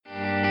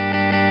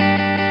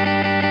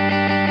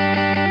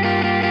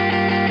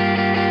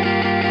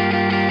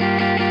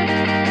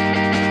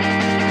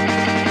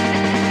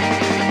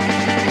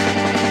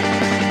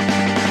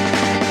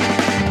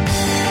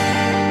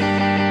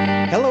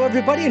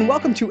everybody, and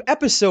welcome to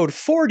episode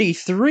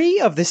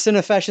 43 of the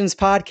Cinefessions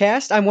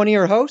podcast. I'm one of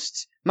your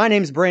hosts. My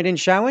name's Brandon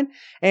Showen,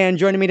 and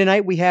joining me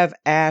tonight we have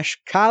Ash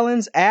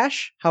Collins.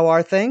 Ash, how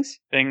are things?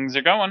 Things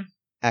are going.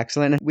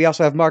 Excellent. We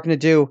also have Mark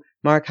Nadeau.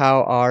 Mark,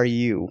 how are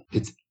you?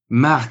 It's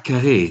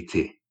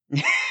Marcarete.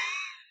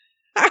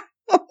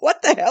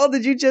 What the hell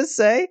did you just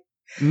say?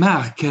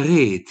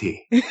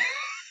 Marcarete.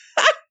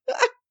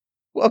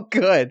 Well,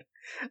 good.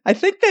 I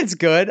think that's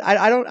good.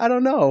 I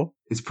don't know.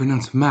 It's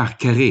pronounced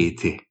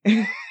Marcarete.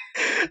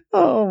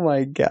 Oh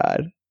my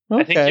god.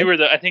 Okay. I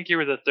think you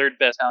were the third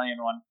best Italian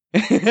one.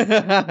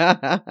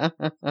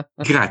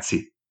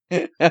 Grazie.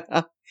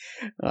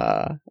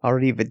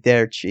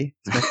 Arrivederci.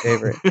 It's my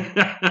favorite.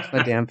 It's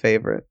my damn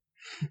favorite.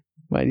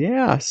 But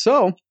yeah,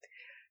 so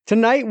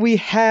tonight we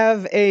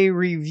have a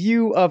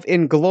review of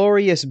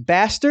Inglourious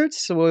Basterds.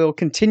 So we'll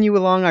continue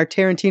along our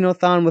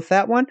Tarantinothon with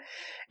that one.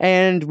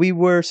 And we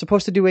were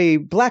supposed to do a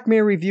Black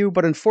Mirror review,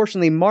 but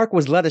unfortunately Mark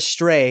was led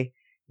astray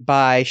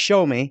by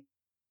Show Me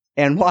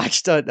and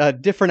watched a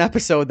different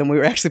episode than we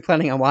were actually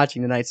planning on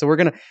watching tonight. So we're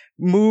going to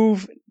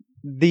move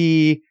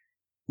the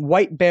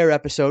White Bear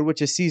episode,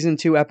 which is season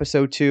 2,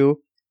 episode 2,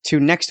 to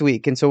next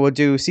week. And so we'll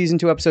do season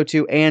 2, episode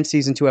 2 and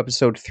season 2,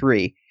 episode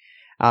 3.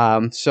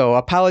 So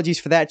apologies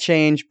for that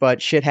change,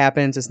 but shit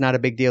happens. It's not a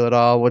big deal at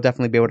all. We'll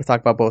definitely be able to talk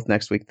about both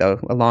next week, though,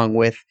 along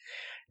with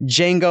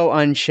Django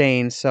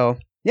Unchained. So,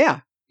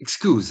 yeah.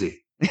 Excuse.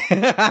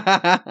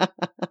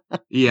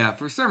 Yeah,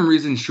 for some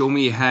reason, Show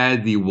Me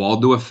had the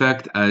Waldo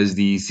effect as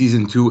the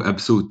season 2,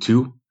 episode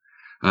 2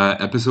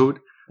 episode.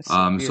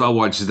 So I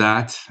watched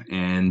that,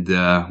 and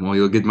well,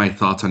 you'll get my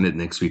thoughts on it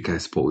next week, I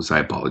suppose. I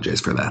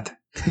apologize for that.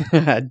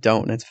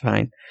 Don't. It's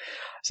fine.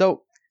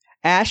 So,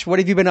 Ash, what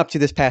have you been up to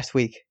this past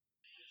week?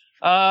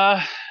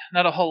 Not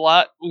a whole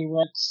lot.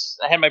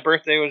 I had my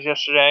birthday was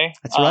yesterday.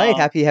 That's right.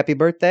 Happy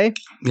birthday.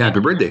 Yeah,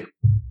 happy birthday.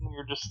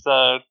 We just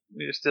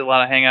did a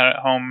lot of hang out at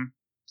home,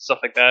 stuff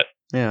like that.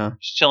 Yeah.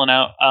 Just chilling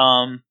out.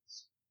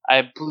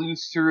 I blew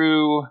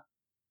through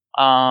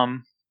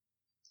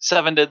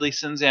 7 Deadly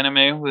Sins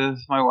anime with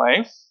my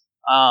wife.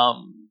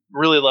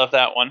 Really loved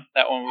that one.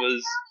 That one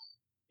was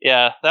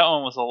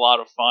a lot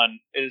of fun.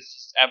 It is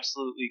just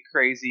absolutely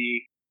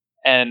crazy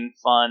and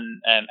fun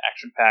and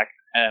action packed,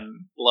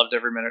 and loved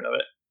every minute of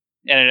it.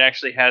 And it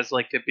actually has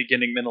like a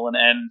beginning, middle, and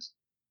end,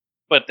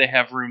 but they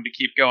have room to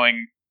keep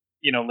going,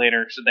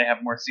 later, so they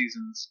have more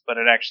seasons. But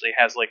it actually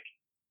has like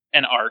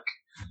an arc,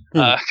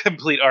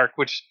 complete arc,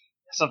 which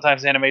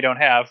sometimes anime don't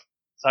have.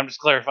 So I'm just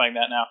clarifying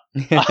that now.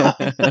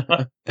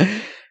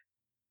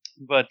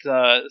 But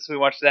so we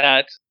watched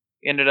that.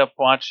 Ended up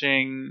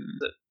watching.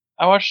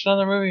 I watched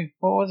another movie.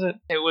 What was it?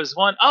 It was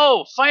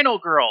Final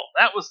Girl.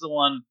 That was the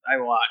one I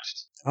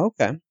watched.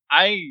 Okay.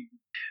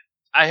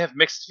 I have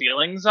mixed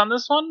feelings on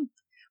this one.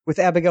 With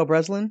Abigail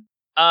Breslin?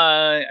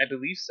 I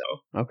believe so.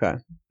 Okay.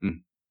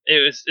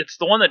 It's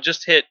the one that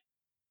just hit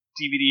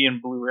DVD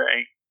and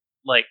Blu-ray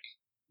like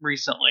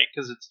recently,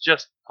 because it's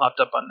just popped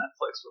up on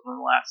Netflix within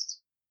the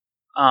last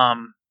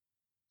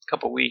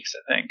couple weeks,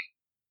 I think.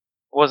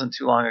 It wasn't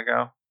too long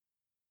ago.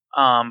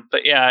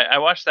 But yeah, I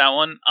watched that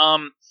one.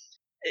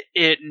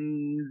 It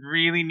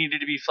really needed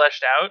to be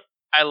fleshed out.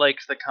 I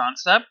liked the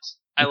concept.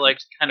 I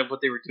liked kind of what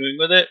they were doing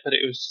with it, but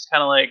it was just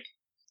kind of like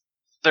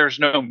there's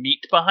no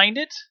meat behind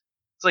it.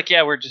 It's like,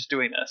 yeah, we're just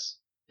doing this.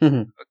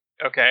 Mm-hmm.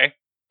 Okay.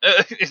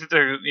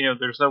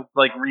 There's no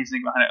like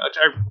reasoning behind it, which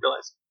I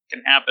realize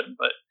can happen,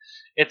 but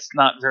it's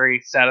not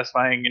very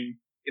satisfying in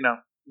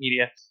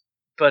media.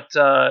 But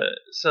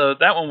so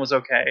that one was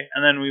okay,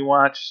 and then we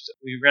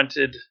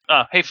rented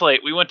Hateful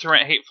Eight. We went to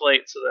rent Hateful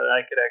Eight so that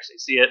I could actually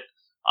see it.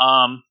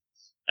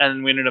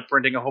 And we ended up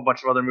renting a whole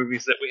bunch of other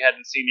movies that we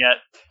hadn't seen yet.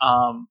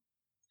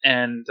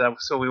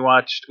 So we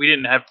watched. We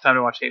didn't have time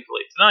to watch Hateful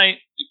Eight tonight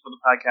for the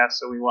podcast,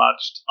 so we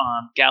watched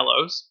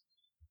Gallows,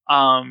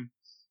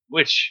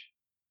 which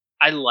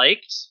I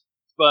liked,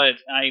 but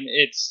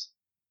it's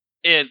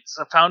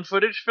a found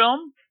footage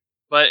film,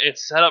 but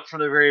it's set up from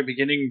the very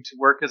beginning to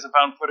work as a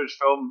found footage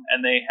film,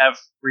 and they have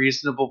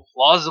reasonable,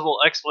 plausible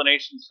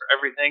explanations for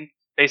everything.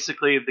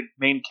 Basically, the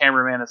main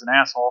cameraman is an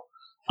asshole.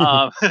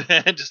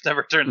 It just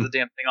never turns the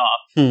damn thing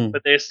off.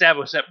 But they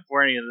establish that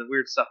before any of the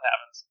weird stuff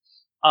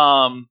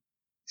happens.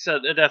 So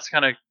that's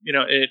kind of,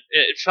 it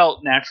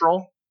felt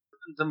natural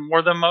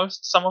more than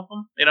most, some of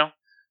them,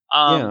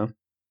 Yeah.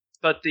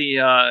 But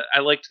I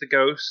liked the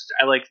ghost.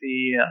 I liked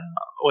the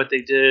what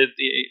they did,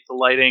 the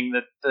lighting,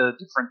 the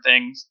different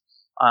things.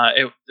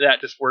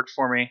 That just worked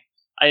for me.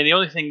 The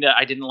only thing that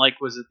I didn't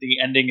like was that the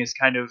ending is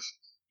kind of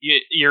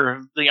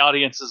the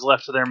audience is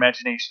left to their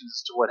imaginations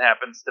as to what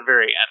happens at the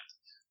very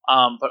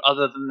end. But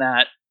other than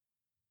that,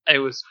 it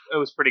was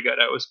pretty good.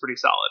 It was pretty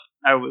solid.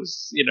 I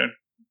was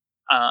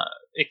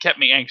it kept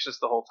me anxious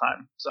the whole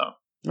time. So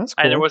that's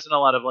cool. And there wasn't a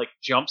lot of like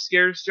jump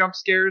scares,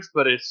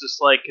 but it's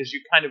just like, because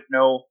you kind of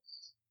know,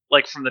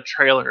 like from the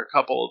trailer, a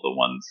couple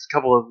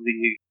of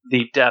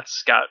the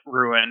deaths got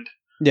ruined.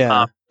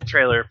 Yeah.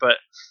 Trailer, but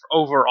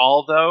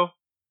overall though,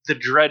 the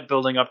dread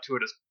building up to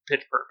it is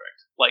pitch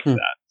perfect, like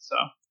that. So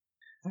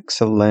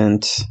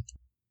excellent.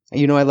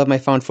 You know, I love my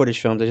found footage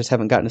films. I just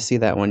haven't gotten to see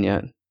that one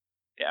yet.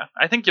 Yeah,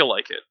 I think you'll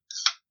like it.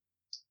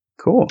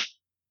 Cool.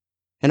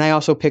 And I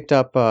also picked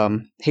up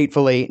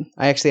Hateful Eight.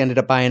 I actually ended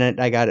up buying it.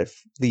 I got it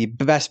the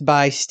Best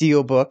Buy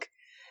Steelbook.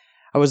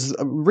 I was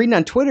reading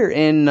on Twitter,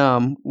 and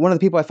one of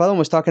the people I follow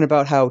was talking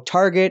about how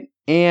Target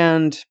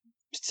and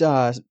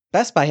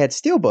Best Buy had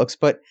Steelbooks,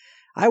 but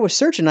I was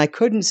searching. I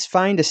couldn't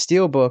find a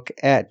Steelbook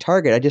at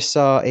Target. I just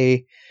saw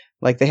they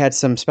had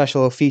some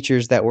special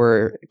features that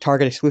were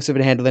Target exclusive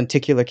and had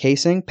lenticular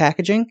casing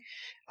packaging,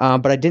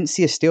 but I didn't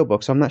see a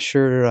Steelbook, so I'm not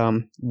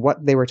sure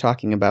what they were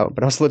talking about.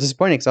 But I was a little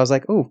disappointed because I was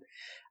like, "Ooh,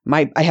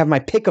 I have my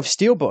pick of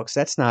Steelbooks.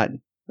 That's not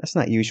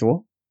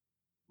usual."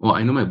 Well,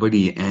 I know my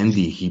buddy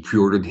Andy. He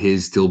pre-ordered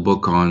his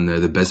Steelbook on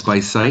the Best Buy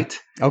site.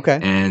 Okay.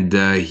 And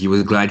he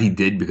was glad he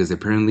did because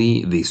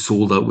apparently they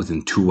sold out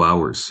within 2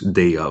 hours,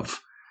 day of.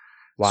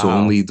 Wow. So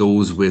only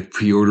those with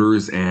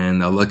pre-orders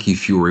and a lucky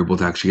few were able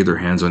to actually get their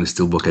hands on a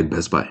Steelbook at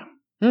Best Buy.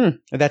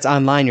 That's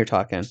online you're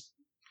talking.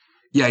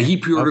 Yeah, he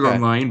pre-ordered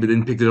online, but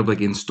then picked it up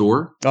in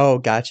store. Oh,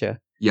 gotcha.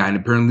 Yeah, and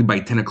apparently by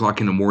 10 o'clock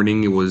in the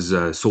morning, it was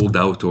sold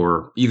out,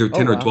 or either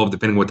 10 or 12,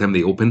 depending on what time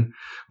they open.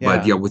 Yeah.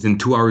 But yeah, within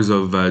 2 hours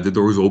of the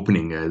doors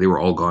opening, they were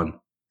all gone.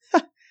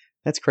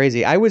 That's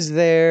crazy. I was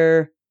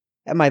there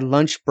at my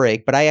lunch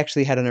break, but I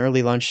actually had an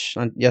early lunch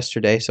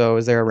yesterday, so I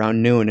was there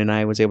around noon, and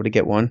I was able to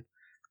get one.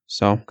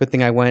 So good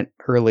thing I went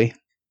early.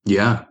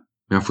 Yeah,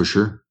 for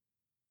sure.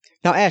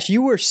 Now, Ash,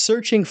 you were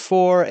searching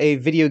for a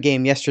video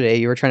game yesterday.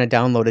 You were trying to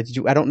download it.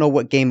 I don't know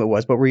what game it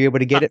was, but were you able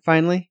to get it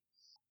finally?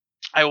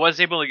 I was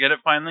able to get it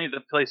finally.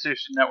 The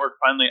PlayStation Network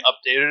finally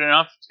updated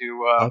enough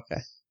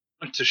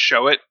to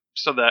show it,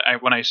 so that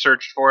when I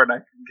searched for it, I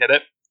could get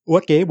it.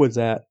 What game was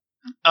that?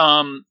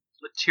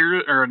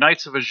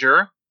 Knights of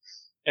Azure.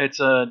 It's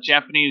a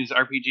Japanese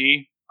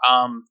RPG,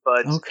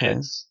 but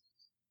it's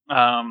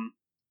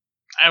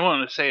I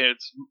want to say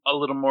it's a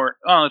little more.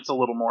 Oh, it's a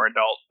little more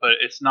adult, but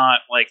it's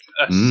not like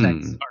a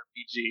sex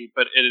RPG.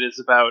 But it is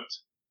about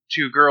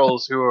two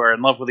girls who are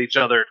in love with each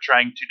other,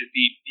 trying to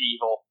defeat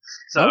evil.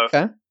 So,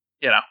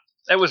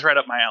 it was right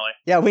up my alley.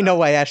 Yeah, we know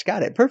why Ash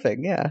got it.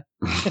 Perfect. Yeah.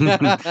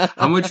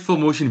 How much full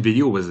motion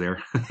video was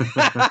there?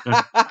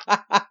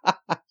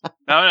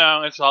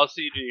 No, it's all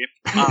CG.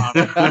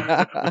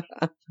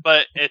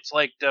 But it's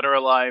like Dead or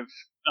Alive.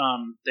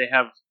 They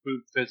have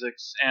boob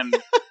physics, and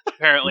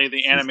apparently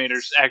the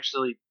animators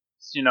actually,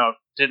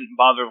 didn't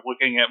bother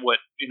looking at what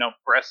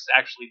breasts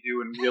actually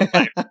do in real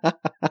life.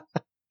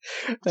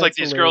 It's like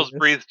these girls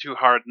breathe too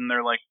hard, and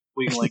they're like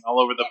wiggling all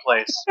over the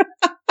place.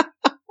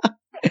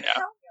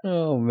 Yeah.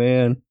 Oh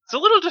man, it's a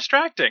little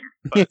distracting.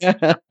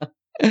 But...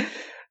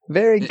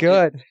 Very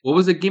good. What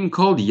was the game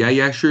called?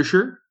 Yeah,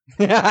 sure.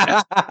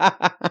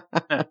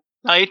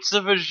 Knights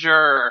of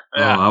Azure.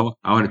 Yeah. Oh,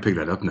 I want to pick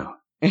that up now.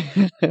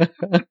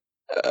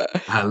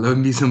 I love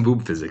me some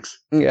boob physics.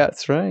 Yeah,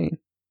 that's right.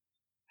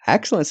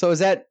 Excellent. So, does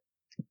that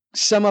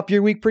sum up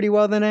your week pretty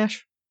well, then,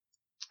 Ash?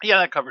 Yeah,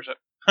 that covers it.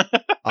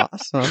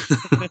 Awesome.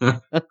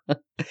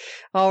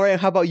 All right.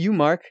 How about you,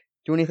 Mark?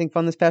 Do anything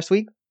fun this past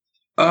week?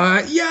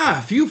 Yeah,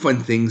 a few fun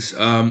things.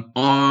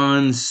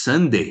 On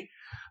Sunday,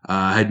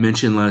 I had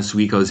mentioned last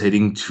week I was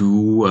heading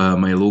to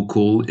my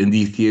local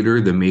indie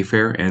theater, the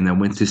Mayfair, and I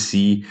went to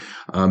see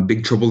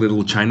Big Trouble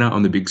Little China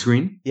on the big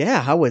screen.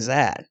 Yeah, how was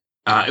that?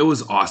 It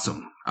was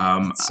awesome.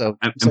 I'm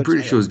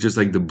pretty sure it was just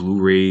like the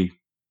Blu-ray,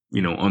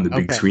 on the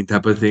big screen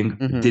type of thing.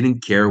 Mm-hmm.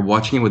 Didn't care.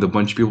 Watching it with a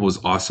bunch of people was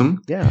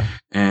awesome. Yeah.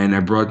 And I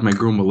brought my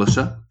girl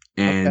Melissa,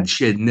 and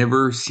she had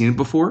never seen it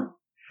before.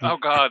 Oh,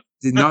 God.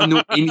 Did not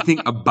know anything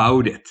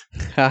about it.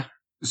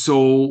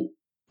 So,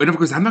 but of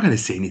course, I'm not going to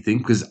say anything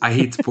because I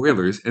hate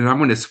spoilers, and I'm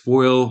going to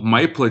spoil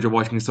my pleasure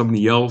watching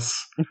somebody else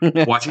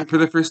watching it for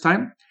the first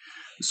time.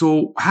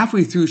 So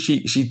halfway through,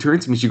 she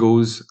turns to me, she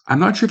goes, "I'm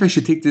not sure if I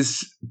should take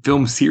this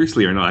film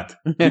seriously or not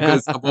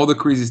because of all the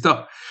crazy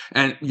stuff."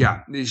 And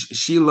yeah,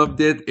 she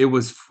loved it. It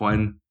was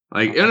fun.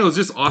 And it was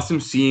just awesome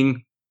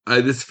seeing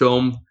this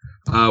film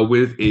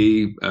with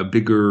a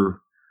bigger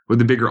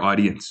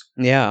audience.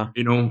 Yeah.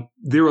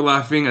 They were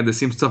laughing at the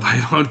same stuff I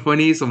found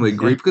funny. So I'm like,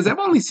 great, because I've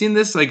only seen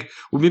this with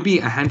maybe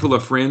a handful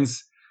of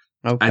friends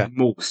at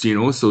most,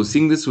 So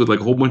seeing this with a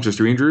whole bunch of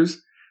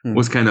strangers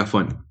was kind of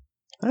fun.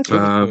 That's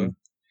really cool.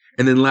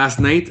 And then last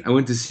night I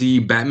went to see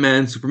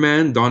Batman,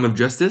 Superman, Dawn of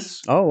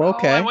Justice. Oh,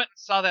 okay. Oh, I went and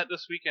saw that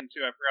this weekend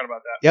too. I forgot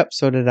about that. Yep,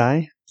 so did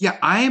I. Yeah,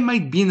 I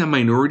might be in the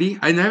minority.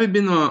 I haven't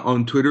been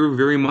on Twitter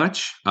very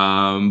much,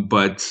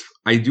 but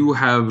I do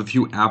have a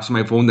few apps on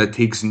my phone that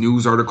takes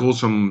news articles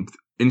from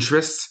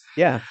interests.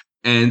 Yeah.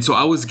 And so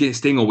I was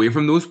staying away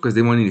from those because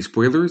they wanted any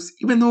spoilers,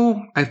 even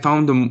though I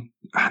found one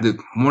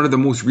of the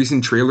most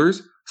recent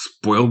trailers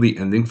spoiled the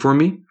ending for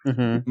me.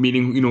 Mm-hmm.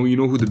 Meaning, you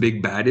know who the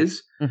big bad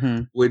is,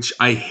 which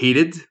I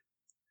hated.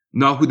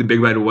 Not who the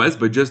big bad was,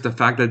 but just the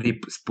fact that they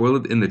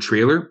spoiled it in the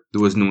trailer.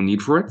 There was no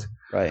need for it.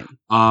 Right.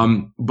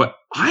 But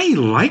I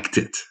liked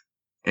it.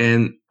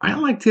 And I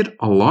liked it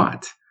a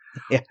lot.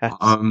 Yes.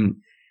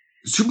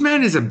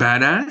 Superman is a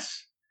badass.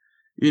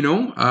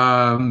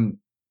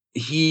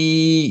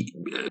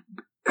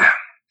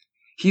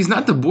 He's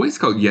not the Boy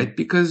Scout yet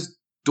because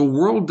the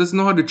world doesn't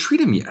know how to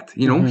treat him yet.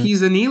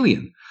 He's an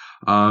alien.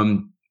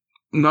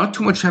 Not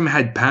too much time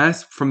had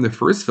passed from the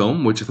first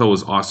film, which I thought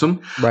was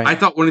awesome. Right. I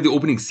thought one of the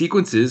opening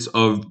sequences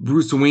of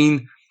Bruce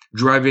Wayne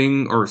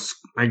driving or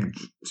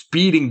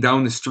speeding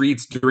down the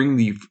streets during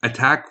the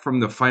attack from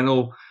the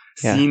final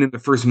scene in the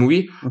first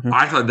movie,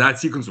 I thought that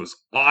sequence was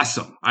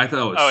awesome. I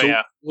thought it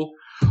was cool.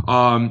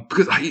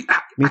 Because I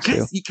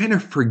guess you kind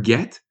of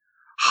forget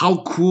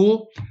how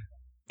cool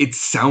it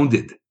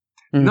sounded.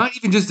 Not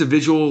even just the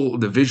visual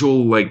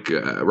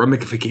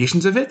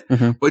ramifications of it,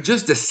 but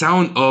just the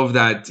sound of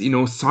that,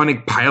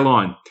 sonic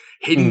pylon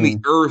hitting the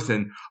earth,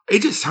 and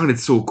it just sounded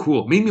so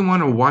cool. Made me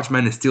want to watch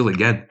Man of Steel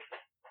again.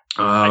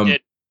 I did.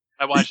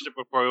 I watched it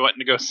before we went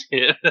to go see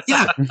it.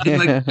 Yeah,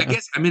 and I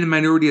guess I'm in a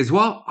minority as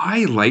well.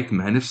 I liked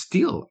Man of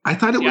Steel. I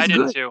thought it was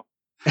good. I did too.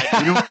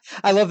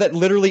 I love that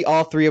literally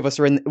all three of us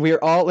we're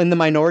all in the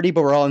minority,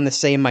 but we're all in the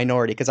same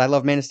minority because I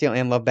love Man of Steel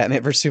and love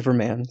Batman vs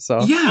Superman.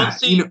 So yeah,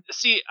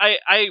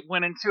 I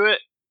went into it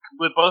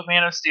with both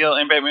Man of Steel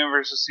and Batman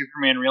vs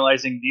Superman,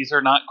 realizing these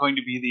are not going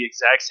to be the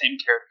exact same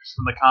characters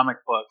from the comic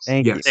books.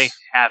 They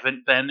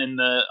haven't been in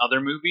the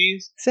other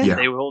movies.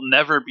 They will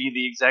never be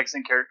the exact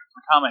same characters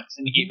from comics,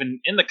 and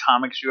even in the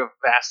comics, you have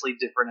vastly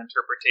different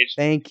interpretations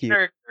of the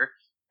character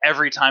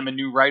every time a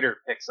new writer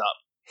picks up.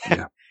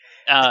 Yeah.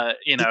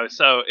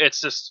 So it's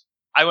just,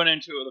 I went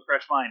into it with a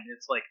fresh mind.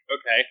 It's like,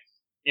 okay,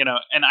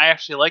 and I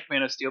actually like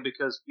Man of Steel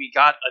because we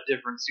got a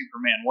different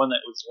Superman, one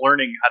that was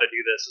learning how to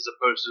do this as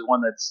opposed to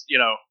one that's,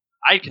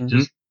 I can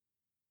just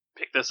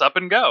pick this up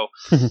and go.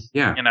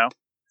 Yeah.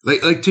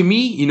 Like to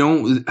me,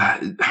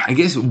 I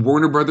guess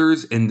Warner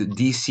Brothers and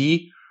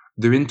DC,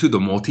 they're into the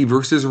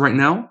multiverses right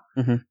now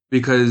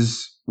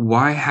because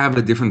why have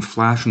a different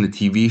Flash from the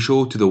TV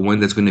show to the one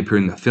that's going to appear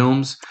in the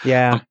films?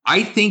 Yeah.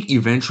 I think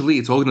eventually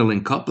it's all going to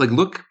link up.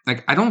 Look,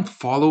 I don't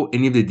follow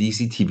any of the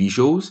DC TV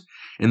shows,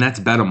 and that's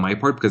bad on my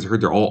part because I heard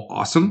they're all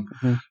awesome.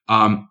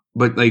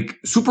 But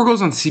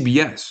Supergirl's on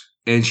CBS,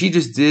 and she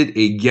just did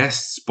a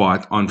guest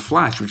spot on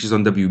Flash, which is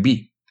on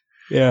WB.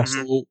 Yeah.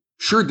 So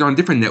sure, they're on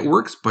different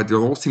networks, but they're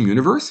all same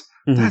universe.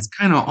 That's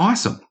kind of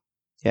awesome.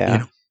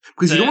 Yeah.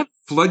 Because you don't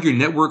flood your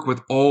network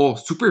with all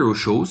superhero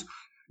shows.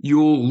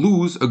 You'll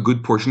lose a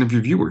good portion of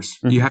your viewers.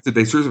 You have to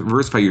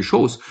diversify your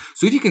shows.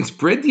 So if you can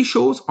spread these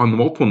shows on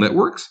multiple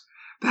networks,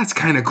 that's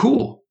kind of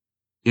cool.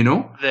 They're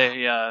not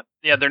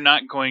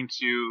going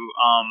to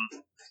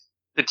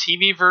the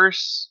TV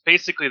verse.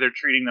 Basically, they're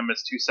treating them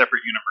as two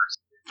separate universes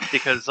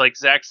because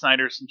Zack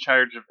Snyder's in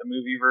charge of the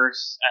movie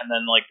verse, and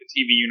then the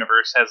TV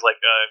universe has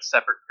a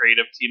separate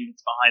creative team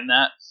that's behind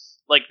that.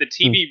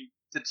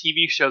 The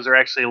TV shows are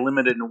actually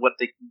limited in what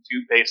they can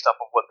do based off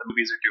of what the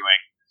movies are doing.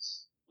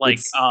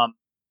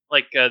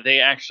 They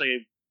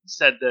actually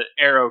said that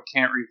Arrow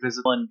can't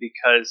revisit Villain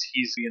because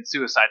he's in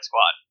Suicide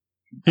Squad,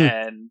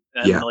 and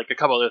a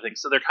couple other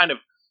things. So they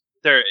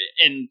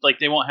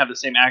won't have the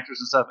same actors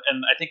and stuff.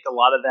 And I think a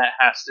lot of that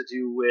has to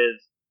do with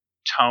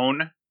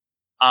tone.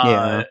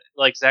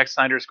 Zack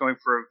Snyder's going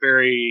for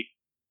a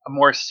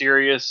more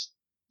serious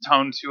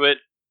tone to it,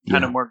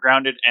 kind of more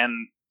grounded.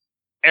 And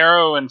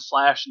Arrow and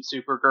Flash and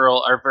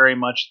Supergirl are very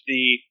much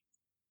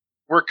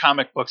we're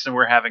comic books and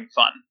we're having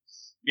fun.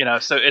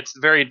 So it's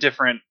very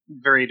different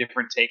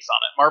takes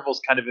on it. Marvel's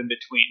kind of in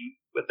between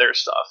with their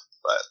stuff,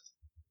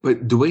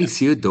 but the way you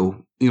see it,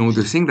 though,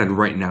 they're saying that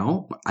right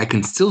now. I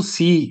can still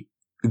see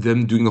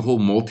them doing the whole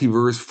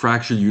multiverse,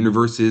 fractured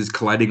universes,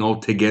 colliding all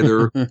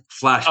together.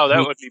 Flash. Oh, that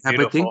would be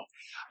beautiful.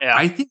 Yeah,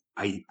 I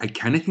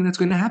kind of think that's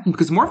going to happen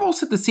because Marvel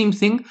said the same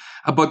thing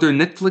about their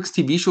Netflix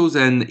TV shows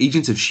and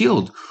Agents of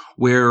S.H.I.E.L.D.,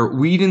 where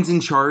Whedon's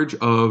in charge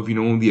of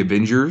the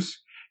Avengers,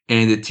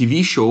 and the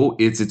TV show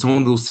it's its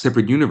own little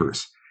separate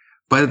universe.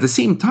 But at the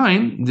same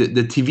time,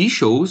 the TV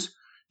shows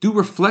do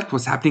reflect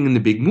what's happening in the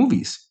big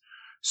movies.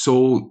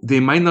 So they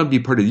might not be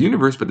part of the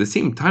universe, but at the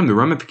same time, the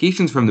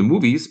ramifications from the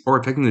movies are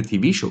affecting the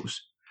TV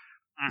shows.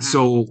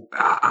 So,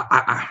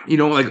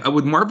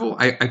 with Marvel,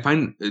 I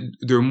find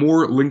they're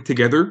more linked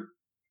together.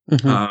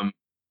 But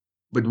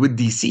with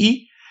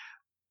DC,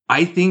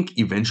 I think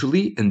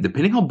eventually, and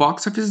depending how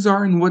box offices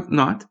are and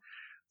whatnot,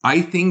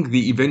 I think they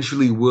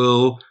eventually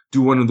will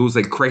do one of those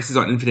Crisis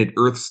on Infinite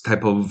Earths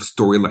type of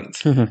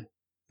storylines.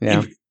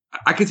 Yeah,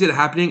 I could see that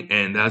happening,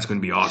 and that's going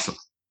to be awesome.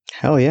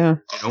 Hell yeah!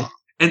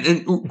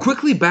 And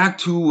quickly back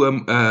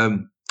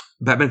to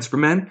Batman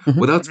Superman,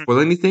 without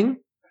spoiling anything,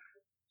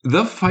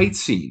 the fight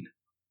scene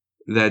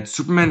that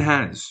Superman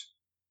has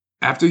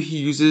after he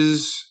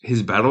uses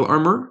his battle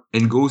armor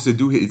and goes to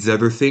do his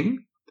other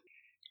thing,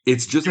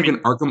 it's just an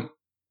Arkham.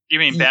 You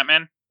mean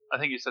Batman? I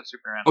think you said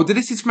Superman. Oh, did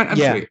I say Superman? I'm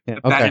sorry,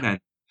 Batman.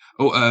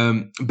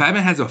 Okay.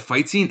 Batman has a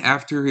fight scene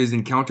after his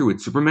encounter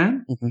with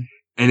Superman.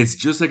 And it's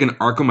just like an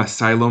Arkham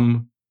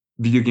Asylum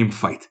video game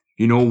fight.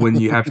 When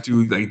you have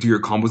to do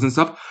your combos and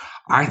stuff.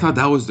 I thought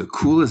that was the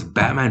coolest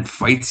Batman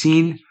fight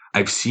scene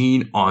I've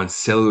seen on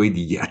celluloid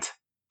yet.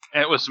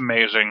 It was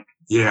amazing.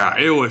 Yeah,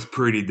 it was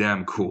pretty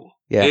damn cool.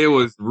 Yeah. It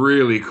was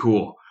really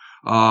cool.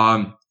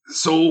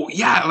 So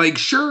yeah, like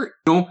sure,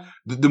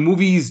 the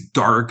movie's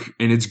dark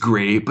and it's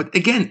gray, but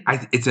again,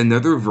 it's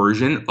another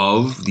version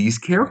of these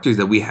characters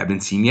that we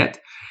haven't seen yet.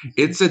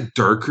 It's a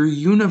darker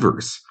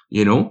universe,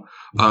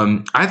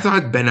 I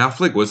thought Ben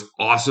Affleck was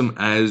awesome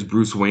as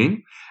Bruce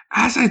Wayne,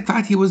 as I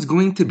thought he was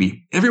going to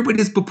be.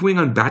 Everybody's poo-pooing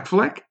on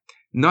Batfleck,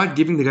 not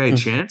giving the guy a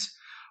chance.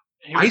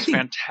 He was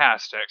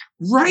fantastic.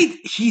 Right,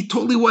 he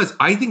totally was.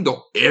 I think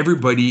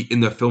everybody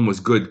in the film was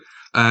good.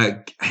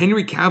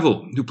 Henry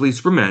Cavill, who plays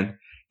Superman,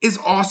 is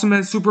awesome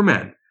as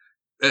Superman.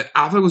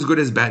 Affleck was good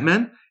as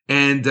Batman,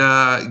 and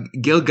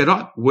Gal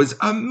Gadot was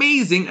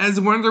amazing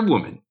as Wonder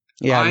Woman.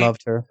 Yeah, I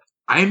loved her.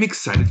 I'm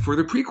excited for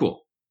the prequel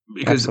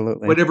because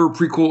Absolutely. whatever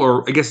prequel,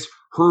 or I guess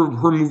her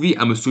movie,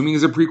 I'm assuming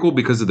is a prequel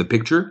because of the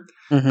picture.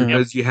 Mm-hmm.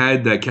 Because you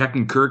had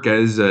Captain Kirk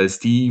as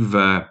Steve,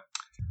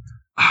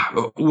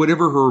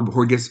 whatever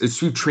her I guess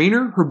Steve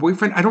Trainer, her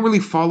boyfriend. I don't really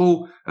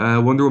follow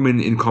Wonder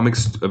Woman in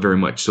comics very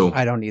much, so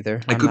I don't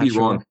either. I could be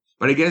wrong.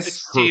 But I guess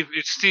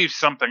it's Steve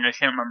something. I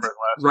can't remember the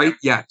last right? name.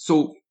 Yeah.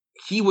 So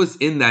he was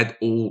in that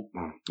old.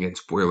 Again,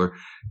 spoiler.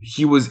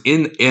 He was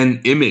in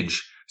an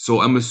Image. So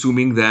I'm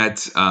assuming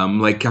that,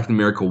 like Captain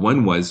America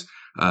 1 was,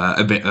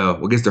 I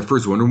guess the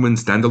first Wonder Woman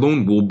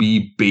standalone will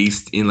be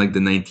based in like the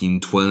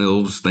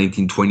 1912s,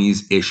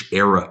 1920s ish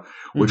era,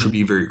 which would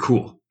be very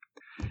cool.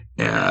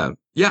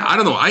 Yeah, I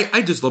don't know.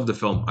 I just love the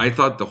film. I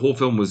thought the whole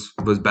film was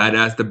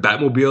badass. The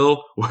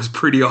Batmobile was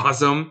pretty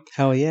awesome.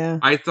 Hell yeah.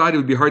 I thought it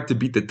would be hard to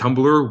beat the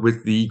Tumbler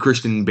with the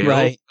Christian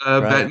Bale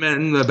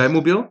Batman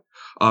Batmobile.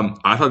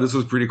 I thought this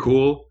was pretty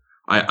cool.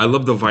 I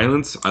love the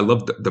violence. I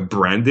love the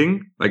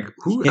branding. Like,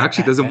 who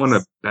actually doesn't want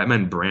a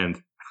Batman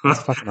brand?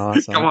 That's fucking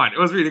awesome. Come on, it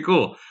was really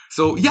cool.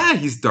 So yeah,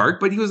 he's dark,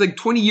 but he was like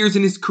 20 years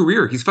in his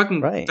career. He's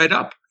fucking fed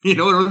up,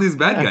 all these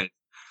bad guys.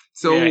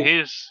 So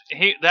yeah,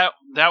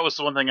 that was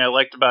the one thing I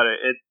liked about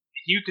it.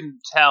 You can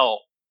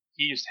tell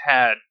he's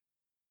had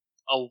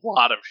a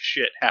lot of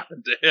shit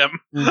happen to him.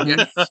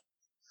 Mm-hmm.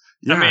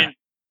 Yeah. I mean,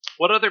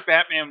 what other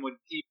Batman would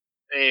keep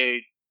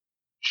a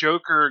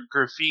Joker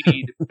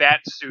graffitied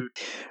bat suit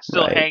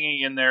still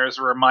hanging in there as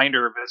a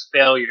reminder of his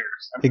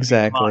failures?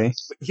 Exactly.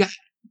 Yeah,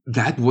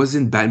 that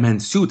wasn't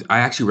Batman's suit. I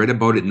actually read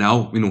about it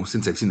now,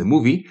 since I've seen the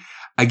movie.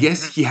 I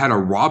guess he had a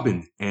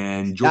Robin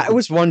and Joker. I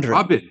was wondering.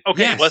 Robin.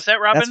 Okay, yes. Was that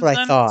Robin's? That's what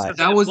I thought.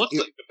 That looks like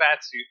a bat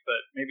suit, but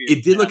maybe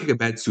it did look like a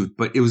bat suit,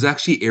 but it was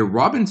actually a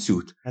Robin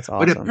suit. That's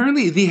awesome. But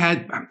apparently they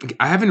had.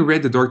 I haven't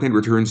read The Dark Knight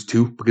Returns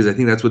 2 because I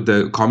think that's what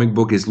the comic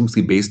book is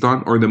loosely based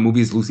on, or the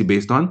movie is loosely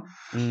based on.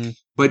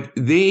 But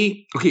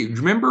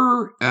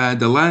remember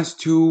the last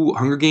two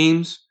Hunger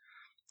Games?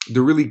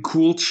 The really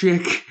cool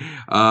chick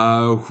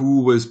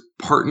who was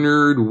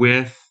partnered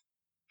with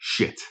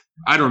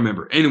I don't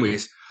remember.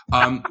 Anyways,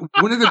 one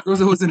of the girls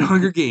that was in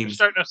Hunger Games. You're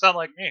starting to sound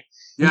like me.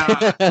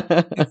 Yeah.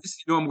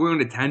 I'm going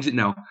on a tangent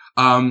now.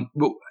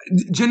 But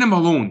Jenna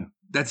Malone,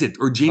 that's it.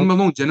 Or Jane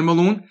Malone, Jenna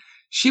Malone.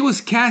 She was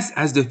cast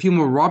as the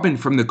female Robin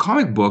from the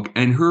comic book,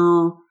 and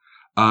her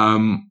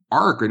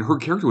arc and her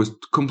character was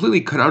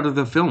completely cut out of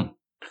the film.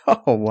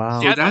 Oh,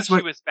 wow. See, I thought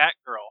she was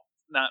Batgirl,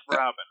 not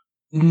Robin.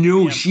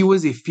 No, she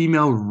was a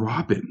female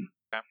Robin.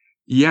 Okay.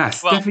 Yeah,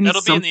 well, Stephanie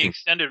that'll something. be in the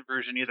extended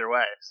version either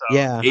way. So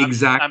yeah,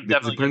 exactly. I'm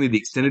definitely apparently the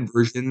extended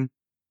version.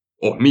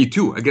 Oh, me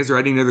too. I guess they're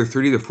adding another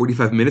 30 to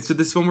 45 minutes to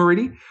this film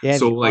already. Yeah,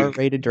 so the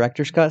R-rated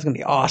director's cut is gonna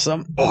be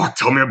awesome. Oh,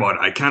 tell me about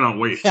it! I cannot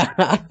wait.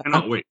 I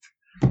cannot wait.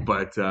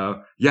 But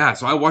so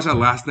I watched that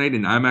last night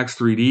in IMAX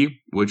 3D,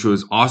 which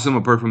was awesome.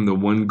 Apart from the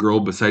one girl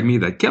beside me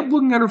that kept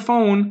looking at her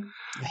phone.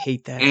 I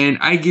hate that. And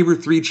I gave her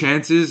 3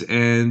 chances,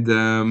 and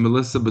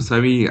Melissa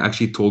beside me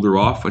actually told her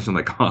off. And I'm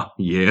like, oh,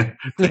 yeah.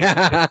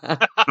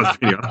 That's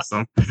pretty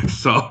awesome.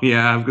 So,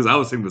 yeah, because I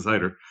was sitting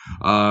beside her.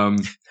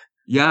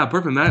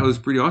 Apart from that, it was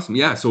pretty awesome.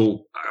 Yeah,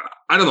 so,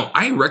 I don't know.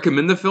 I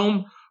recommend the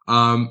film.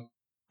 I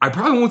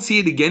probably won't see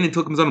it again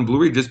until it comes out on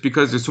Blu-ray just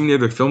because there's so many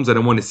other films that I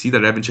want to see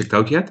that I haven't checked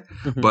out yet.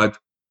 But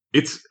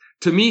it's,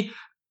 to me,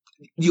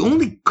 the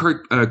only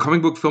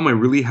comic book film I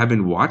really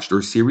haven't watched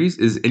or series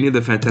is any of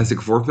the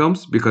Fantastic Four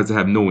films because I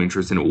have no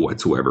interest in it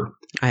whatsoever.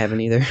 I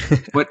haven't either.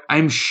 But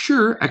I'm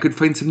sure I could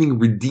find something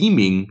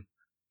redeeming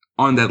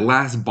on that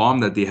last bomb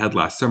that they had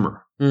last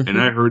summer.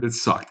 And I heard it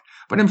sucked.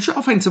 But I'm sure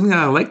I'll find something that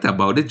I liked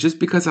about it just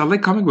because I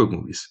like comic book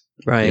movies.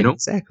 Right,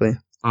 exactly.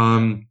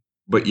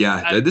 But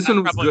yeah, this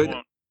one was good.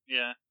 Won't.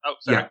 Yeah. Oh,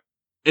 sorry. Yeah.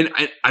 And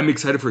I'm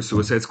excited for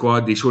Suicide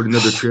Squad. They showed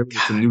another trailer with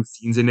some new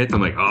scenes in it.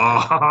 I'm like,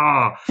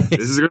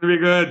 this is going to be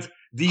good.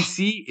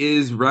 DC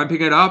is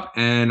ramping it up,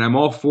 and I'm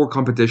all for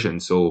competition.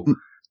 So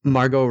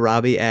Margot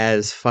Robbie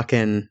as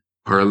fucking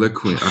Harley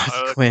Quinn.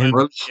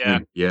 Yeah.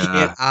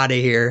 Get out of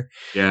here.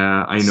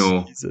 Yeah, I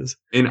know. Jesus.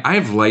 And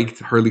I've liked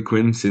Harley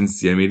Quinn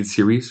since the animated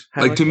series.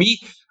 To me,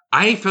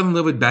 I fell in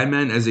love with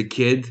Batman as a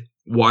kid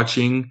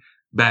watching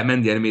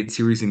Batman, the animated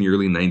series in the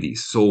early 90s.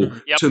 So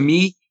to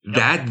me,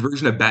 that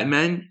version of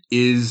Batman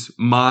is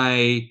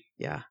my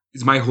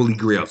holy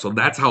grail. So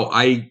that's how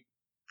I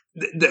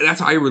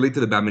relate to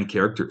the Batman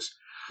characters.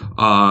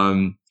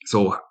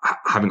 So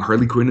having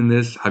Harley Quinn in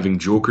this, having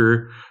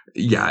Joker,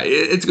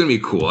 it's gonna be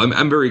cool.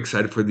 I'm very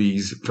excited for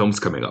these films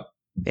coming up.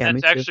 Yeah,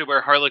 That's actually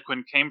where Harley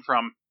Quinn came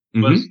from.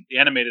 Was the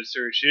animated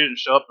series. She didn't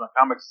show up in the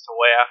comics until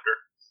way after.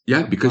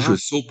 Yeah, because she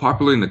was so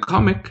popular in the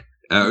comic,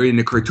 or in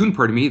the cartoon,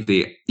 pardon me,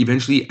 they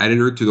eventually added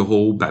her to the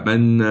whole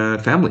Batman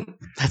family.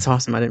 That's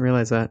awesome. I didn't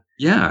realize that.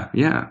 Yeah.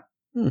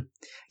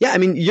 Yeah, I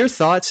mean, your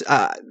thoughts.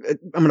 I'm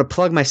going to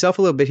plug myself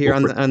a little bit here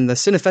on the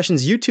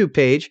Cinefessions YouTube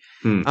page.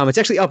 It's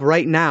actually up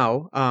right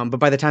now, but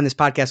by the time this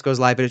podcast goes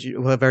live, it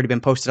will have already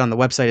been posted on the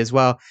website as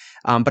well.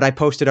 But I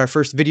posted our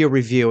first video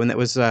review, and that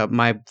was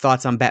my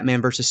thoughts on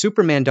Batman versus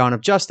Superman: Dawn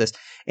of Justice.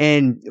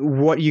 And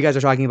what you guys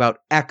are talking about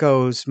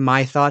echoes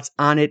my thoughts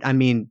on it. I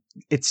mean,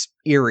 it's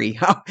eerie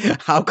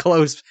how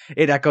close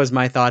it echoes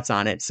my thoughts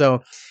on it.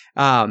 So.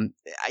 I'm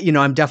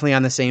definitely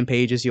on the same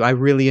page as you. I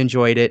really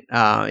enjoyed it.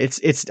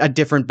 It's a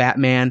different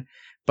Batman,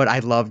 but I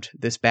loved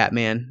this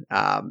Batman.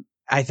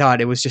 I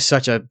thought it was just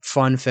such a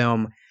fun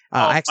film.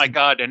 My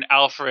God, and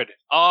Alfred.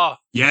 Oh,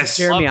 yes,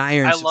 Jeremy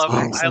Irons. I love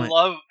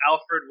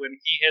Alfred when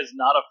he is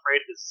not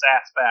afraid to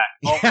sass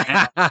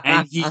back. Oh,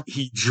 and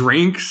he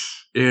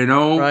drinks,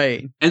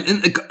 right?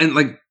 And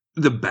like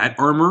the bat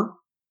armor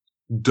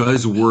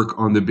does work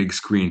on the big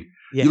screen.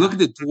 Yeah. You look at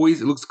the toys;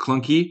 it looks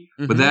clunky,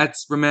 but that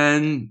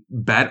Superman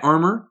bat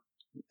armor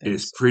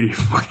is pretty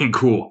fucking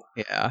cool.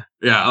 Yeah.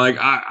 Like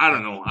I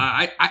don't know.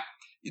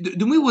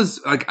 The movie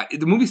was like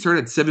the movie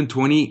started at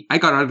 7:20. I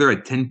got out of there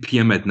at 10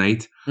 p.m. at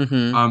night.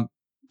 To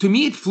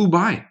me, it flew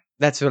by.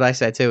 That's what I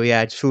said too.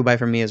 Yeah, it flew by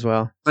for me as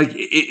well. Like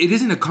it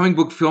isn't a comic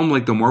book film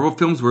like the Marvel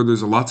films where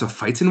there's lots of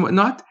fights and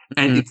whatnot,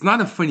 and it's not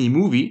a funny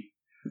movie.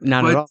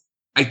 Not at all.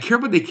 I care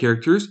about the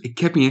characters. It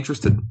kept me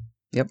interested.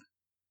 Yep.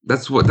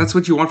 That's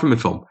what you want from a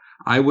film.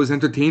 I was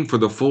entertained for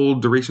the full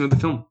duration of the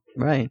film.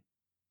 Right.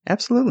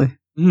 Absolutely.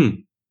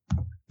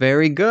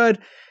 Very good.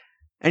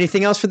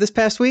 Anything else for this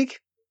past week?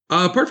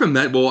 Apart from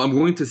that, well, I'm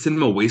going to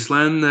Cinema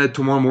Wasteland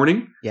tomorrow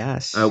morning.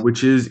 Yes.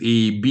 Which is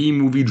a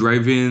B-movie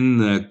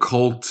drive-in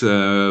cult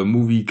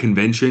movie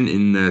convention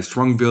in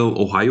Strongville,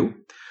 Ohio.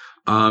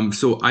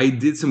 So I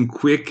did some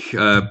quick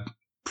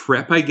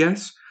prep, I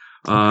guess,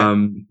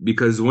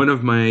 because one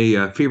of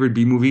my favorite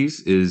B-movies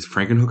is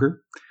Frankenhooker.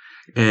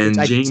 And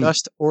I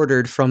just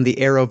ordered from the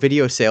Arrow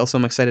video sale, so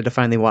I'm excited to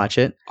finally watch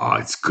it. Oh,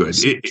 it's good.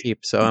 It's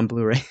cheap, so on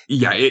Blu-ray.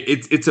 Yeah,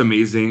 it's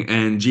amazing.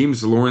 And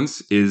James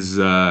Lawrence is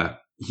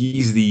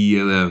he's the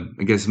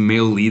I guess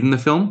male lead in the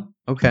film.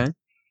 Okay,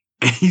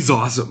 and he's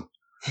awesome.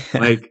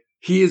 Like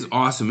he is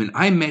awesome. And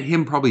I met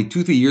him probably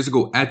 2-3 years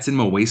ago at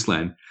Cinema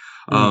Wasteland,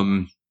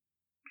 and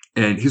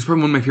he's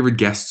probably one of my favorite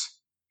guests.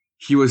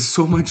 He was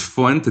so much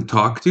fun to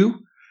talk to.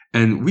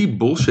 And we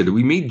bullshitted.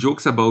 We made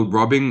jokes about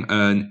robbing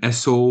an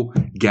Esso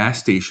gas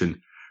station.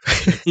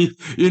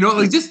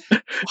 Like just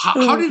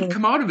how did it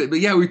come out of it? But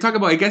yeah, we talk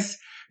about, I guess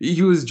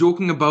he was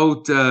joking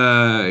about,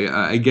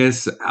 I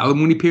guess,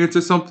 alimony payments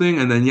or something.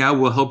 And then,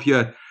 we'll help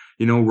you,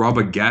 rob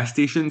a gas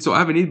station. So I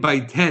have an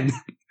 8x10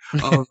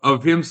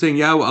 of him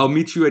saying, I'll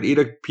meet you at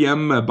 8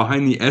 p.m.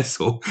 Behind the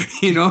Esso,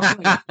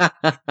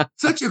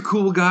 Such a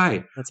cool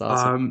guy. That's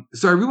awesome.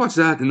 So I rewatched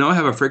that, and now I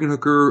have a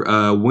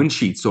Frankenhooker one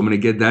sheet, so I'm going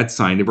to get that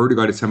signed. I've already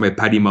got it signed by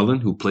Paddy Mullen,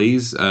 who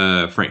plays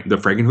the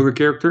Frankenhooker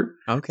character.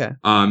 Okay.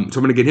 So I'm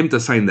going to get him to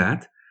sign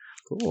that.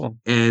 Cool.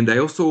 And I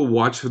also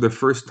watched for the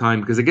first time,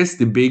 because I guess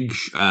the big,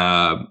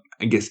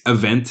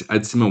 event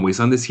at Cinema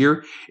Wasteland this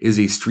year is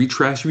a Street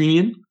Trash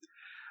reunion.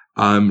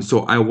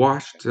 So I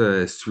watched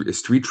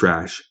Street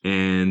Trash,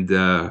 and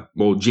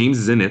James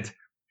is in it,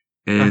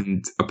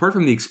 and apart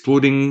from the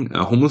exploding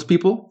homeless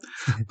people,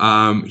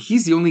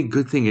 he's the only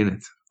good thing in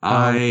it.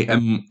 I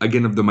am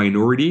again of the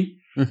minority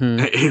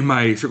in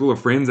my circle of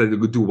friends. I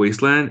go to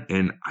Wasteland,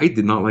 and I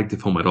did not like the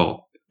film at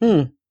all.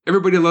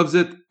 Everybody loves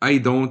it. I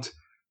don't.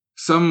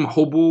 Some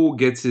hobo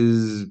gets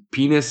his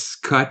penis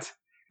cut,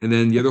 and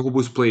then the other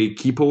hobos play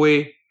keep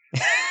away.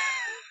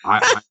 I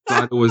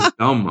thought it was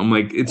dumb. I'm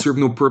like, it served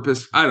no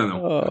purpose. I don't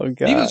know. Oh,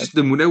 God. Maybe it was just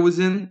the mood I was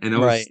in, and I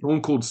was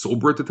stone cold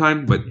sober at the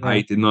time, but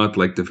I did not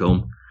like the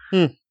film.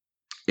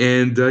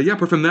 And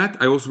apart from that,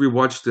 I also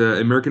rewatched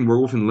American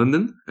Werewolf in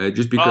London,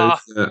 just because.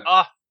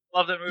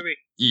 Love that movie.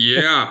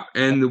 Yeah,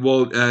 and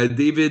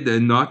David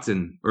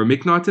Naughton, or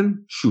Mick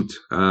Naughton? Shoot.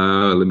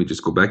 Let me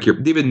just go back here.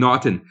 David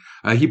Naughton,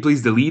 he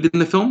plays the lead in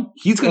the film.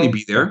 He's going to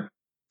be there.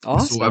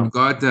 Awesome. So I've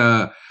got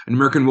an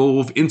American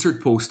Werewolf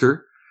insert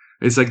poster.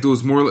 It's like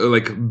those more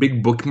like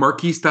big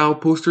bookmarky style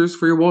posters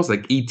for your walls,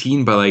 like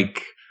 18 by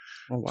like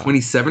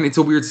 27. It's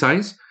a weird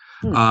size.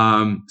 So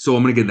I'm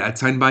going to get that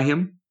signed by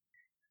him.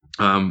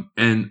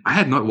 And I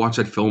had not watched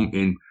that film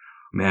in,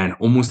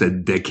 almost a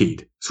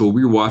decade. So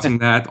we were watching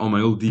that on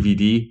my old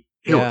DVD.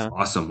 It was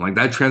awesome. Like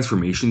that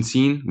transformation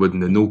scene with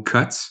the no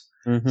cuts.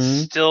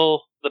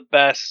 Still the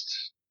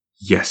best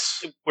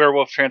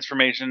werewolf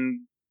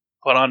transformation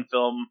put on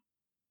film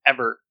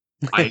ever.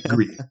 I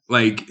agree.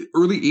 Like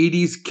early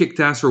 80s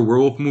kicked-ass or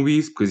werewolf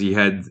movies, because you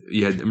had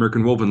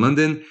American Wolf in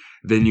London,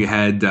 then you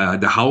had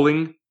The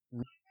Howling,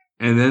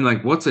 and then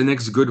like what's the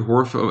next good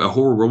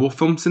horror werewolf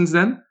film since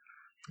then?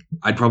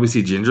 I'd probably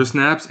say Ginger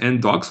Snaps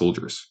and Dog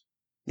Soldiers.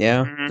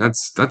 Yeah.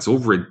 That's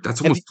over it. That's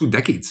almost 2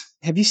 decades.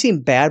 Have you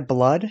seen Bad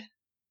Blood?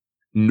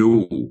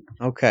 No.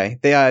 Okay.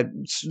 The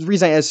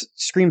reason I asked,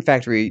 Scream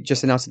Factory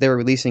just announced that they were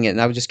releasing it,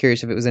 and I was just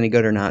curious if it was any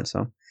good or not.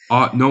 So.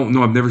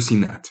 No, I've never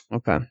seen that.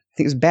 Okay. I think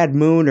it was Bad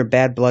Moon or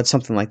Bad Blood,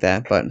 something like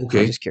that. But I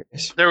was just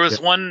curious. There was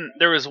one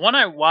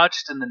I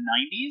watched in the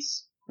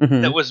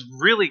 90s that was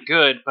really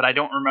good, but I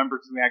don't remember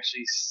if we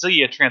actually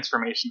see a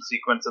transformation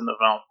sequence in the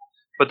film.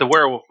 But the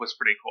werewolf was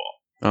pretty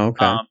cool.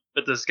 Okay.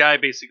 But this guy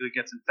basically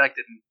gets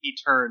infected, and he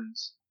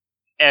turns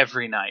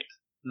every night,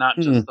 not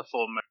just the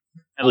full moon.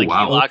 And he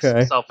locks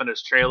himself in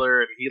his trailer,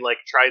 and he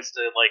tries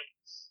to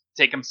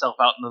take himself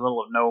out in the middle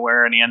of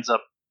nowhere, and he ends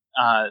up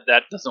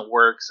that doesn't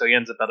work, so he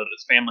ends up out at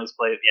his family's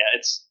place.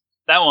 Yeah,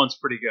 that one's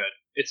pretty good.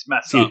 It's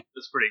messed up.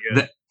 It's pretty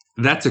good.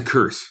 That's a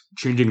curse.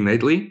 Changing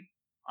nightly.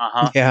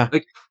 Yeah.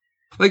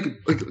 Like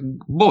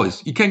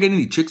boys, you can't get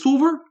any chicks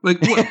over?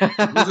 Like what?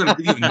 Who's gonna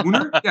be even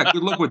nooner? Yeah,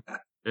 good luck with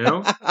that. You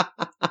know?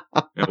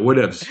 Yeah,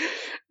 whatevs.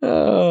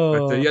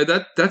 Oh.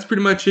 But that's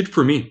pretty much it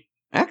for me.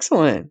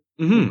 Excellent.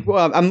 Mm-hmm.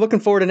 Well, I'm looking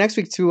forward to next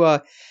week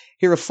to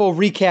hear a full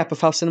recap of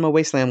how Cinema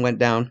Wasteland went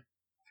down.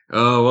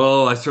 Oh,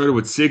 well, I started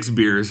with 6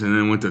 beers and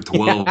then went to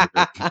 12.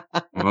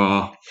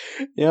 Oh.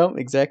 Yeah,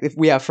 exactly.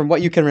 Yeah, from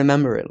what you can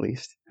remember, at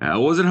least. I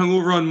wasn't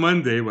hungover on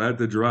Monday, but I had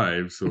to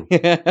drive, so.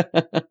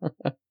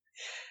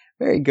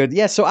 Very good.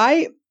 Yeah, so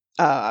I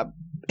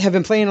have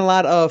been playing a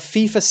lot of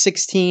FIFA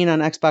 16 on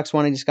Xbox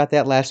One. I just got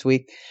that last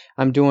week.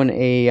 I'm doing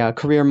a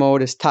career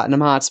mode as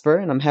Tottenham Hotspur,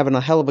 and I'm having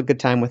a hell of a good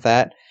time with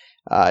that.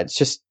 It's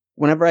just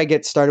whenever I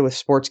get started with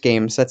sports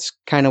games, that's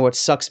kind of what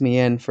sucks me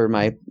in for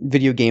my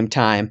video game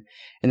time.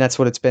 And that's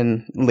what it's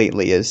been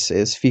lately is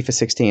FIFA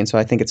 16. So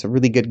I think it's a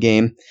really good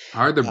game.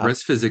 How are the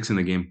breast physics in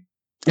the game?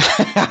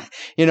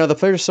 The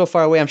players are so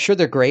far away. I'm sure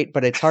they're great,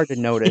 but it's hard to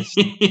notice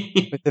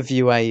with the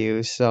view I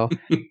use. So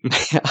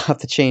I'll have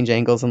to change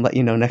angles and let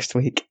you know next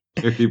week.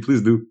 Okay,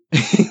 please do.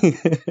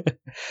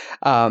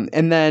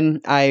 And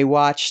then I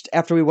watched,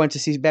 after we went to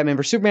see Batman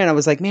vs. Superman, I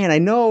was like, man, I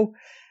know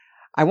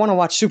I want to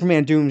watch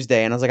Superman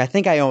Doomsday. And I was like, I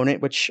think I own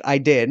it, which I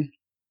did.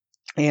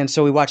 And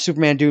so we watched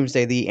Superman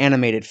Doomsday, the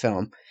animated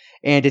film.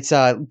 And it's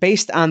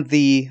based on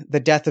the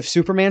Death of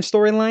Superman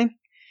storyline.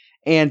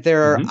 And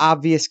there are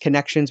obvious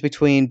connections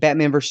between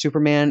Batman vs.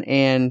 Superman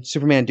and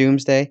Superman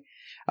Doomsday,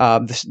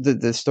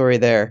 the story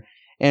there.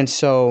 And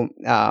so,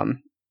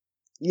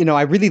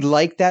 I really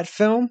liked that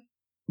film,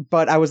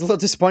 but I was a little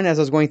disappointed as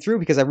I was going through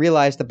because I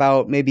realized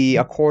about maybe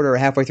a quarter or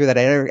halfway through that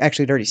I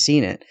actually had already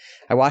seen it.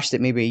 I watched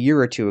it maybe a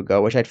year or two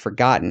ago, which I'd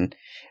forgotten.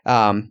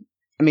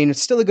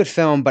 It's still a good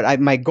film, but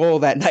my goal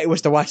that night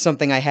was to watch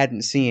something I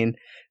hadn't seen.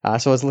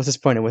 So I was a little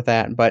disappointed with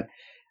that. But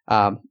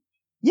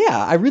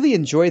I really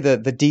enjoy the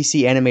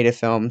DC animated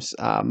films.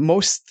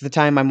 Most of the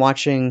time when I'm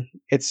watching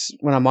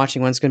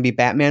one, it's going to be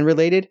Batman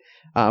related.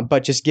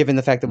 But just given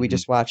the fact that we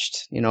just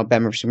watched,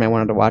 Batman vs. Superman, I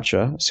wanted to watch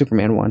a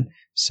Superman one.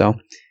 So,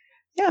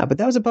 yeah, but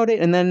that was about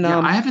it. And then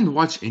I haven't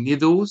watched any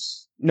of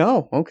those.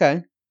 No,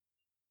 okay.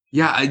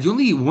 Yeah, the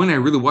only one I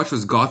really watched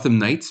was Gotham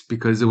Knights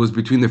because it was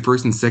between the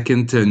first and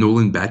second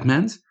Nolan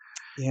Batmans.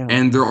 Yeah.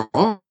 And they're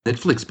all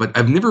Netflix, but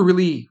I've never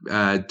really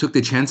took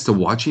the chance to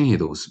watch any of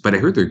those. But I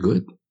heard they're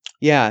good.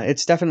 Yeah,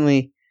 it's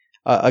definitely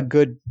a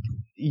good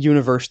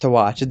universe to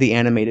watch. The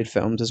animated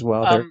films as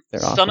well.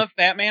 They're awesome. Son of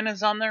Batman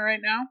is on there right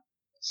now.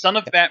 Son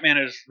of Batman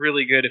is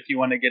really good if you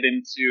want to get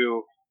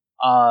into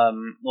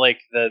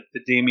the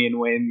Damian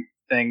Wayne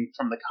thing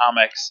from the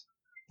comics.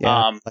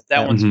 Yeah,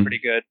 that one's pretty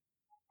good.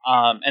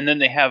 And then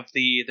they have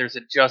there's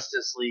a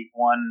Justice League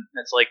one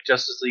that's like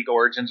Justice League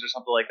Origins or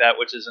something like that,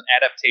 which is an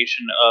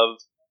adaptation of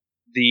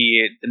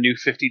the new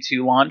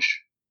 52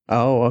 launch.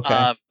 Oh,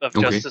 okay. Of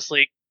Justice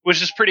League,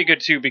 which is pretty good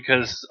too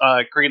because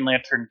Green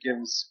Lantern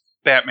gives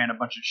Batman a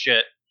bunch of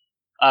shit,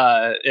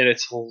 and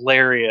it's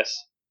hilarious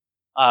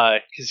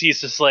because he's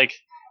just like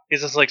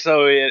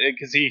so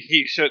because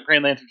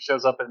Green Lantern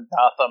shows up in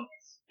Gotham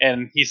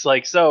and he's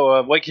like,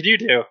 so what can you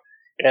do?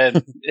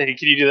 And hey,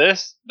 can you do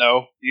this?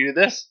 No. You do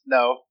this?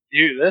 No.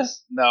 You do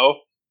this? No.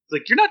 It's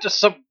like, you're not just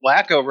some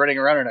wacko running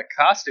around in a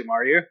costume,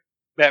 are you?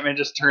 Batman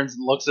just turns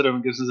and looks at him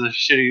and gives us a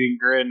shit-eating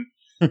grin.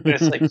 And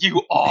it's like,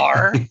 you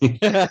are?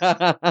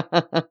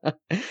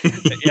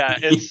 Yeah,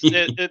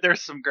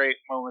 there's some great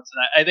moments in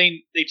that. I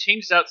think they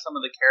changed out some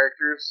of the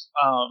characters.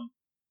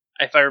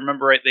 If I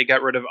remember right, they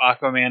got rid of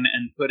Aquaman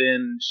and put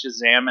in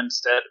Shazam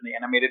instead in the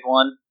animated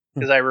one.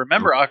 Because I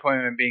remember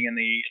Aquaman being in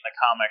the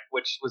comic,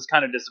 which was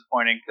kind of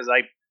disappointing because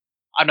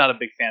I'm not a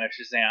big fan of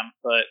Shazam,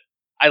 but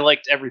I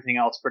liked everything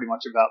else pretty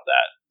much about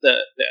that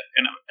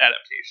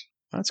adaptation.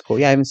 That's cool.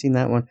 Yeah, I haven't seen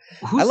that one.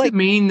 Who's the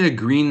main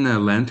Green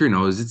Lantern?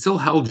 Oh, is it still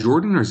Hal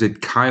Jordan or is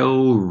it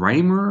Kyle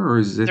Reimer or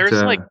is it?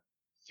 There's like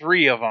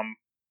 3 of them.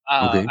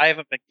 I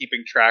haven't been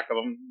keeping track of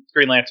them.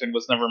 Green Lantern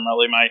was never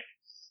really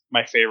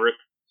my favorite.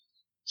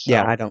 So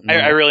yeah, I don't know.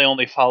 I really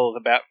only follow the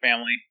Bat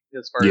family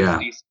as far as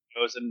DC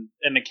goes,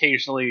 and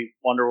occasionally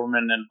Wonder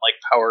Woman and like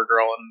Power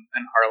Girl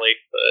and Harley,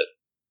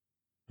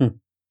 but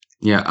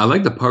yeah, I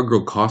like the Power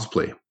Girl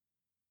cosplay.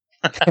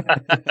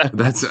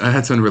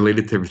 That's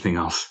unrelated to everything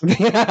else.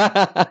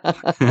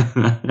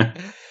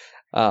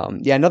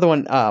 Another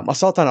one,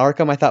 Assault on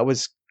Arkham, I thought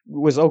was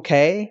was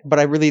okay, but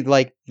I really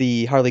liked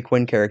the Harley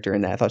Quinn character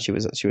in that. I thought she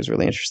was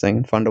really interesting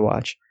and fun to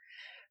watch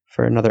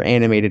for another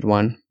animated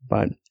one.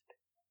 But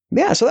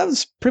yeah, so that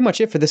was pretty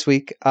much it for this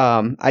week.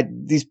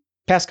 These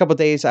past couple of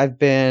days I've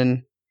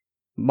been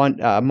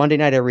Monday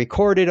night I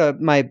recorded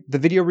the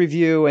video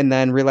review and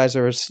then realized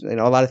there was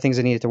a lot of things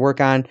I needed to work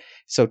on.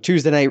 So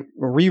Tuesday night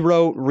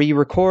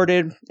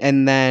re-recorded,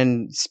 and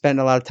then spent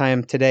a lot of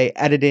time today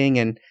editing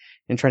and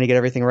trying to get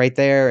everything right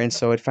there. And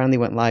so it finally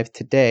went live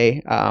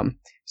today.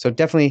 So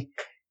definitely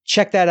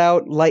check that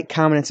out. Like,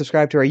 comment, and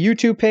subscribe to our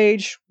YouTube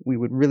page. We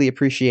would really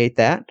appreciate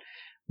that.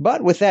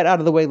 But with that out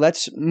of the way,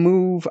 let's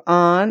move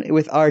on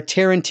with our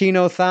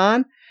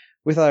Tarantinothon,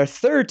 with our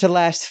third to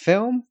last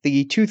film,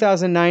 the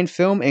 2009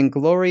 film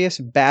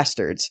Inglourious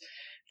Basterds,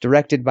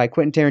 directed by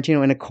Quentin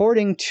Tarantino. And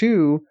according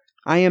to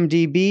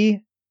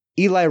IMDb,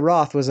 Eli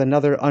Roth was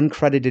another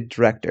uncredited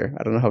director.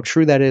 I don't know how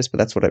true that is, but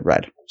that's what I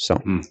read.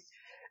 So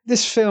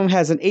this film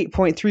has an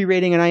 8.3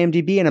 rating on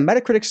IMDb and a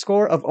Metacritic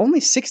score of only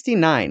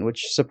 69,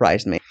 which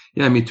surprised me.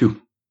 Yeah, me too.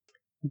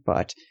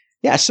 But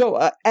yeah,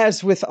 so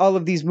as with all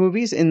of these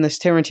movies in this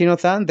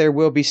Tarantino-thon, there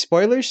will be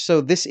spoilers. So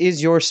this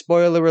is your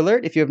spoiler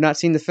alert. If you have not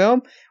seen the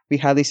film, we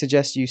highly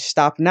suggest you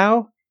stop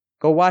now,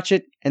 go watch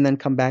it, and then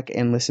come back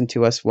and listen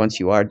to us once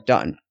you are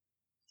done.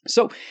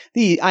 So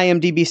the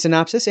IMDb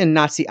synopsis: in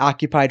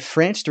Nazi-occupied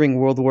France during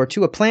World War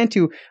II, a plan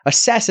to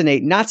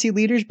assassinate Nazi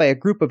leaders by a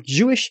group of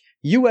Jewish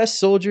U.S.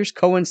 soldiers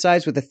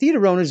coincides with the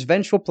theater owner's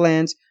vengeful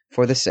plans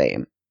for the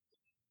same.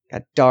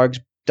 Got dogs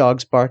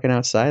barking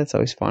outside. That's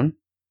always fun.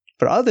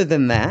 But other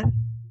than that,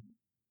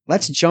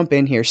 let's jump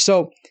in here.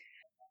 So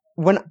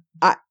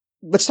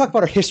let's talk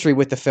about our history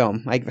with the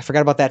film. I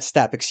forgot about that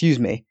step. Excuse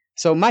me.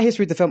 So my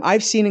history with the film,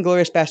 I've seen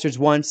Inglourious Basterds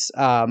once.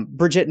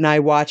 Bridget and I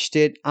watched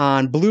it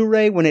on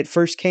Blu-ray when it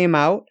first came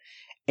out,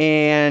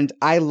 and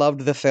I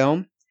loved the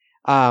film.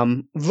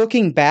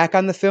 Looking back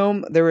on the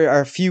film, there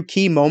are a few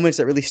key moments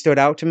that really stood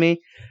out to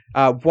me.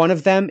 One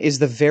of them is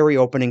the very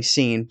opening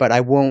scene, but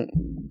I won't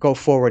go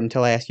forward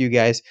until I ask you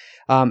guys.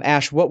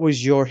 Ash, what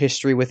was your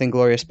history with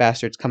Inglourious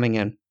Basterds coming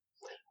in?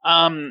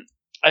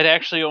 I'd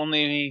actually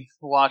only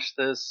watched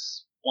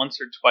this once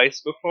or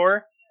twice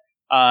before.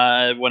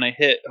 When I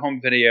hit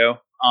home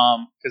video,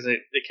 because it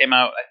came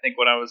out, I think,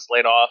 when I was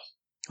laid off.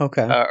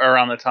 Okay.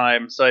 Around the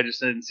time, so I just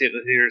didn't see it in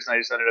the theaters, and I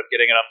just ended up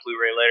getting it on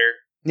Blu-ray later.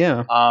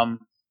 Yeah.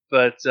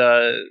 But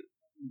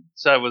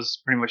so that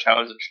was pretty much how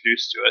I was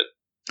introduced to it.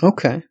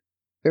 Okay.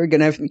 Very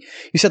good. Now,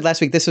 you said last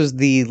week this was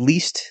the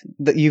least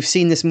that you've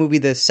seen this movie,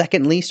 the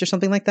second least, or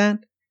something like that.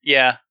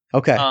 Yeah.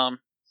 Okay.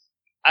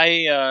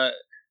 I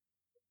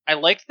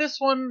liked this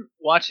one,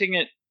 watching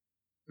it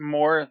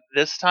more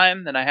this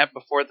time than I have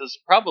before. This is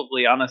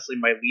probably, honestly,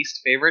 my least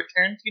favorite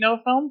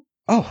Tarantino film.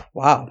 Oh,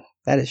 wow.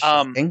 That is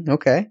shocking.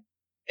 Okay.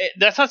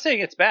 That's not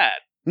saying it's bad.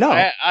 No.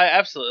 I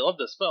absolutely love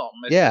this film.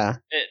 Yeah.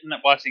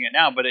 Watching it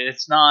now, but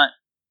it's not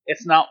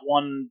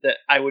one that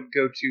I would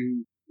go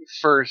to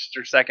first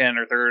or second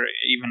or third,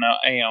 even though,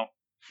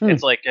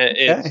 it's like,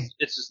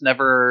 it's just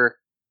never,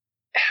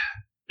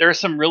 there are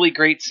some really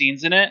great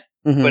scenes in it,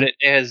 but it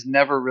has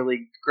never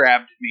really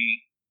grabbed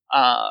me,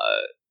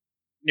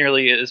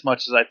 nearly as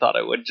much as I thought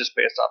it would, just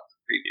based off the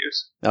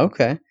previews.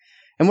 Okay.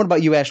 And what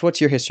about you, Ash?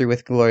 What's your history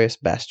with Inglourious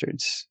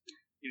Basterds?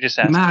 You just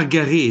asked.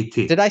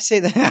 Margarete. Did I say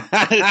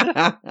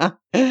that?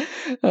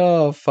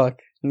 Oh, fuck.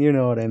 You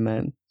know what I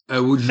meant.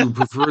 Would you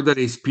prefer that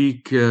I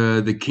speak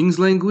the King's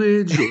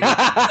language?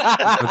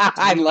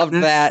 I love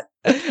that.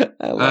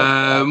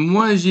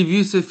 Moi, j'ai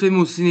vu ce film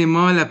au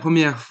cinéma la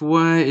première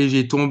fois et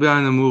j'ai tombé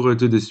en amour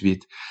tout de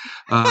suite.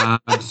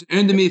 C'est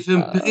un de mes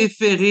films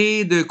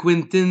préférés de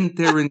Quentin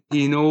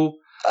Tarantino.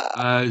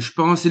 Je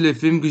pense que c'est le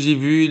film que j'ai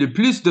vu le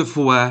plus de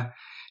fois.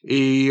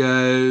 Et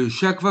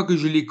chaque fois que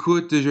je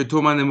l'écoute, je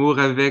tombe en amour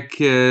avec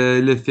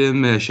le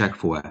film chaque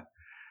fois.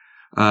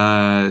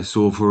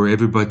 So for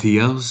everybody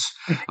else,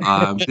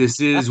 this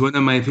is one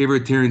of my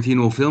favorite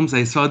Tarantino films.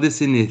 I saw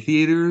this in the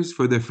theaters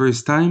for the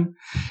first time,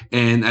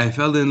 and I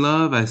fell in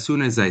love as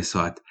soon as I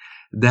saw it.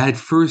 That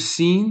first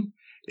scene,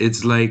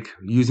 it's like,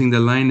 using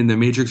the line in The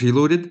Matrix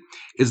Reloaded,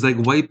 it's like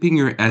wiping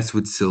your ass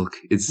with silk.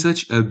 It's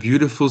such a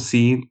beautiful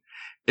scene.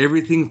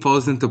 Everything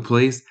falls into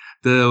place.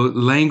 The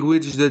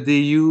language that they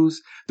use,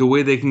 the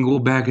way they can go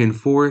back and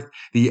forth,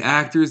 the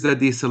actors that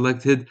they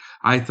selected,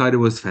 I thought it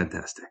was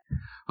fantastic.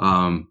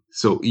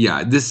 So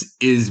yeah, this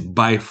is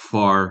by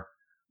far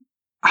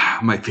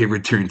my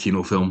favorite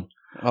Tarantino film.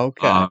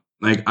 Okay.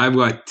 Like I've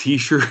got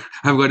t-shirt,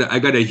 I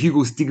got a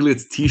Hugo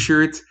Stiglitz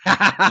t-shirt.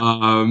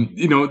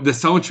 The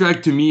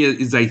soundtrack to me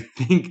is I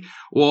think,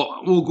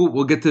 well,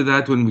 we'll get to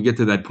that when we get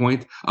to that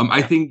point.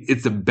 I think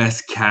it's the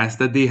best cast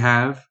that they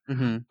have.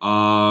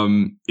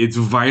 Mm-hmm. It's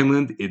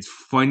violent, it's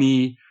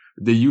funny.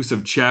 The use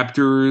of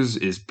chapters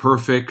is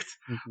perfect.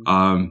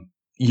 Mm-hmm.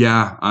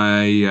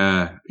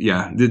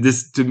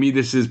 This to me,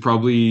 this is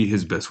probably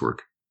his best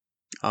work.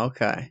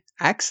 Okay.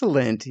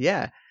 Excellent.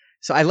 Yeah.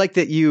 So I like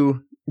that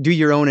you do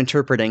your own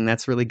interpreting.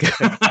 That's really good.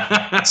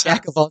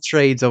 Jack of all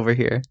trades over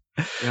here.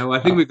 Yeah, well,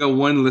 I think we got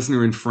one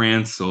listener in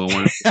France, so I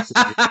want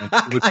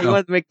to I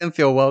want to make them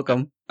feel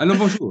welcome. Allô,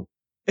 bonjour.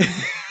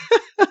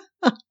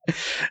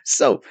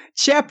 So,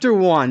 chapter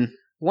 1,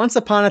 Once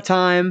Upon a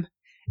Time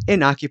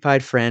in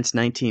Occupied France,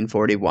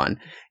 1941.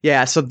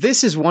 Yeah, so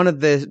this is one of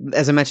the,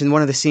 as I mentioned,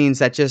 one of the scenes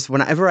that just,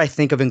 whenever I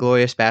think of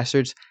Inglourious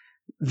Basterds,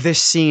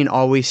 this scene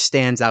always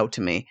stands out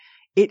to me.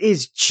 It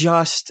is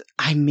just,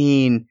 I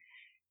mean,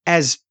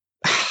 as,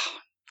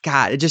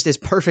 God, it just as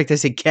perfect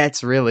as it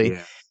gets, really.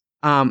 Yeah.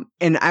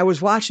 And I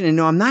was watching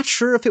and I'm not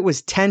sure if it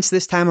was tense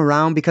this time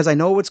around because I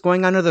know what's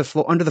going on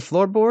under the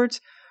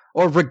floorboards,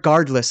 or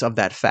regardless of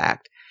that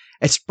fact.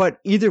 But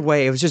either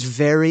way, it was just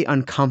very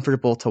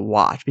uncomfortable to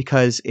watch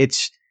because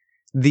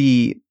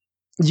you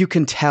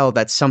can tell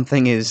that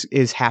something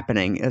is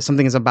happening,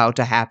 something is about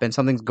to happen,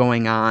 something's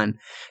going on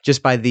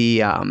just by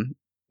the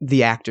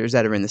actors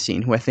that are in the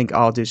scene, who I think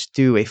all just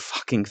do a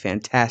fucking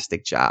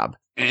fantastic job.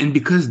 And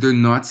because they're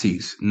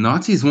Nazis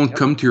won't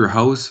come to your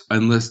house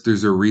unless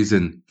there's a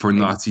reason for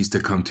Nazis to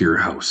come to your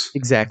house.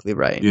 Exactly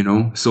right.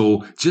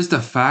 So just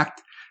the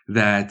fact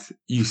that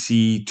you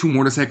see two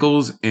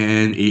motorcycles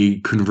and a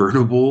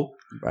convertible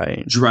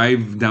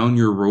drive down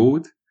your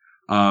road,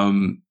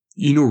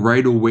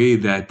 right away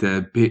that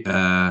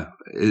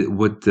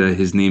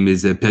his name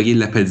is Perrier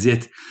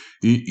Lapadite,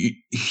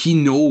 he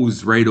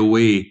knows right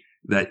away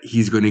that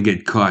he's going to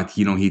get caught.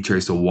 He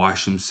tries to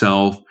wash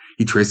himself.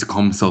 He tries to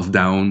calm himself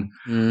down.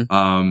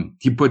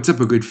 He puts up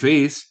a good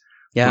face.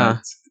 Yeah.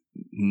 But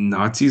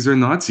Nazis are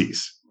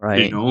Nazis.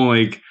 Right.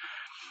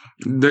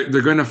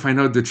 They're going to find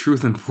out the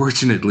truth,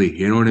 unfortunately.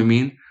 You know what I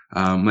mean?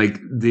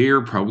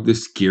 They're probably the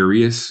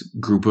scariest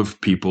group of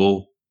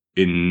people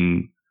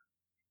in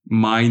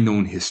my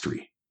known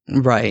history.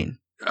 Right.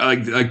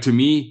 To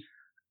me,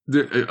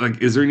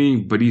 is there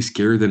anybody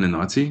scarier than a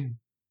Nazi?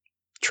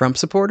 Trump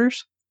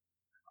supporters?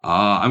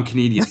 I'm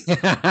Canadian.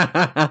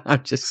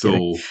 I'm just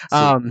kidding.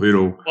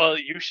 Well,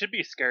 you should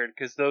be scared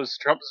because those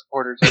Trump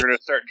supporters are going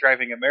to start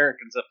driving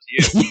Americans up to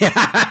you.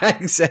 Yeah,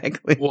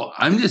 exactly. Well,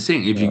 I'm just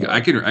saying,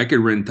 I could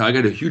rent. I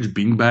got a huge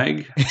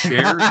beanbag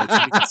chair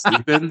that you can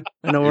sleep in.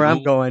 I know where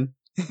I'm going.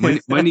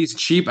 Money's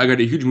cheap. I got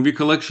a huge movie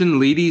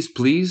collection. Ladies,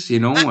 please,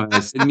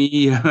 send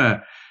me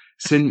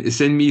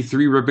send me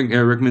 3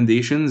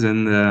 recommendations,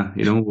 and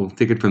we'll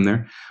take it from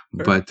there.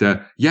 Sure. But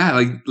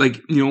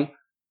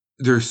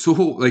they're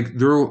so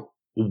they're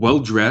well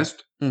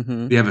dressed.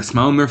 Mm-hmm. They have a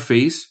smile on their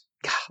face.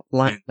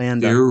 Landa.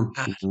 They're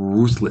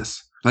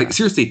ruthless.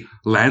 Seriously,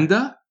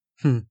 Landa.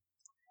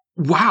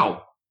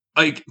 Wow.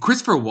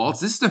 Christopher Waltz.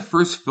 This is the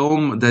first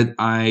film that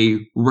I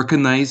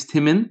recognized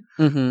him in.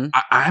 Mm-hmm.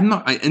 I'm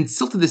not, and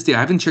still to this day,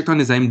 I haven't checked on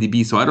his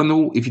IMDb, so I don't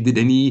know if he did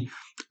any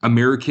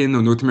American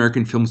or North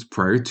American films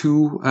prior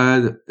to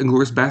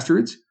Inglourious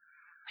Basterds.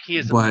 He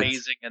is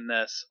amazing in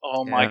this.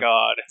 Oh my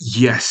god.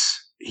 Yes.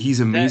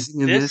 He's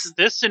amazing in this.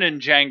 This and in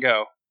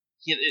Django.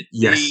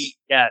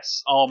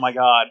 Yes. Oh my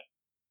god.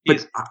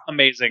 He's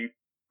amazing.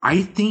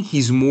 I think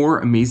he's more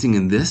amazing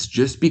in this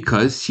just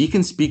because he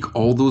can speak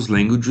all those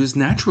languages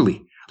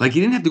naturally. He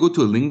didn't have to go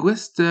to a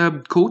linguist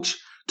coach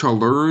to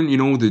learn,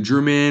 the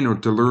German, or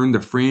to learn the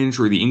French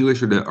or the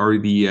English or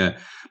the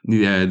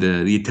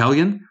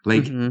Italian.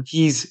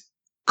 He's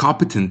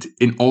competent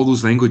in all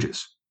those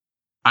languages.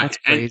 That's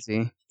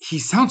crazy. He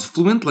sounds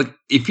fluent.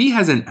 If he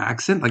has an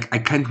accent, I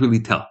can't really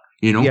tell.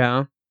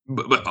 Yeah.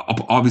 But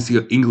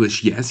obviously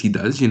English, yes, he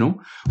does,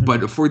 Mm-hmm.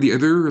 But for the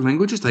other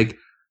languages,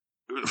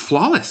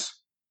 flawless.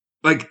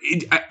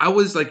 I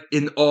was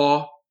in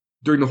awe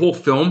during the whole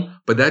film,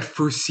 but that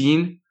first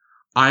scene,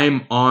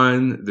 I'm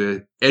on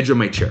the edge of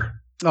my chair.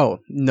 Oh,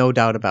 no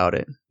doubt about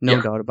it. No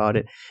doubt about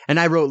it. And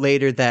I wrote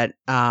later that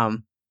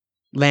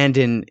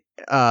Landa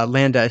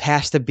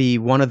has to be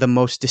one of the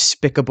most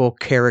despicable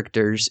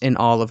characters in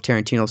all of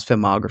Tarantino's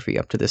filmography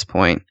up to this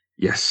point.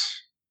 Yes,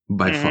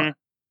 by far.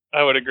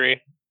 I would agree.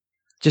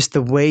 Just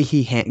the way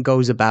he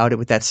goes about it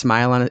with that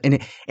smile on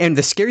it. And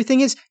the scary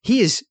thing is,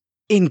 he is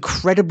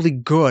incredibly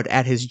good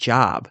at his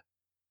job.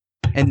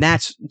 And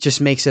that's just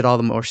makes it all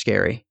the more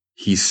scary.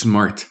 He's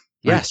smart.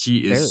 Yes.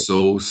 He is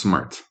so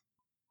smart.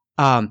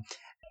 I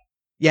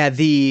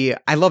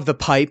love the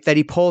pipe that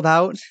he pulled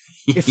out.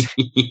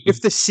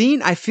 If the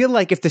scene, I feel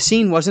like if the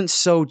scene wasn't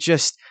so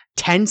just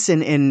tense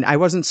and I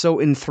wasn't so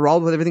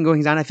enthralled with everything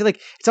going on, I feel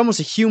like it's almost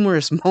a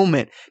humorous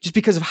moment just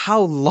because of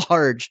how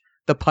large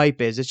the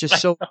pipe is. It's just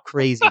so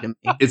crazy to me.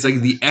 It's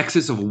the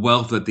excess of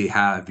wealth that they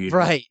have.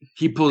 Right.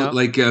 He pulls,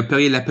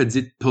 Perrier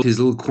Lapadite pulls his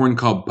little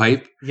corncob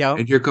pipe. Yeah.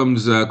 And here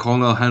comes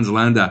Colonel Hans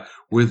Landa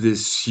with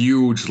this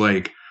huge,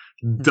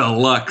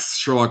 deluxe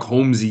Sherlock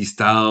Holmesy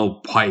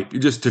style pipe,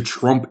 just to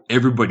trump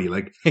everybody.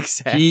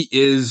 Exactly. He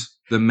is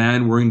the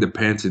man wearing the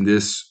pants in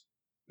this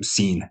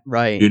scene.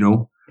 Right. Yep.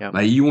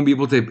 You won't be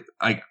able to,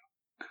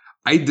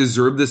 I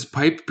deserve this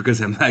pipe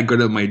because I'm that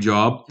good at my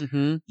job.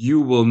 Mm-hmm.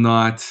 You will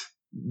not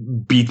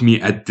beat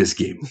me at this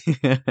game.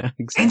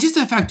 Exactly. And just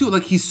the fact too,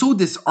 he's so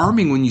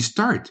disarming when you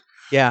start.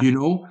 Yeah.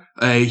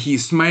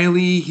 He's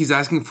smiley. He's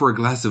asking for a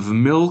glass of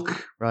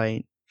milk.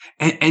 Right.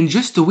 And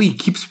just the way he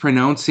keeps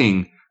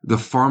pronouncing the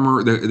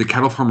farmer, the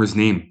cattle farmer's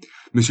name,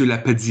 Monsieur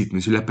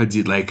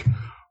Lapadite.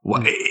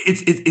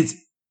 It's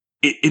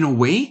in a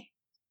way,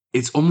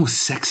 it's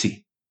almost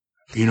sexy.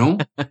 You know,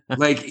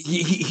 like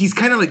he's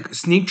kind of like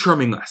snake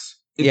charming us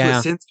into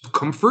a sense of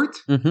comfort,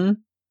 and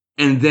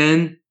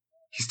then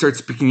he starts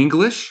speaking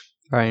English.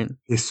 Right.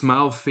 His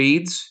smile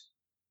fades,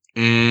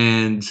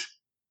 and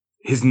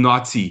his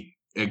Nazi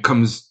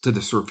comes to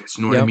the surface.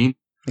 You know what I mean?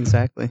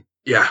 Exactly.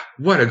 Yeah.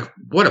 What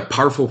a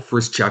powerful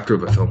first chapter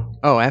of a film.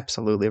 Oh,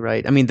 absolutely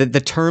right. I mean, the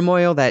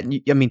turmoil that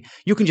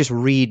you can just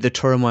read the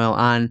turmoil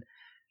on.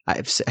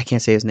 I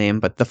can't say his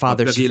name, but the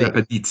father's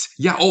face.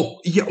 Yeah.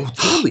 Oh,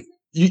 totally.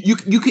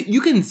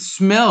 You can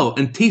smell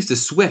and taste the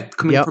sweat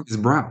coming from his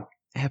brow.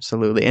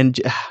 Absolutely. And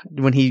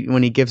when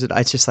he gives it,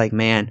 it's just like,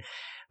 man,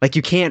 like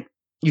you can't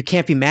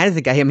be mad at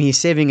the guy. I mean, he's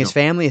saving his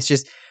family. It's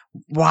just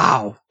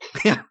wow.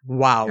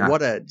 Wow. Yeah.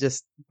 What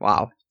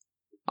wow.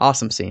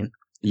 Awesome scene.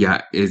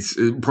 Yeah, it's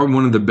probably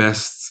one of the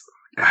best.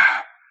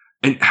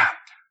 And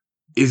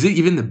is it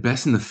even the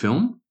best in the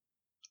film?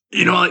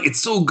 You know, it's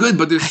so good,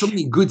 but there's so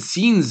many good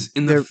scenes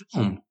in the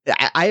film.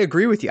 I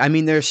agree with you. I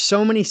mean, there's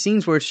so many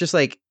scenes where it's just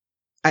like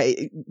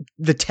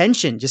the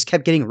tension just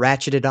kept getting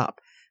ratcheted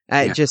up.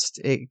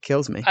 It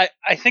kills me.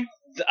 I think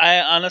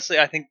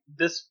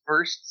this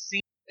first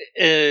scene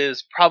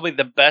is probably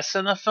the best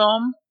in the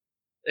film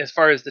as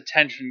far as the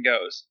tension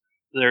goes.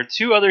 There are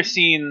two other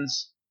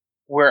scenes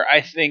where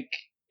I think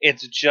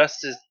it's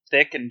just as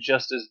thick and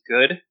just as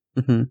good.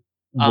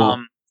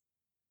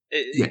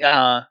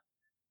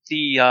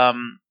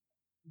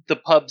 The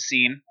pub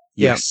scene.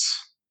 Yes.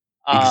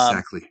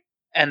 Exactly.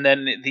 And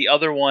then the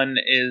other one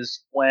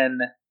is when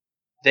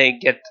they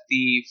get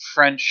the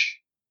French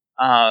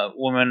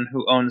woman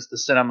who owns the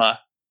cinema,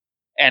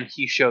 and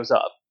he shows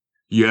up.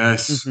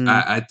 Yes,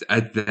 at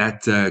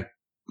that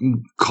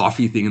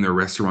coffee thing in the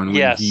restaurant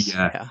when he he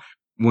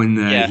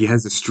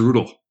has the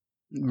strudel.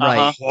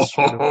 Right.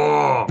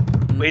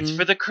 Waits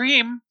for the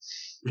cream.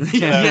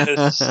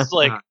 It's just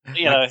like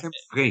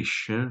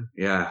French, huh?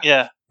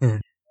 Yeah.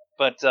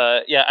 But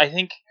I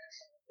think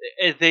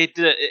they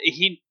did.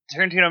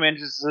 Tarantino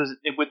manages,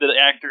 with the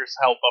actor's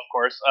help, of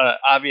course.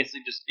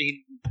 Obviously, just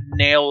he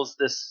nails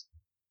this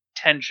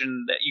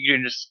tension that you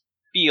can just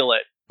feel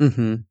it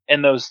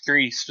in those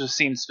three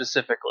scenes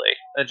specifically.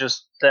 That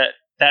just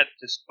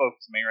spoke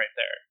to me right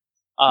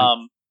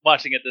there.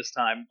 Watching it this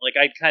time, like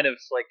I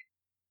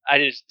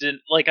just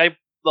didn't like. I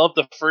loved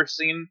the first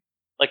scene,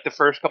 like the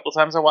first couple of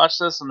times I watched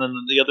this, and then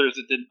the others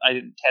I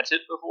didn't catch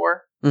it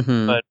before.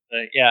 But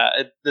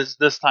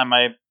this time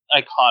I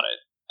caught it.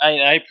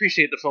 I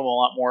appreciate the film a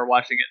lot more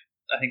watching it.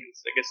 I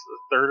guess the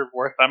third or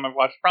fourth time I've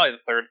watched, probably the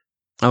third.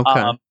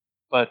 Okay.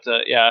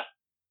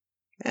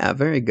 Yeah,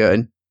 very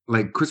good.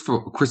 Like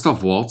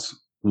Christoph Waltz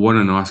won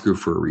an Oscar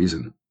for a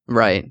reason,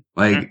 right?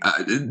 Like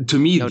to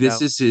me,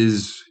 this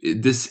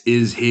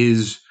is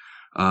his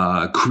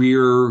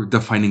career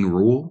defining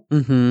role.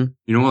 You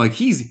know, like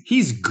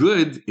he's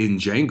good in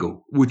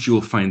Django, which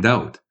you'll find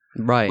out,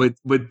 right?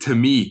 But to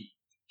me,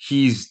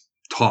 he's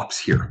tops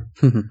here.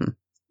 You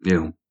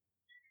know.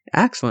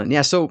 Excellent.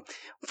 Yeah. So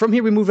from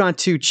here, we moved on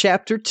to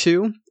chapter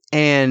 2,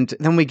 and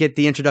then we get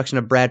the introduction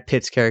of Brad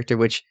Pitt's character,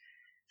 which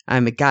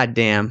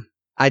goddamn,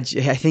 I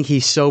think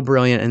he's so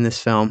brilliant in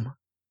this film.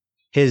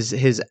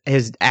 His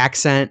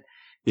accent,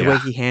 the way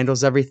he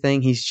handles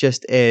everything, he's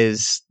just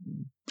as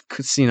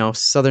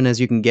Southern as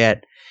you can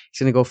get. He's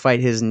gonna go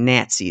fight his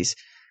Nazis.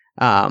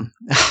 I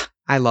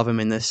love him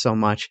in this so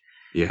much.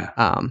 Yeah.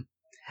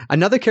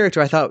 Another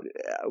character I thought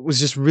was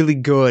just really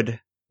good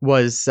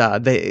was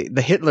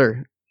the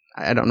Hitler.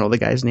 I don't know the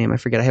guy's name. I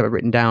forget. I have it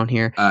written down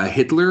here.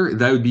 Hitler.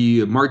 That would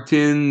be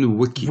Martin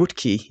Wuttke.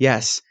 Wuttke,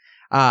 yes.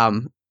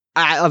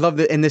 I love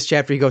that in this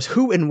chapter he goes,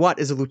 "Who and what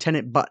is a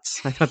Lieutenant Butts?"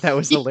 I thought that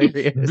was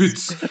hilarious.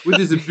 Boots. What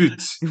is a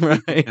boots?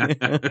 Right.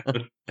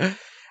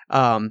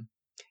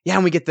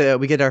 And we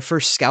get our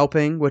first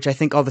scalping, which I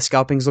think all the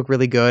scalpings look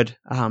really good.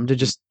 They're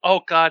just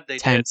they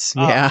tense.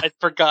 Did. Yeah, I'd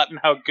forgotten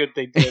how good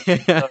they did.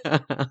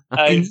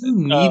 And you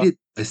needed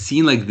a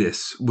scene like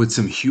this with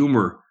some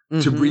humor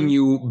to bring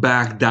you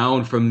back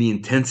down from the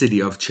intensity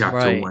of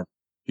chapter 1.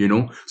 You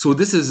know, so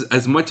this is,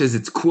 as much as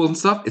it's cool and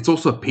stuff, it's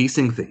also a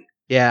pacing thing.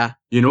 Yeah,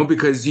 you know,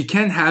 because you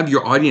can't have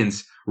your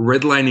audience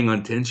redlining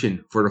on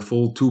tension for the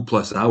full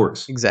 2+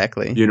 hours.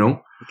 Exactly. You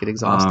know, get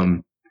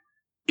exhausting.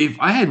 If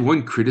I had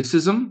one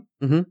criticism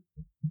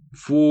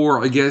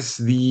for, I guess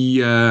the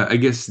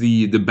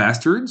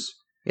Basterds,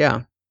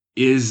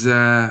 is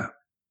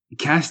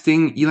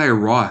casting Eli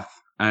Roth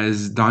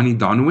as Donnie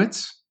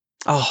Donowitz.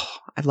 Oh,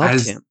 I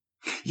loved him.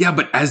 Yeah,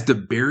 but as the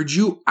Bear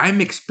Jew,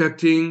 I'm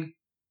expecting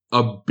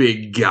a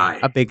big guy.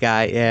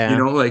 Yeah. You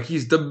know, like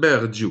he's the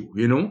Bear Jew,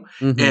 you know?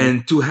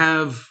 And to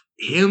have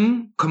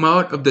him come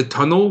out of the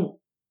tunnel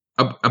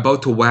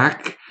about to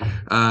whack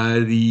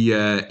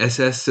the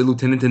SS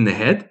lieutenant in the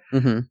head,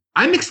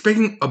 I'm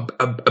expecting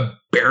a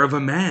bear of a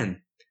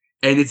man.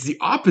 And it's the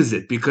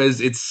opposite, because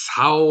it's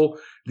how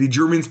the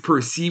Germans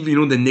perceive, you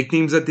know, the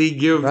nicknames that they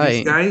give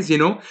these guys, you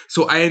know?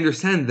 So I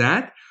understand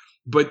that.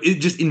 But it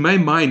just, in my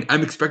mind,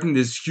 I'm expecting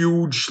this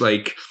huge,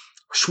 like,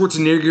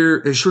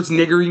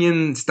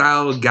 Schwarzeneggerian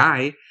style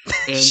guy,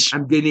 and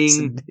I'm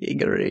getting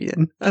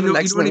Schwarzeneggerian. That's an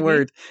excellent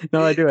word.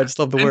 No, I do. I just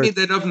love the word. I made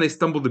that up and I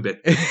stumbled a bit.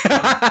 We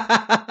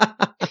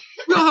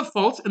all have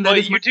faults, and that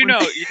is you do know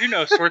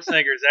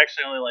Schwarzenegger is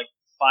actually only like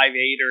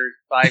 5'8" or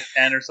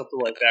 5'10" or something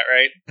like that,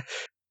 right?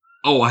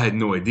 Oh, I had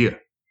no idea.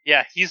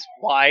 Yeah, he's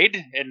wide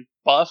and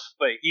buff,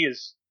 but he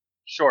is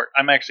short.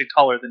 I'm actually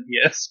taller than he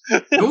is.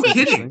 No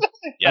kidding.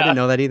 Yeah. I didn't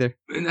know that either.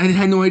 And I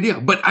had no idea.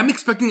 But I'm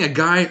expecting a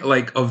guy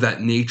like of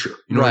that nature,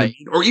 you know, what I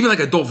mean? Or even like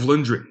a Dolph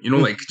Lundgren, you know,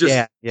 like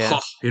just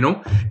tough, you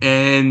know.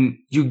 And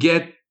you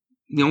get,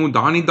 you know,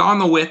 Donnie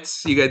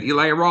Donowitz, you got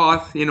Eli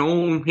Roth, you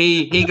know,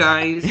 hey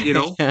guys, you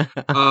know.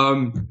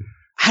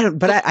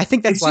 I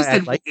think that's why I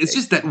like it. It's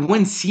just that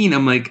one scene.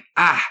 I'm like,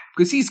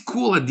 because he's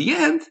cool at the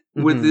end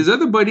with his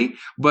other buddy,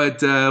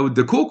 but with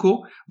the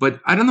Coco.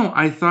 But I don't know.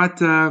 I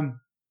thought,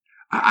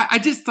 I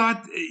just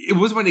thought it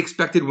was what I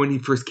expected when he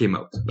first came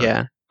out.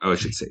 Yeah, I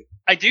should say.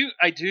 I do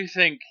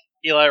think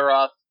Eli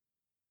Roth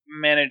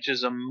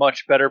manages a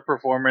much better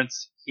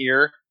performance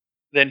here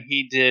than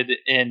he did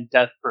in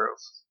Death Proof.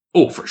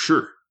 Oh, for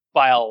sure.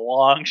 By a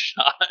long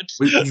shot.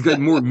 He's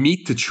got more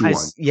meat to chew on.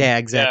 Yeah,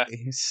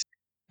 exactly. Yeah.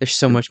 There's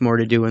so much more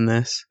to do in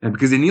this.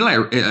 Because in Eli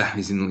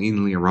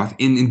Roth,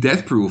 in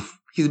Death Proof,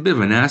 he's a bit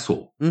of an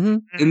asshole.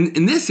 Mm-hmm.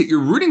 In this,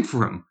 you're rooting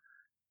for him.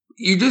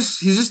 He's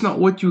just not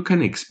what you kind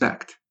of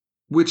expect.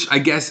 Which I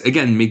guess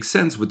again makes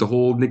sense with the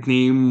whole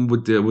nickname,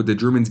 with the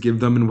Germans give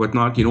them and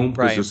whatnot, you know,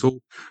 because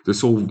they're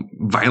so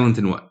violent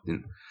and what.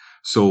 And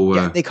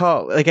so they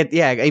call I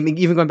mean,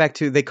 even going back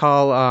to they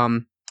call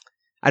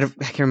I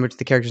can't remember what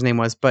the character's name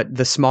was, but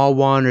the small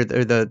one or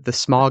the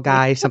small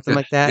guy, something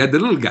like that. Yeah, the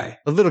little guy.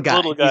 The little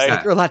guy. He's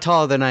like, you're a lot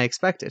taller than I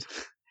expected.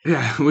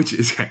 Yeah,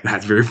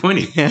 that's very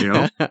funny. You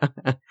know,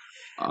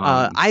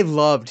 I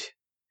loved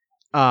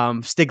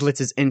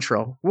Stiglitz's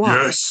intro.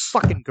 Wow, yes,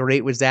 fucking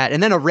great was that?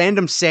 And then a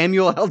random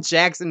Samuel L.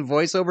 Jackson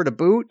voiceover to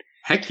boot.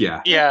 Heck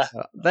yeah, yeah,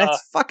 that's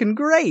fucking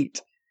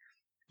great.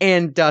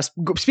 And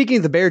speaking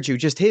of the Bear Jew,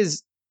 just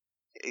his.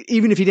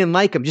 Even if you didn't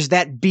like him, just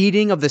that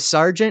beating of the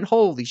sergeant,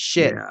 holy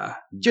shit. Yeah,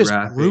 just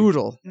graphic.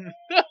 Brutal.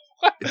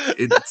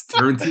 It's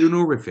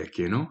Tarantinothon,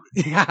 you know?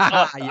 Yes.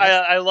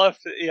 I love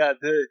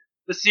the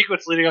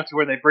sequence leading up to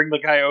where they bring the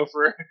guy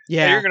over.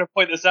 Yeah. Hey, you're going to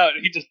point this out,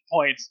 and he just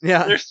points.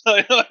 Yeah. There's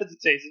no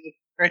hesitation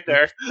right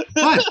there.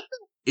 But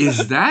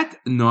is that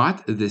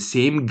not the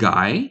same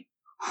guy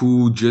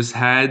who just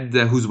had,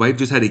 whose wife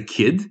just had a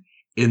kid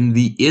in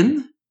the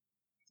inn?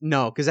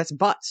 No, because that's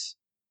Butts.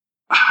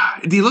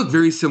 They look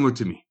very similar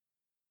to me.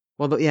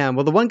 Well,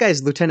 the one guy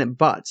is Lieutenant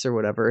Butts or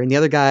whatever, and the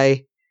other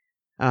guy,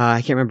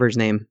 I can't remember his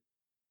name.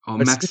 Oh,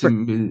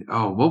 Maximilian.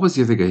 Oh, what was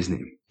the other guy's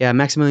name? Yeah,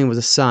 Maximilian was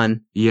a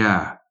son.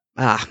 Yeah.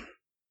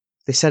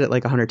 They said it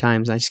like 100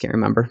 times, and I just can't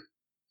remember.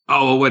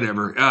 Oh,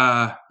 whatever.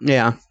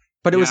 Yeah,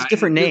 but it was a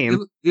different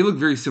name. They look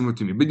very similar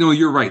to me. But no,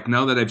 you're right.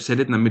 Now that I've said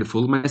it and I made a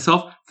fool of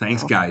myself,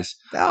 thanks, guys.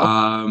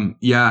 Oh.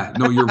 Yeah,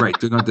 no, you're right.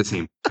 They're not the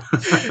same.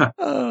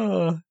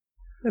 Oh,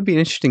 that'd be an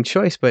interesting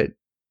choice, but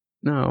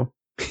no.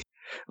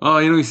 Oh,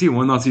 you see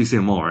one, not so you see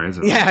them all, right?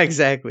 So. Yeah,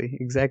 exactly.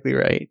 Exactly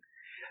right.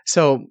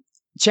 So,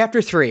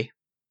 chapter 3,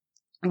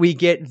 we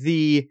get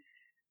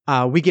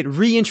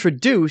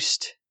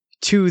reintroduced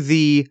to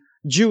the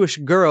Jewish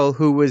girl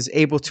who was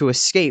able to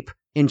escape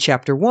in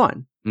chapter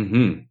 1,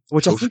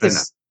 which I think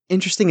is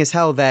interesting as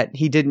hell that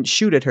he didn't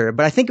shoot at her.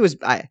 But I think it was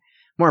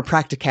more a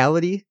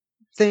practicality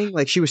thing.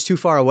 Like she was too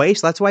far away,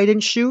 so that's why he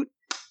didn't shoot.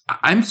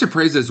 I'm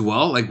surprised as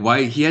well. Like,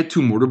 why he had 2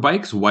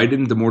 motorbikes? Why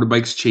didn't the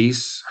motorbikes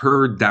chase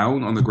her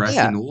down on the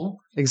grassy knoll?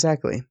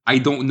 Exactly. I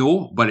don't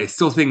know, but I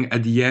still think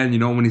at the end, you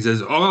know, when he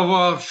says,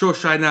 "Oh,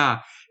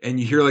 Shoshana," and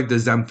you hear like the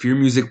Zamfir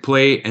music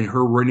play, and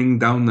her running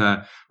down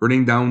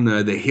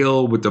the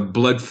hill with the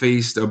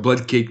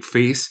blood-caked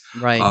face.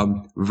 Right.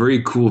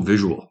 Very cool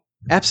visual.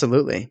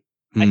 Absolutely.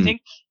 I think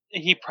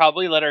he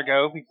probably let her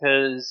go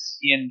because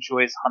he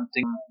enjoys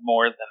hunting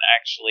more than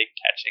actually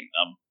catching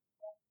them,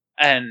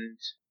 and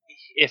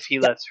if he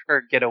lets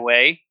her get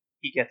away,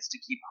 he gets to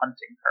keep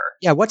hunting her.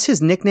 Yeah, what's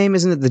his nickname?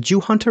 Isn't it the Jew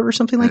Hunter or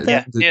something like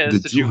that?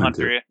 It's the Jew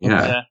Hunter.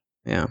 Yeah.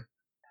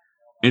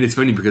 And it's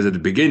funny because at the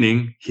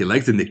beginning, he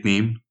liked the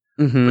nickname,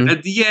 but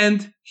at the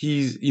end,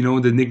 he's, you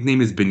know, the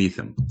nickname is beneath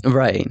him.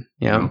 Right,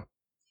 yeah.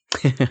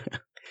 You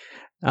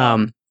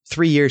know?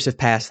 3 years have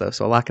passed, though,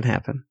 so a lot can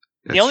happen.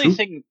 That's the only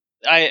thing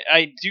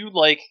I do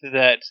like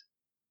that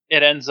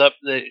it ends up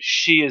that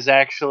she is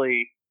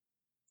actually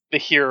the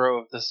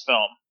hero of this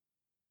film.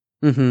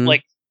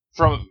 Like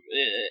from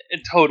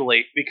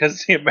totally,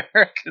 because the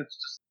Americans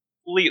just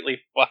completely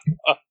fuck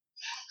up.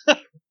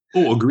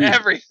 Oh, agreed.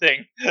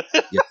 Everything.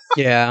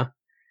 Yeah.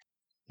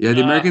 Yeah,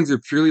 the Americans are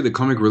purely the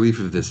comic relief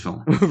of this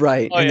film.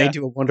 Right, they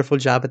do a wonderful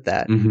job at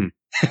that.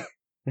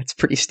 That's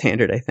pretty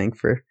standard, I think,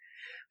 for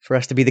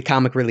us to be the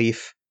comic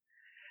relief.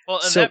 Well,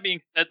 and that being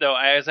said, though,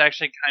 I was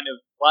actually kind of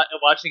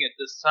watching it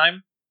this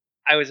time.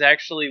 I was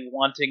actually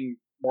wanting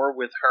more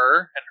with her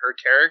and her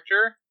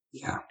character.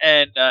 Yeah,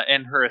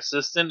 and her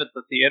assistant at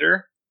the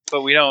theater,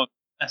 but we don't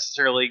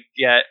necessarily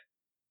get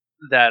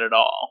that at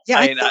all.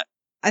 Yeah,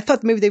 I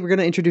thought maybe they were going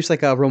to introduce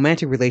like a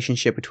romantic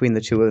relationship between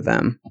the two of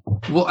them.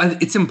 Well,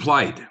 it's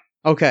implied.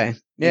 Okay.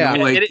 Yeah.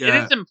 It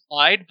is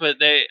implied, but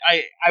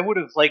I would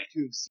have liked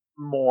to have seen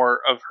more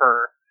of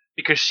her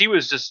because she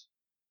was just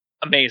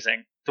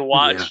amazing to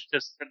watch.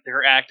 Just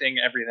her acting,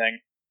 everything.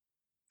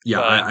 Yeah,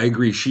 I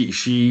agree.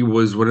 She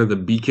was one of the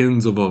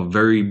beacons of a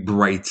very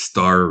bright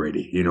star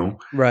already, you know?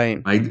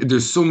 Right. Like,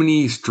 there's so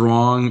many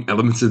strong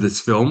elements of this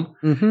film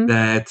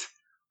that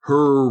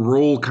her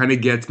role kind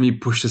of gets me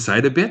pushed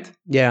aside a bit.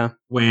 Yeah.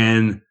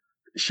 When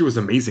she was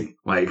amazing.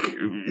 Like,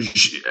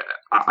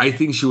 I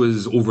think she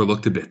was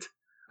overlooked a bit,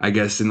 I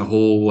guess, in the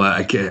whole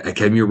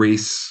Academy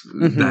race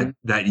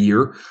that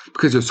year,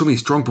 because there's so many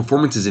strong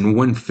performances in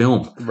one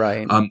film.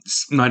 Right.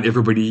 Not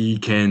everybody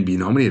can be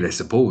nominated, I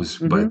suppose,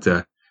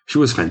 but she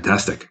was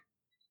fantastic.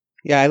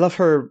 Yeah, I love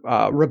her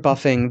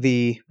rebuffing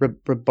the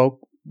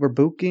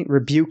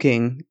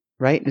rebuking,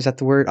 right? Is that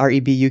the word?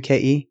 Rebuke?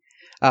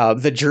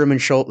 The German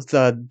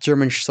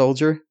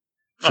soldier.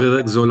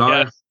 Felix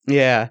Zolar.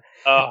 Yeah.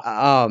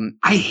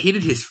 I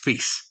hated his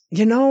face.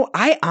 You know,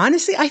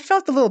 I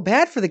felt a little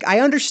bad for the guy.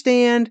 I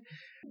understand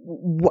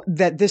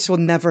that this will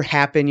never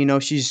happen. You know,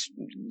 she's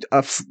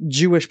a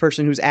Jewish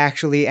person who's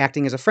actually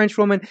acting as a French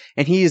woman,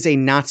 and he is a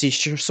Nazi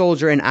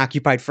soldier in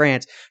occupied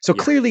France. So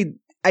clearly,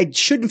 I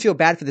shouldn't feel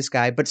bad for this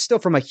guy, but still,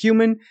 from a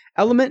human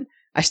element,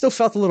 I still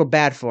felt a little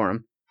bad for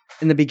him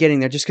in the beginning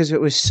there, just because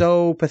it was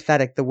so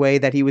pathetic the way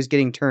that he was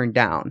getting turned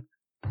down.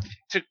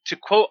 To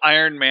quote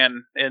Iron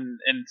Man in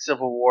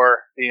Civil War,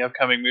 the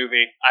upcoming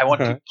movie, I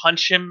want to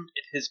punch him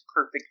in his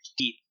perfect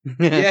teeth.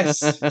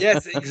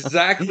 Yes,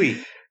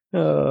 exactly.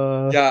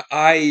 Yeah,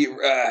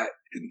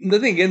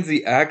 nothing against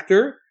the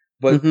actor,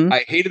 but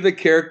I hated the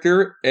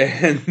character,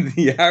 and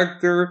the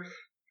actor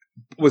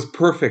was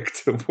perfect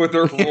for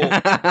their role.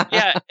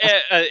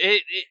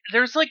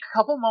 There's like a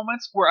couple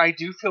moments where I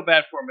do feel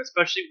bad for him,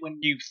 especially when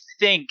you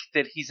think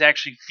that he's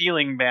actually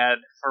feeling bad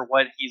for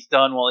what he's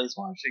done while he's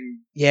watching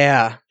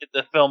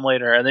the film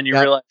later, and then you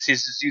realize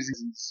he's just using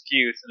an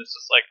excuse, and it's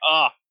just like,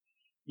 oh,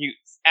 you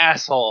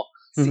asshole.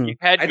 You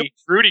had me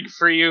rooting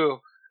for you.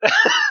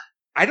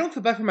 I don't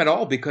feel bad for him at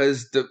all,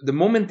 because the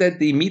moment that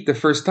they meet the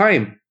first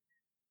time,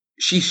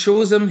 she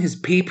shows him his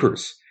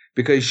papers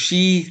because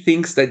she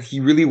thinks that he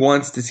really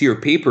wants to see her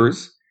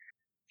papers.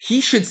 He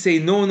should say,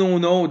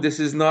 no, this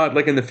is not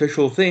like an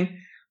official thing.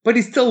 But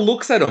he still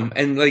looks at him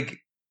and like...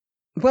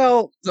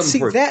 Well, see,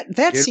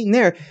 that scene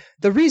there,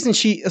 the reason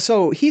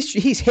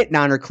he's hitting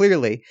on her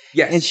clearly.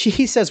 Yes. And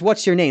he says,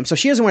 what's your name? So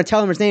she doesn't want to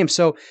tell him his name.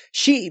 So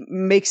she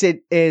makes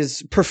it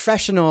as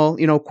professional,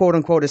 you know, quote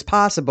unquote, as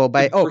possible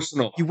by,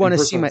 you want to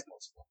see my...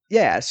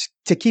 Yes,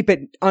 to keep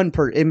it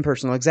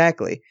impersonal,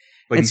 exactly.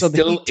 But and so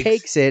he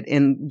takes it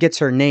and gets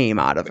her name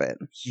out of it.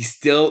 He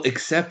still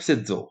accepts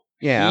it, though.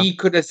 Yeah. He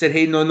could have said,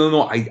 hey,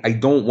 no, I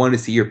don't want to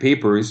see your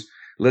papers.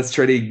 Let's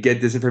try to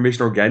get this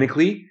information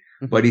organically.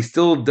 But he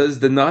still does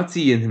the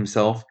Nazi in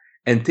himself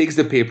and takes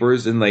the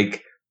papers and,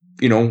 like,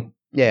 you know,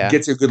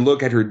 gets a good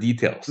look at her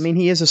details. I mean,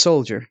 he is a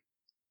soldier.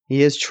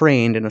 He is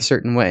trained in a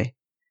certain way.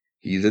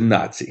 He's a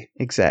Nazi.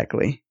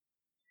 Exactly.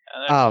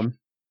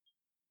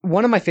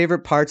 One of my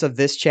favorite parts of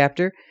this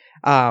chapter,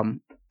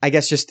 I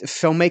guess just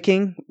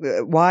filmmaking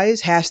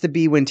wise, has to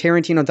be when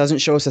Tarantino doesn't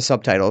show us the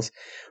subtitles.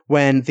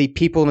 When the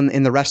people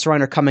in the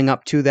restaurant are coming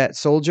up to that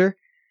soldier.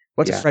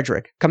 What's it,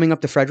 Frederick? Coming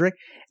up to Frederick.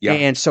 Yeah.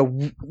 And so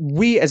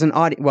we as an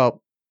audience,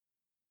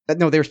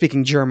 no, they were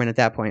speaking German at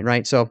that point,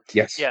 right? So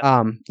yes.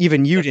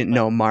 Even you didn't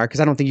know, Mark,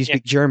 because I don't think you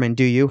speak German,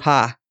 do you?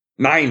 Ha.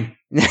 Nine.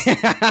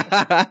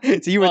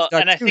 So you were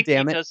stuck and I think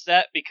damn he it. does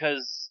that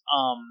because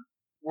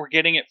we're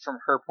getting it from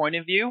her point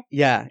of view.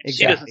 Yeah, exactly.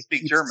 She doesn't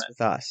speak German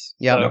with us.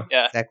 Yeah,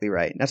 exactly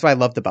right. That's what I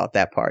loved about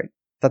that part.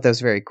 Thought that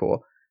was very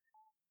cool.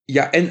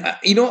 Yeah, and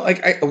you know,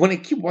 like when I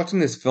keep watching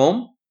this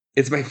film,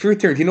 it's my favorite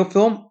Tarantino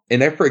film,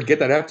 and I forget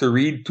that I have to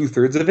read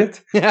 2/3 of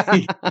it.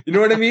 You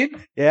know what I mean?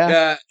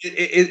 Yeah.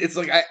 It's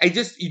like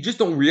you just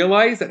don't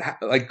realize that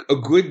like a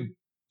good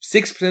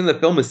 6% of the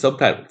film is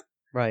subtitled.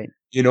 Right.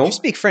 You know, you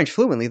speak French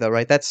fluently though,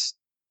 right? That's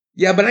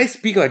but I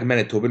speak like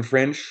Manitoban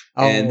French,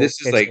 and this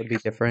is like so be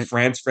different.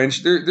 France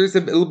French. There's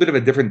a little bit of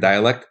a different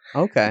dialect.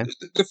 Okay.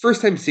 The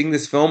first time seeing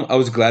this film, I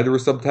was glad there were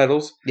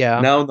subtitles.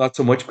 Yeah. Now, not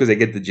so much because I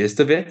get the gist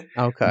of it.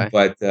 Okay.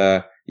 But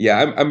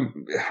I'm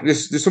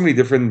there's so many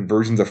different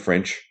versions of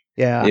French.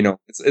 Yeah. You know,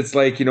 it's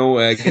like, you know,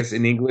 I guess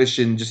in English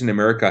and just in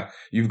America,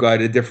 you've got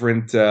a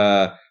different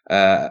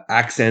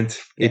accent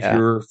if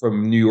you're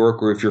from New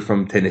York or if you're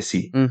from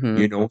Tennessee.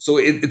 You know, so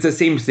it's the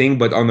same thing,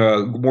 but on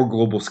a more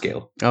global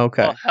scale.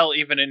 Okay. Well, hell,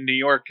 even in New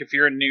York, if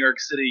you're in New York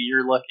City,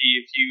 you're lucky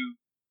if you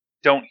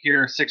don't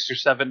hear 6 or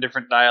 7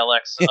 different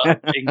dialects of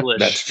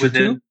English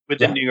within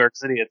New York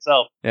City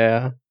itself.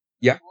 Yeah.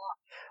 Yeah.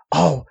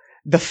 Oh,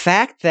 the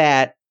fact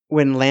that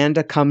when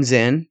Landa comes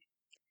in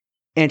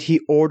and he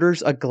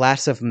orders a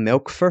glass of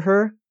milk for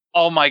her.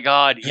 Oh my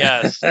God,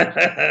 yes. What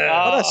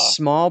a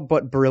small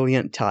but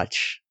brilliant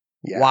touch.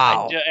 Yeah.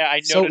 Wow.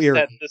 I So noticed eerie.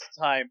 that this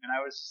time, and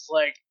I was just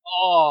like,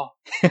 oh,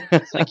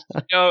 it's like,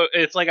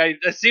 it's like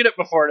I've seen it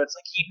before, and it's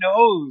like he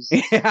knows.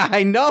 Yeah,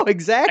 I know,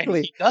 exactly.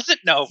 And he doesn't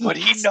know, but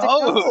he has to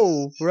knows.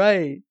 know,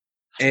 right.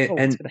 And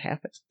What's going to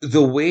happen?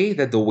 the way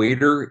that the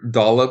waiter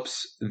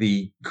dollops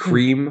the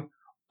cream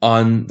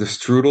on the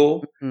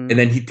strudel, and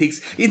then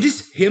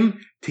just him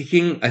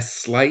taking a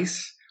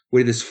slice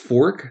with his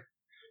fork,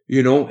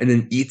 and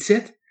then eats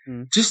it.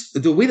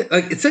 Just the way that,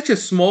 like, it's such a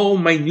small,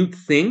 minute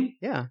thing.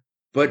 Yeah.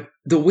 But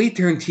the way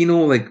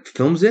Tarantino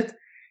films it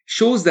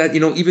shows that,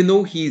 even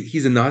though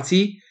he's a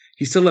Nazi,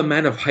 he's still a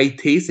man of high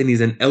taste and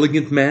he's an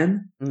elegant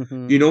man.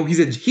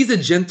 He's a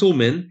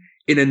gentleman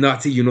in a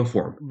Nazi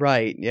uniform.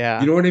 Right, yeah.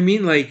 You know what I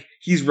mean? Like,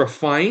 he's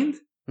refined,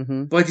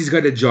 but he's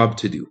got a job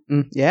to do.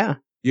 Yeah.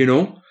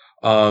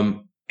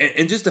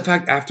 And just the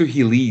fact after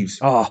he leaves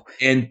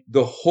and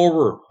the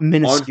horror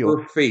minuscule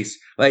on her face.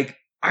 Like,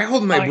 I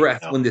hold my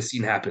breath when this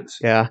scene happens.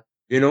 Yeah.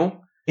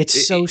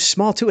 It's so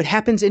small, too. It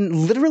happens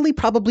in literally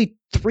probably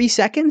 3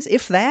 seconds,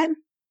 if that.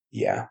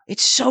 Yeah.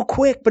 It's so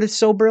quick, but it's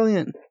so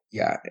brilliant.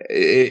 Yeah.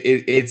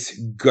 It's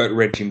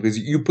gut-wrenching because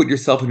you put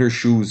yourself in her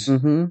shoes.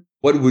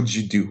 What would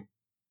you do?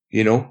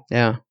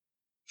 Yeah.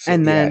 So,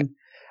 and then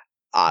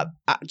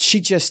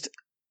she just,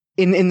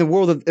 in the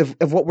world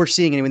of what we're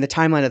seeing, anyway, in the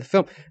timeline of the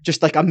film,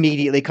 just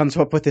immediately comes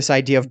up with this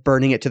idea of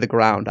burning it to the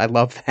ground. I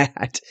love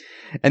that.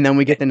 And then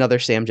we get another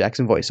Sam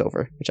Jackson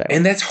voiceover,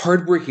 and that's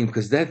heartbreaking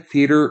because that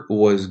theater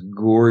was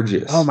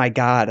gorgeous. Oh my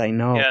God, I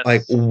know.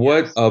 Yes.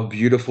 What a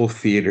beautiful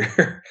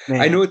theater.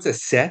 I know it's a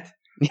set.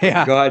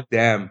 Yeah. God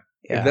damn.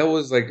 Yeah. If that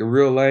was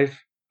real life,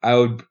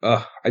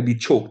 I'd be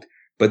choked.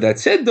 But that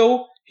said,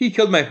 though, he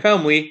killed my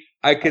family.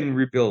 I can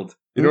rebuild.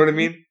 You know what I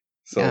mean?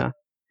 So,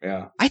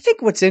 yeah. I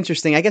think what's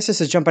interesting, I guess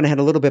this is jumping ahead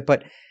a little bit,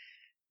 but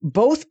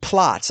both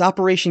plots,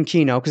 Operation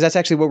Kino, because that's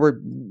actually what we're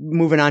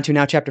moving on to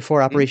now, Chapter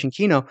 4, Operation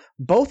Kino,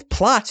 both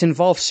plots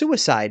involve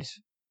suicide.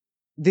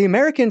 The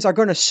Americans are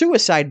going to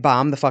suicide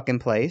bomb the fucking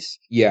place.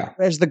 Yeah.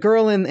 Whereas the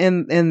girl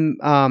in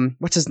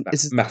what's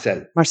his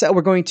Marcel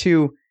were going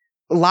to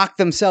lock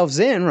themselves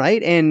in,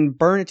 right, and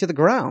burn it to the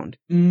ground.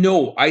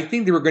 No, I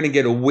think they were going to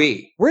get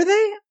away. Were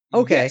they?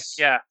 Okay. Yes.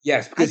 Yeah.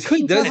 Yes, because I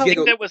think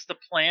that was the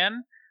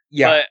plan.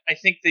 Yeah. But I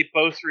think they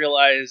both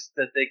realized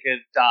that they could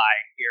die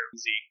here.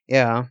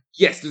 Yeah.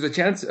 Yes, there's a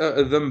chance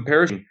of them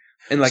perishing.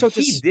 And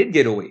he did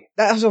get away.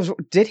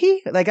 Did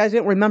he? I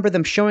didn't remember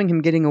them showing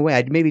him getting away.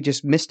 I maybe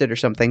just missed it or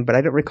something, but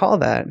I don't recall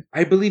that.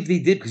 I believe they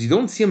did because you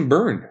don't see him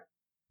burn.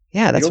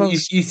 Yeah, that's what you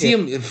see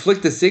him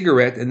flick the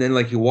cigarette and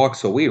then he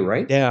walks away,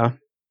 right? Yeah.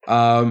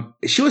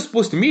 She was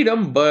supposed to meet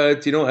him,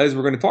 but as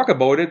we're going to talk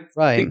about it,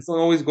 things don't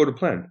always go to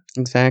plan.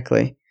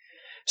 Exactly.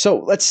 So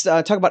let's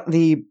talk about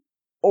the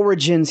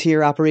origins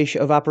here,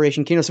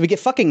 Operation Kino. So we get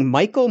fucking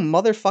Michael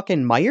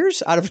motherfucking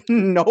Myers out of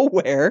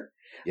nowhere.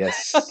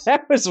 Yes.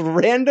 That was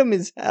random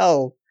as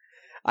hell.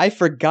 I've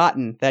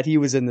forgotten that he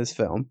was in this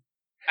film.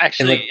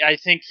 Actually, I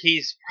think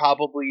he's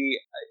probably,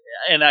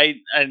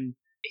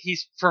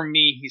 for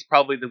me, he's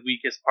probably the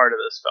weakest part of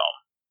this film.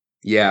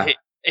 Yeah.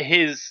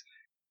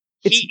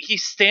 He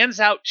stands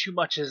out too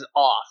much as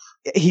off.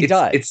 He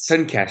does. It's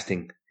stunt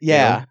casting.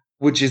 Yeah.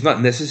 Which is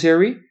not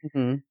necessary.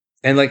 Mm-hmm.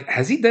 And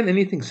has he done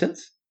anything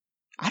since?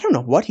 I don't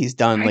know what he's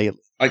done lately.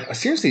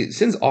 Seriously,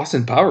 since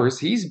Austin Powers,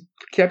 he's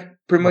kept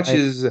pretty much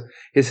his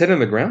head on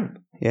the ground.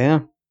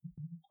 Yeah.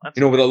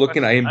 Without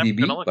looking at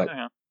IMDb.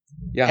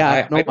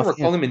 I don't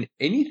recall him in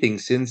anything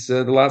since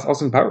the last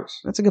Austin Powers.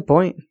 That's a good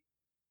point.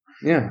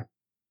 Yeah.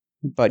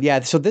 But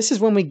yeah, so this is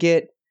when we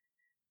get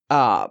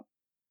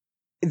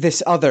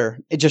this other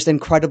just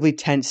incredibly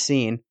tense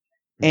scene.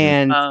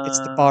 And it's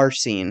the bar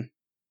scene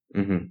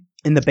in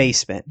the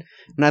basement.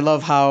 And I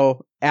love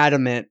how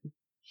adamant.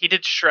 He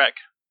did Shrek.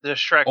 The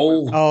Shrek.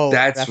 Oh,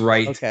 that's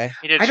right. Okay.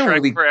 He did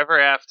Shrek Forever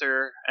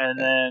After, and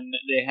then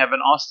they have an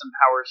Austin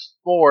Powers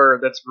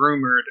 4 that's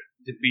rumored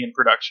to be in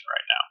production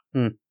right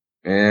now.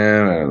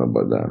 Yeah, I don't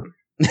know about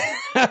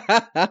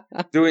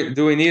that.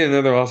 Do we need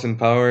another Austin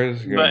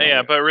Powers?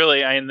 But really,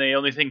 the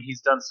only thing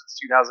he's done since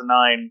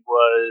 2009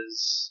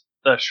 was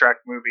the Shrek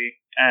movie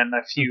and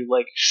a few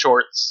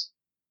shorts,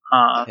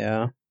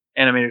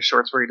 animated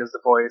shorts where he does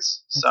the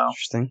voice. That's so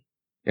interesting.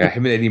 Yeah,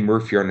 him and Eddie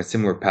Murphy are on a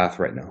similar path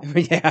right now.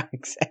 Yeah,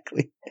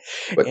 exactly.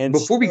 But and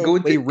before we go,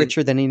 way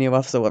richer than any of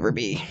us will ever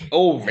be.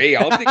 Oh, hey,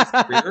 I'll take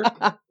a career,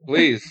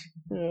 please.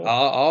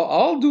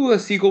 I'll do a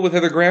sequel with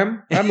Heather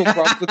Graham. I have no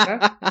problem with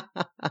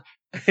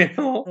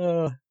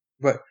that.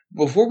 But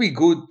before we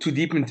go too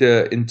deep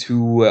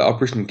into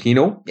Operation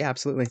Kino, yeah,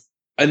 absolutely.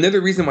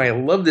 Another reason why I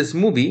love this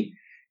movie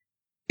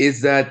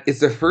is that it's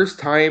the first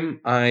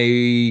time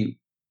I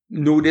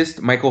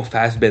noticed Michael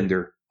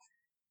Fassbender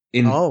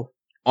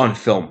on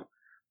film.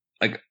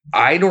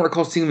 I don't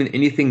recall seeing him in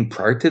anything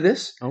prior to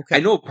this. Okay. I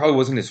know it probably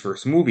wasn't his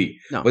first movie,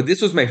 but this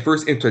was my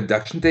first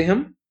introduction to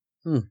him.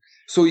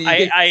 So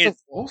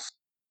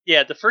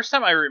the first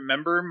time I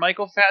remember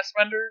Michael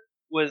Fassbender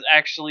was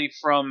actually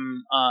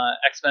from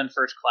X-Men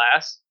First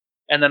Class,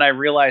 and then I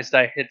realized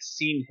I had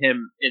seen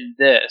him in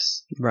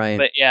this. Right.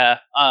 But yeah,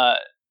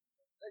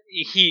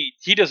 he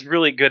does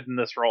really good in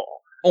this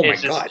role. Oh my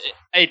god!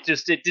 It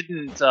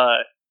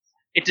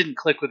didn't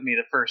click with me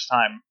the first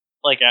time.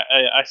 Like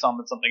I saw him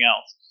in something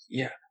else.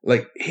 Yeah,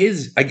 like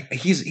he's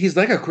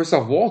like a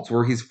Christoph Waltz,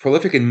 where he's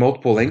prolific in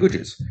multiple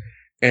languages,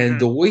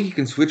 and the way he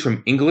can switch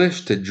from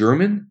English to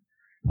German,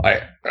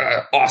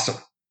 awesome.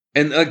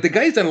 And like the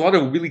guy's done a lot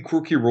of really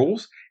quirky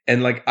roles,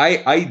 and like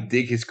I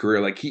dig his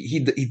career. Like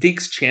he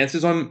takes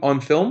chances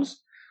on films,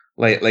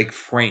 like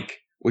Frank,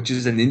 which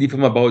is an indie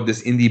film about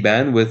this indie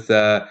band with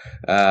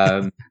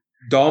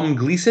Dom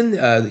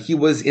Gleason. He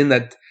was in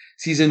that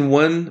season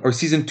 1 or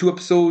season 2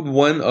 episode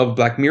 1 of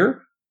Black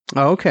Mirror.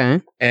 Oh, okay.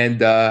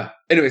 And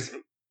anyways,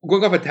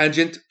 going off a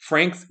tangent,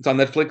 Frank, it's on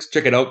Netflix.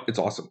 Check it out. It's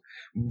awesome.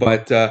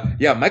 But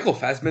yeah, Michael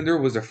Fassbender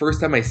was the first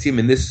time I see him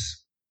in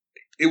this.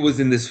 It was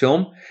in this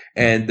film.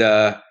 And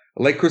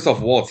like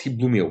Christoph Waltz, he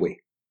blew me away.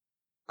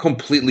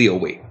 Completely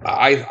away.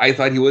 I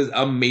thought he was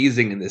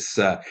amazing in this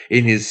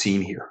in his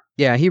scene here.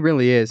 Yeah, he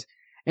really is.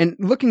 And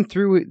looking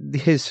through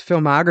his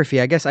filmography,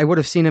 I guess I would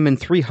have seen him in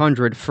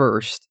 300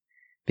 first.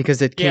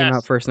 Because it came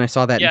out first, and I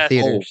saw that in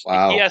theaters. Oh,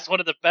 wow. He has one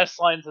of the best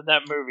lines in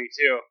that movie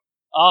too.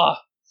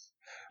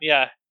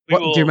 Yeah. Do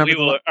you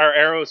remember our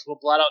arrows will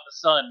blot out the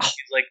sun. He's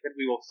like, then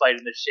we will fight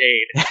in the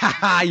shade.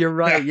 You're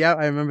right. Yeah,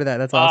 I remember that.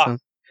 That's awesome.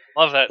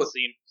 Love that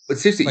scene. But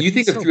seriously, you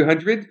think of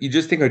 300, you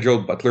just think of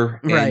Gerald Butler,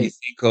 and right. you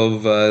think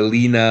of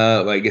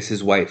Lena, I guess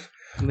his wife.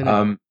 I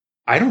don't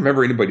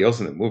remember anybody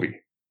else in the movie.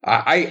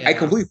 I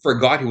completely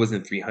forgot he was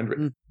in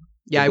 300.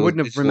 Yeah, I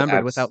wouldn't have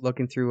remembered without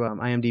looking through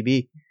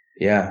IMDb.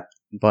 Yeah.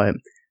 But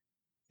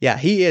yeah,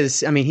 he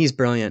is. I mean, he's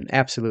brilliant.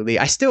 Absolutely.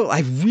 I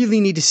really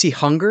need to see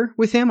Hunger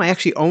with him. I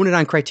actually own it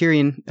on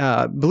Criterion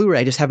Blu-ray.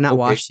 I just have not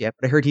watched yet,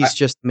 but I heard he's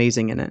just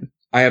amazing in it.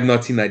 I have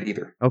not seen that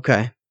either.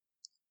 Okay.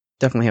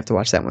 Definitely have to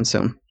watch that one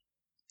soon.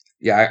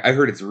 Yeah, I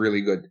heard it's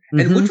really good.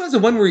 And which one's the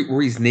one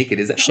where he's naked?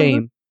 Is that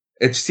Shame?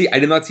 Hunger? I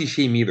did not see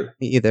Shame either.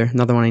 Me either.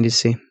 Another one I need to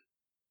see.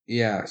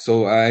 Yeah,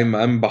 so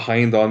I'm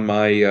behind on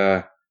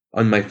my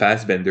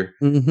Fassbender.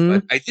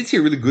 But I did see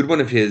a really good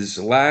one of his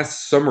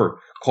last summer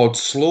called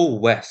Slow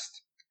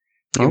West.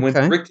 It went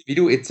direct to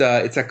video. It's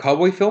a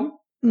cowboy film,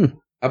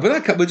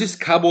 but just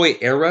cowboy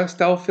era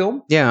style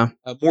film. Yeah,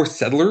 more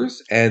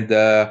settlers and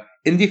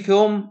indie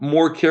film,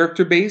 more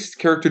character based,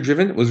 character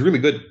driven. It was really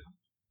good.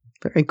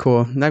 Very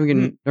cool. Never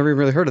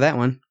really heard of that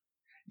one.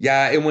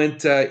 Yeah, it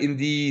went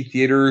indie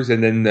theaters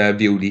and then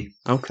VOD.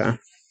 Okay,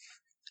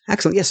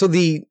 excellent. Yeah, so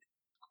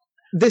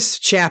this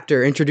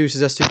chapter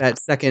introduces us to that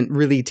second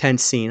really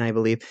tense scene, I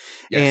believe,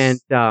 and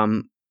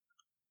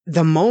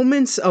the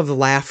moments of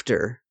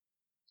laughter.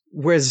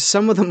 Whereas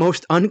some of the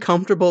most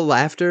uncomfortable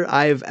laughter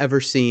I've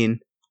ever seen,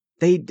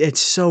 it's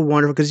so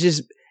wonderful because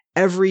just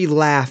every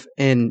laugh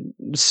and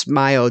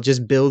smile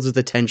just builds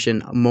the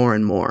tension more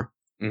and more.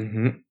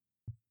 Mm-hmm.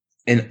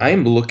 And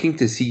I'm looking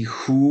to see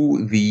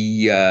who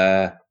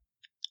the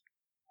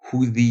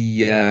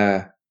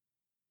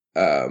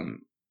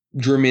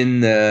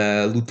German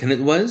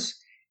lieutenant was,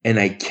 and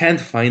I can't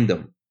find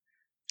them.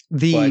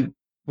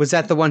 Was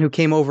that the one who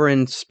came over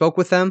and spoke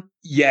with them?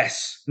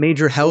 Yes,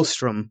 Major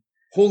Hellstrom.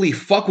 Holy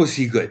fuck, was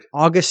he good?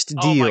 August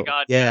Deal. Oh my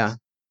god, yeah.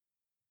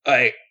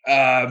 Yes.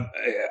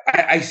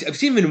 I've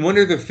seen him in one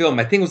other film.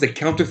 I think it was The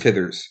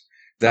Counterfeiters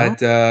that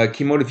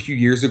came out a few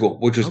years ago,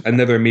 which was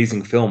another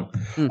amazing film.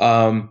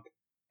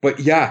 But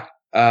yeah,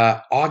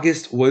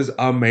 August was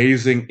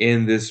amazing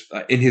in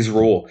his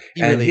role,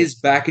 and his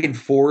back and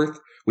forth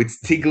with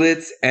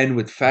Stiglitz and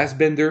with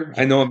Fassbender.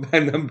 I know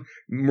I'm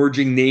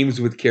merging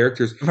names with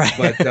characters, right.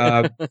 But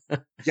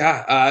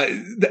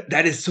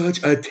that is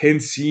such a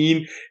tense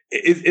scene.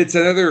 It's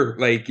another,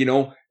 like,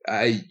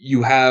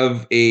 you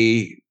have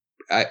a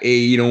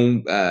edge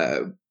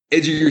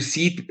of your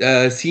seat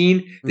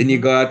scene. Then you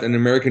got an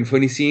American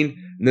Funny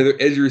scene, another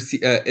edge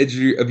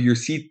of your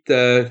seat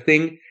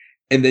thing,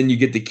 and then you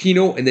get the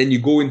keynote, and then you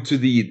go into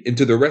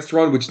the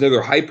restaurant, which is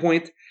another high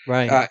point.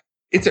 Right.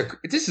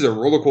 This is a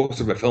roller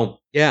coaster of a film.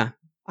 Yeah.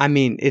 I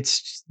mean,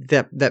 it's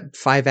that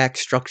 5-act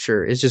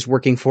structure is just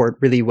working for it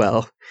really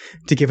well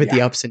to give it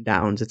the ups and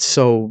downs. It's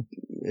so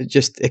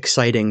just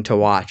exciting to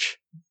watch.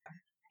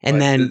 And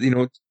then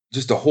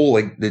just the whole,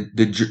 like,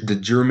 the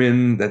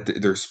German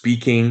that they're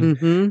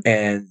speaking,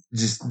 and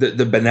just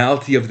the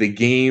banality of the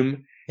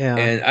game. Yeah.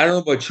 And I don't know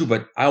about you,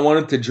 but I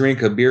wanted to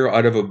drink a beer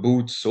out of a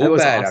boot so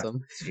bad.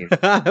 Awesome.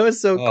 That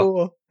was so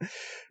cool.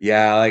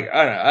 Yeah, like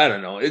I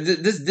don't know.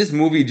 This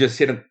movie just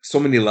hit on so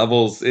many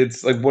levels.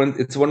 It's like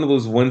it's one of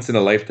those once in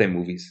a lifetime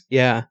movies.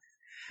 Yeah.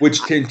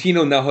 Which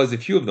Tarantino now has a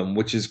few of them,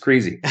 which is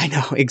crazy. I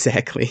know,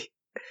 exactly.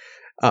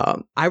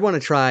 I want to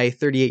try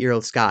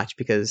 38-year-old Scotch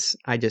because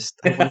I want to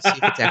see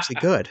if it's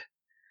actually good.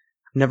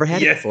 Never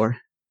had it before.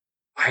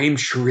 I'm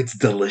sure it's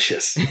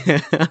delicious.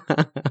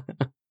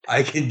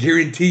 I can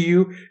guarantee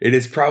you it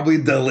is probably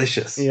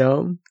delicious.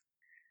 Yeah.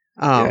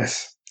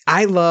 Yes.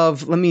 I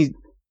love,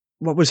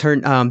 what was her,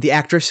 the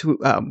actress who,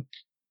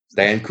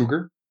 Diane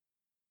Kruger?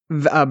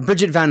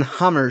 Bridget Van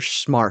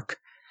Hammersmark.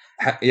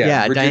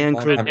 Bridget Diane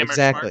Kruger, Hammersmark.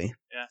 exactly.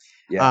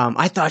 Yeah.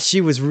 I thought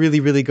she was really,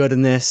 really good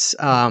in this.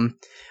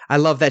 I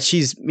love that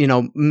she's,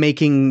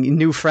 making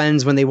new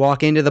friends when they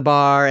walk into the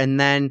bar, and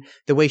then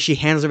the way she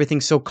handles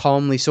everything so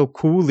calmly, so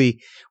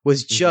coolly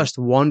was just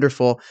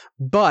wonderful.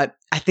 But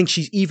I think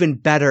she's even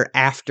better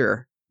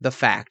after the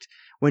fact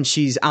when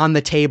she's on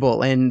the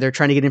table and they're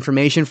trying to get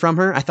information from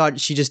her. I thought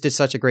she just did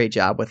such a great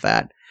job with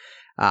that.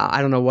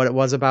 I don't know what it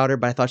was about her,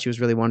 but I thought she was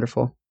really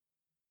wonderful.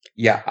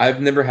 Yeah, I've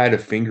never had a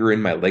finger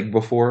in my leg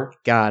before.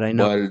 God, I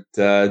know.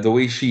 But the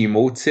way she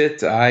emotes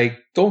it, I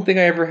don't think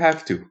I ever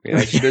have to.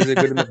 She does a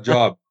good enough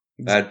job.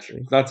 Exactly.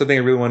 That's not something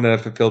I really want to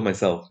fulfill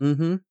myself.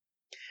 Mm-hmm.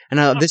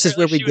 And this is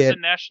where we she was a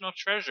national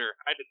treasure.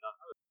 I did not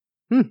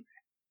know.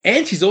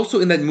 And she's also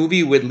in that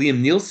movie with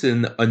Liam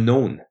Neeson,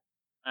 Unknown.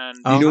 And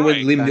when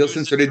Liam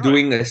Neeson started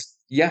doing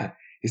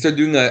he started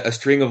doing a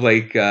string of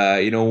like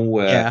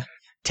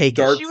take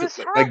dark she was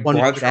like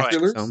broad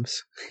thrillers.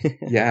 films.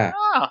 Yeah.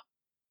 Oh,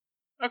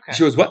 okay.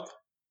 She was what?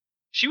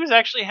 She was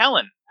actually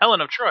Helen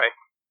of Troy.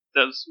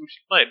 That's who she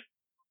played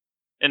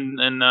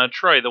in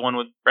Troy, the one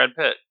with Brad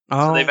Pitt.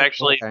 Oh, so they've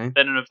actually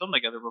been in a film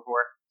together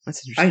before.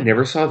 That's interesting. I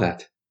never saw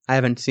that. I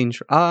haven't seen.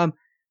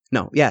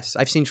 No, yes,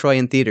 I've seen Troy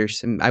in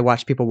theaters, and I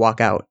watched people walk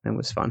out, and it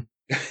was fun.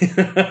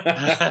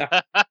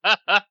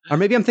 Or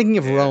maybe I'm thinking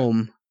of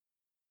Rome.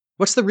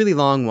 What's the really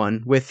long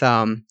one with?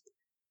 No,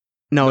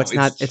 it's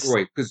not. It's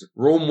Troy, because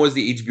Rome was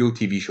the HBO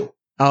TV show.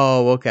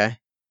 Oh, okay.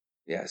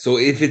 Yeah, so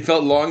if it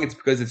felt long, it's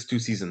because it's 2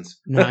 seasons.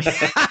 No.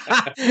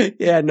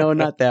 Yeah, no,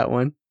 not that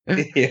one.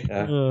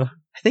 Yeah.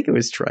 I think it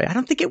was Troy. I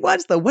don't think it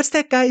was though. What's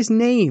that guy's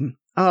name?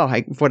 Oh,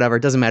 whatever.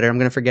 It doesn't matter. I'm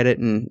gonna forget it,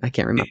 and I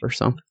can't remember.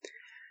 So,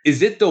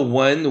 is it the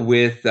one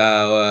with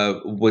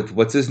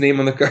what's his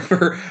name on the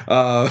cover?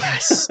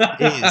 Yes,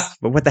 it is.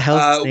 But what the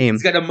hell's his name?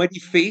 He's got a muddy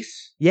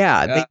face.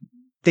 Yeah,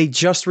 they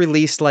just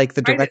released like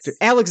the director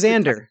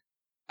Alexander.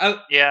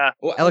 Yeah,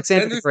 well,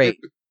 Alexander the Great.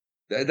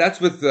 That's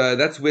with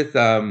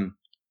the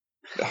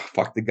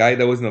guy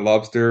that was in The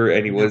Lobster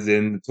and he was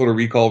in the Total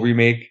Recall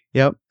remake.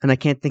 Yep, and I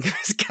can't think of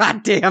his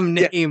goddamn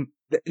name. Yeah.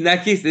 In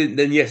that case,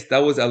 then yes,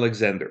 that was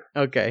Alexander.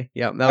 Okay,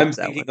 yeah, I'm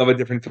thinking of a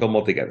different film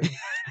altogether.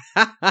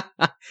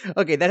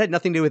 Okay, that had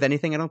nothing to do with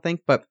anything, I don't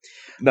think. But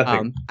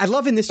nothing. I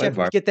love in this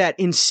chapter we get that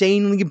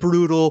insanely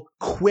brutal,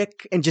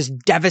 quick, and just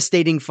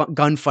devastating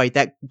gunfight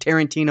that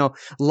Tarantino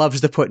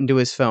loves to put into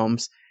his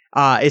films.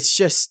 It's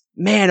just,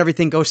 man,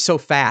 everything goes so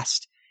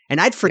fast.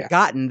 And I'd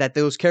forgotten that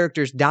those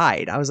characters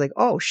died. I was like,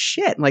 oh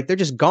shit, like they're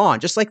just gone,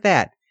 just like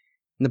that,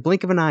 in the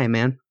blink of an eye,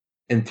 man.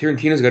 And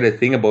Tarantino's got a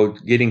thing about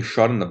getting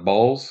shot in the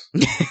balls.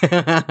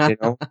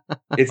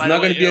 It's not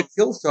going to be a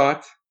kill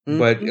shot,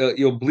 but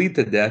you'll bleed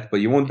to death,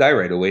 but you won't die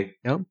right away.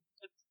 Yep.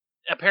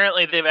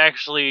 Apparently, they've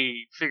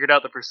actually figured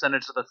out the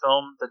percentage of the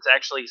film that's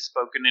actually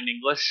spoken in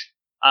English.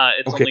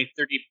 It's only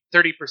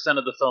 30%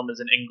 of the film is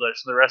in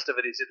English. The rest of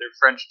it is either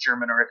French,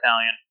 German, or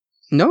Italian.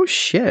 No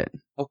shit.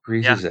 How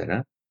crazy is that,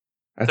 huh?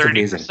 That's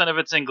 30% of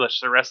it's English.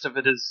 The rest of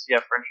it is,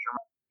 French,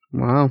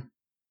 German. Wow.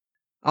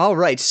 All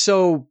right,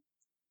 so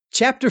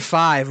Chapter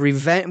 5,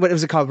 what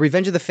was it called?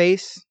 Revenge of the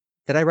Face?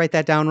 Did I write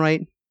that down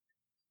right?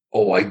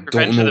 Oh, I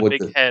don't know what the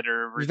big head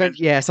or Revenge.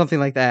 Yeah, something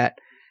like that.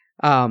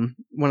 One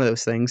of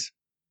those things.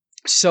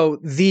 So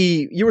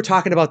you were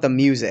talking about the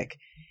music,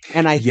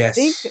 and I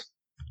think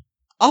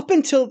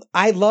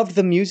I loved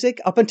the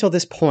music up until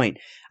this point.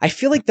 I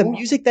feel like the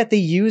music that they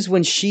use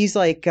when she's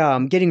like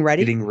getting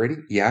ready,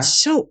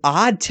 so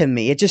odd to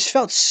me. It just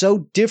felt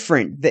so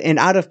different and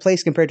out of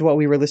place compared to what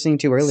we were listening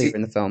to earlier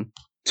in the film.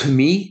 To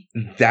me,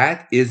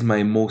 that is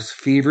my most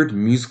favorite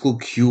musical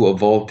cue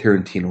of all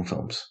Tarantino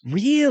films.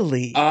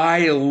 Really?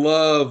 I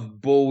love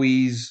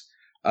Bowie's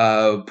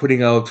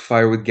putting out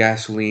Fire with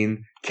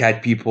Gasoline,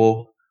 Cat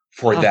People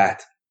for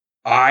that.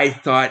 I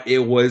thought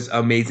it was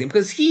amazing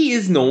because he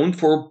is known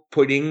for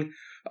putting,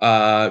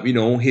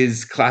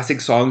 his classic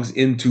songs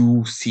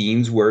into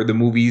scenes where the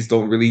movies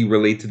don't really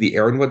relate to the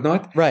era and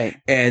whatnot. Right.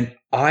 And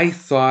I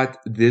thought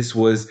this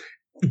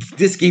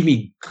gave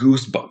me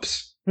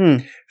goosebumps.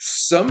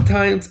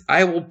 Sometimes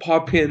I will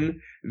pop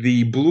in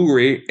the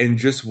Blu-ray and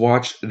just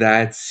watch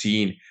that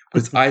scene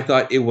because I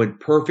thought it went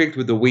perfect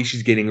with the way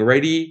she's getting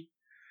ready,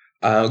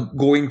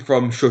 going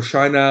from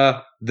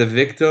Shoshana the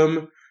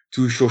victim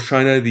to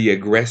Shoshana the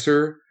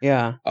aggressor.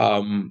 Yeah.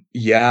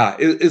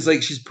 It's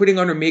like she's putting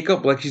on her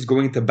makeup like she's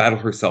going to battle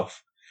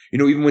herself.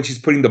 Even when she's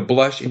putting the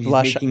blush and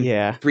she's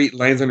making straight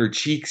lines on her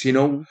cheeks.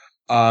 This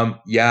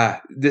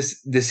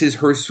is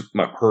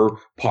her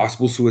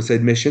possible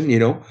suicide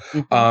mission.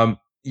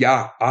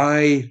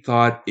 I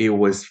thought it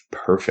was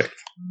perfect.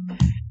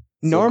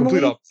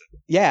 Normally,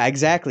 yeah,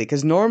 exactly.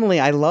 Because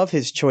normally I love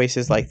his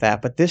choices like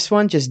that, but this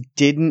one just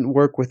didn't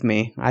work with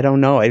me. I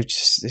don't know. It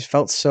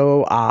felt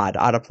so odd,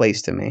 out of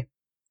place to me.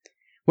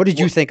 What did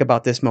you think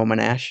about this moment,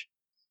 Ash?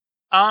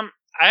 I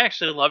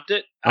actually loved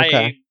it.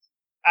 Okay.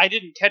 I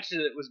didn't catch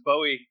that it was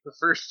Bowie the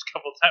first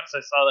couple times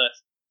I saw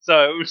this,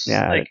 so it was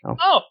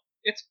oh,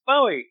 it's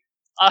Bowie.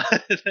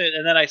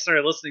 And then I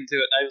started listening to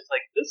it, and I was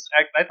like,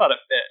 I thought it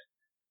fit.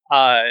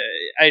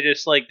 I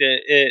just liked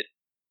it.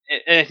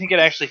 I think it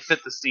actually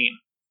fit the scene.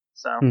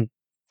 So,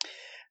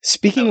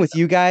 speaking with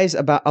you guys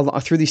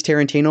about through these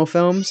Tarantino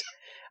films,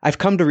 I've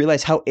come to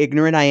realize how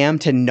ignorant I am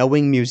to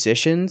knowing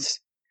musicians.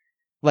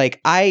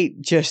 Like, I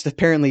just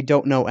apparently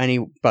don't know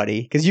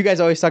anybody. Because you guys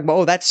always talk about,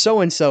 oh, that's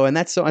so-and-so, and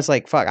that's so... I was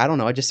like, fuck, I don't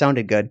know. It just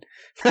sounded good.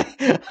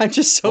 I'm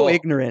just so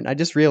ignorant. I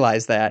just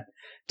realized that.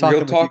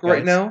 Real talk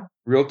right now.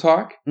 Real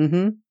talk.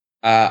 Mm-hmm.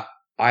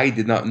 I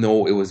did not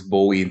know it was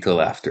Bowie until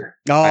after.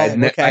 Oh, I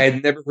okay.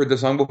 had never heard the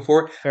song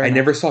before. Fair I enough.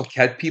 never saw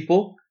Cat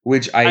People,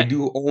 which I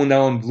do own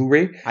now on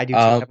Blu-ray. I do too.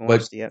 I haven't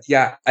watched it yet.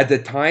 Yeah, at the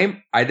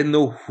time, I didn't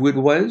know who it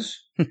was.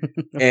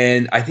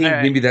 And I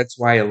think maybe that's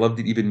why I loved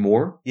it even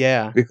more.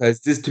 Yeah. Because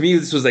to me,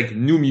 this was like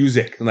new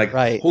music. I'm like,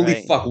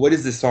 holy fuck, what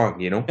is this song,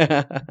 you know?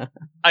 I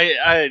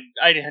had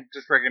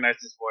just recognized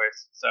his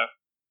voice, so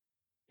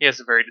he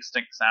has a very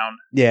distinct sound.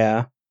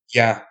 Yeah.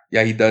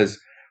 Yeah, he does.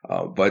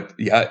 But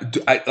yeah,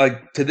 I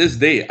like to this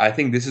day, I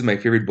think this is my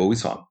favorite Bowie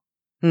song.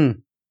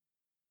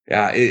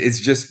 Yeah, it's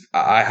just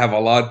I have a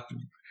lot.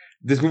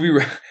 This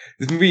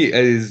movie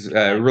is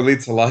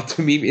relates a lot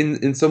to me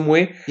in some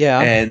way. Yeah,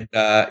 and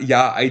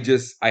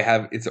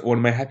it's one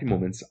of my happy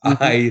moments.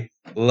 Mm-hmm. I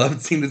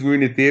loved seeing this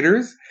movie in the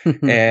theaters,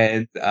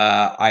 and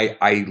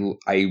I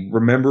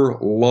remember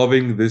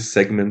loving this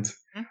segment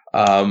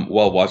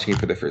while watching it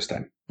for the first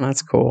time.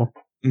 That's cool.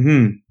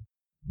 Mm-hmm.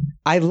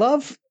 I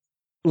love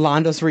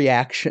Lando's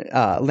reaction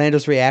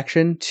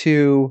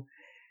to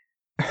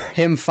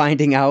him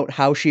finding out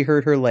how she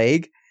hurt her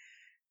leg.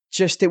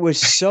 Just, it was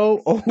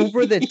so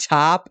over the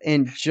top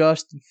and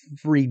just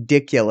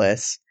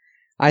ridiculous.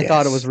 I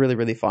thought it was really,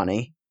 really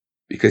funny.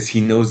 Because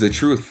he knows the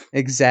truth.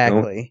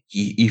 Exactly.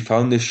 You know, he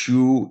found the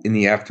shoe in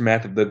the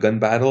aftermath of the gun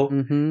battle,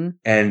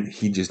 and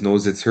he just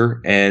knows it's her.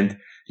 And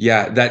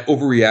yeah, that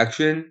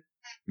overreaction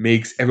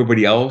makes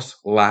everybody else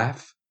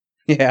laugh.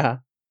 Yeah.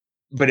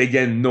 But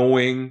again,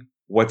 knowing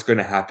what's going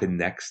to happen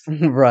next,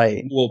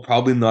 right, will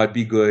probably not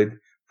be good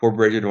for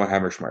Bridget von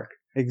Hammersmark.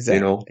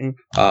 Exactly. You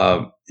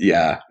know,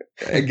 yeah.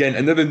 Again,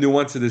 another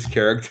nuance to this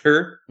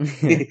character.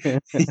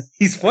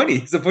 He's funny.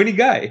 He's a funny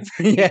guy.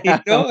 Yeah. You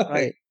know?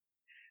 Right.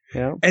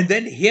 Yeah. And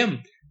then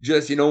him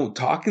just,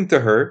 talking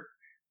to her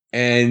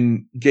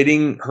and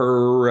getting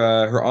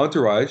her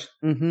entourage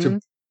to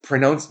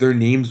pronounce their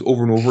names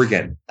over and over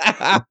again.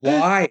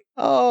 Why?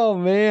 Oh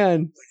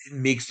man, it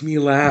makes me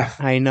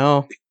laugh. I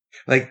know.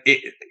 Like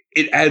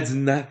it adds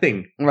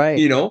nothing. Right.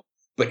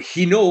 But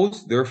he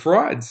knows they're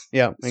frauds.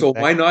 Yeah. So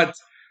why not?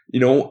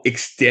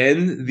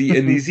 Extend the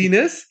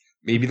uneasiness.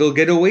 Maybe they'll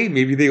get away.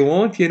 Maybe they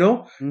won't,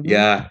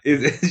 Yeah.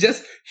 It's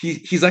just,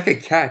 he's like a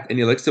cat and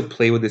he likes to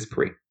play with his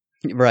prey.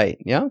 Right.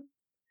 Yeah.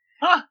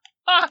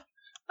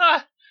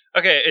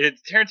 Okay.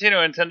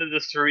 Tarantino intended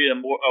this to be a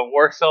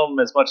war film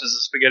as much as a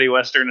spaghetti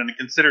western and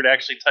considered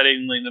actually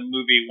titling the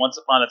movie Once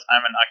Upon a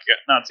Time in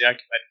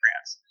Nazi-occupied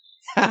France.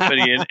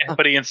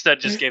 But he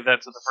instead just gave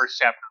that to the first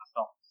chapter of the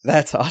film.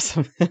 That's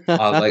awesome.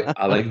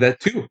 I like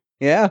that too.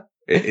 Yeah.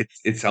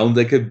 It sounds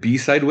like a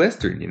B-side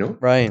western,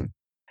 Right.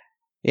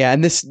 Yeah,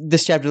 and this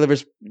chapter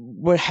delivers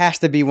what has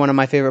to be one of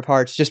my favorite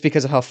parts, just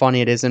because of how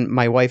funny it is, and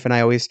my wife and I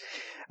always,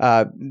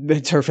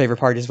 it's her favorite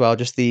part as well.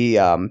 Just the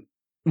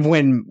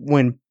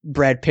when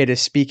Brad Pitt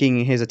is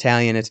speaking his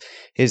Italian, it's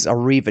his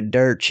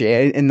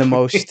arrivederci in the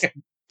most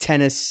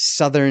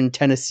Southern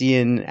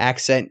Tennessean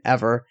accent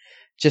ever.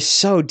 Just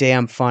so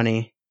damn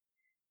funny.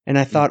 And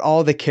I thought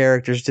all the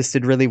characters just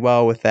did really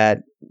well with that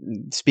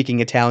speaking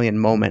Italian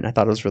moment. I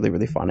thought it was really,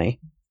 really funny.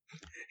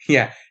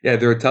 Yeah,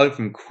 they're Italian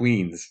from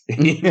Queens.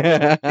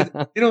 They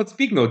don't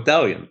speak no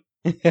Italian.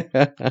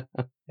 And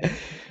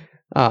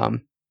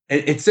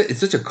it's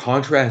such a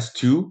contrast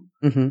too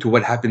to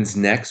what happens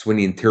next when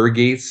he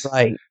interrogates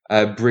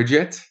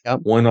Bridget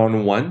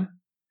one-on-one.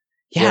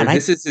 Yeah,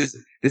 this is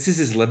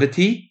his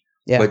levity,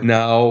 but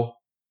now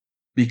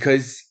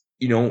because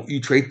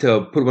you tried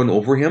to put one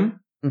over him.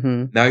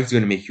 Now he's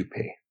going to make you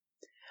pay.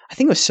 I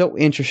think it was so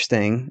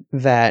interesting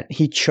that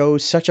he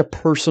chose such a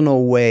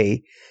personal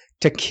way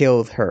to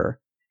kill her.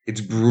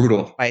 It's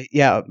brutal.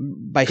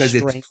 Because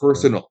it's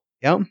personal.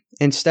 Yeah.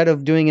 Instead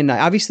of doing a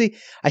knife. Obviously,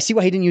 I see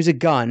why he didn't use a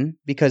gun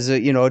because,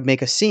 it'd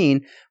make a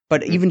scene.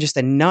 But even just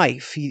a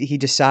knife, he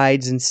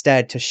decides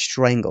instead to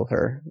strangle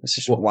her. It's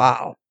just,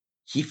 wow.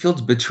 He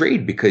feels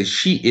betrayed because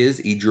she is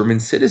a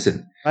German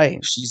citizen. Right.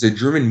 She's a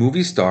German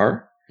movie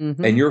star.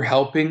 And you're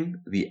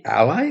helping the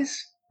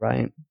Allies?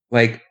 Right.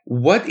 Like,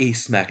 what a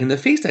smack in the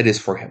face that is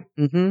for him.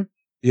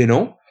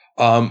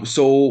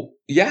 So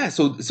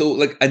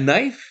like a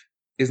knife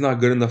is not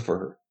good enough for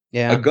her.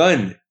 Yeah. A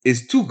gun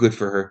is too good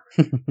for her.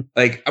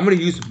 Like, I'm going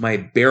to use my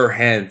bare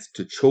hands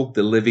to choke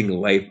the living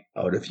life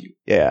out of you.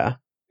 Yeah.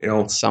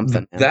 It's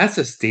something. That's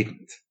a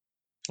statement.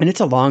 And it's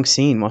a long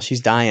scene while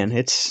she's dying.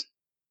 It's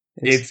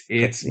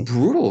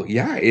brutal.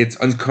 Yeah. It's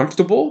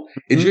uncomfortable.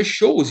 It just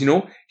shows,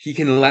 he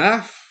can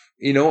laugh,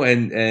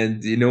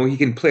 and he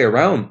can play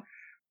around.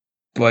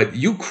 But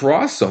you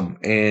cross him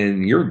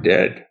and you're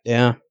dead.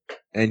 Yeah.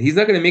 And he's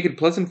not going to make it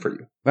pleasant for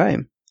you. Right.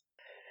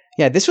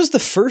 Yeah, this was the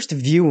first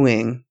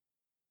viewing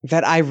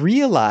that I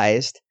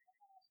realized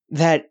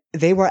that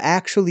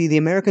the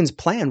Americans'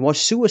 plan was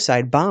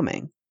suicide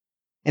bombing.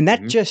 And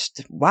that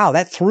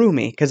that threw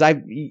me. Because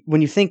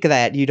when you think of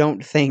that, you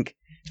don't think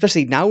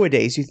especially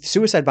nowadays,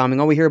 suicide bombing,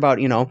 all we hear about,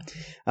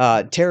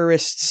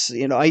 terrorists,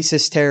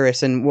 ISIS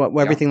terrorists and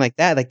everything like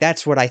that. Like,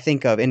 that's what I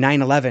think of in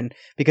 9/11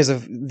 because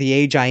of the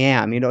age I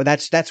am.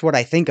 That's what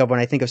I think of when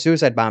I think of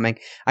suicide bombing.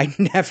 I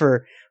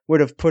never would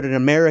have put an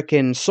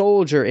American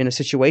soldier in a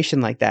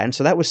situation like that. And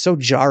so that was so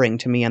jarring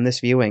to me on this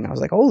viewing. I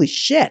was like, holy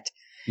shit.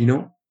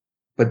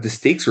 But the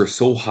stakes were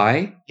so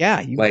high.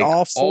 Yeah,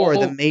 all four of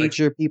the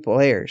major people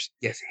heirs.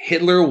 Yes,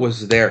 Hitler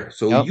was there.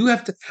 So you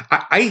have to.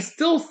 I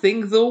still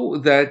think though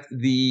that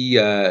the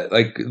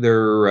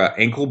their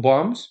ankle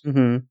bombs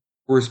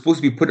were supposed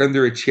to be put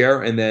under a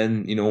chair and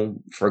then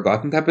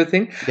forgotten type of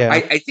thing. Yeah.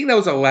 I think that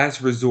was a last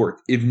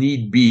resort if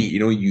need be.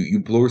 You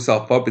blow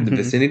yourself up in the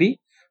vicinity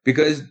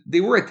because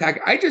they were attacked.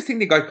 I just think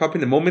they got caught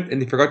in the moment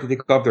and they forgot to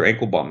take off their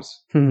ankle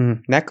bombs.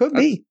 That could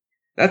be.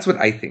 That's what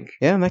I think.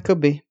 Yeah, that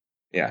could be.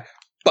 Yeah.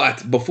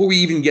 But before we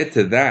even get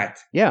to that...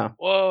 Yeah.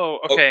 Whoa,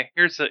 okay.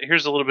 Here's a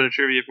little bit of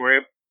trivia for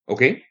you.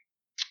 Okay.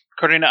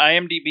 According to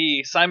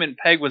IMDb, Simon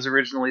Pegg was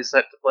originally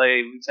set to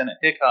play Lieutenant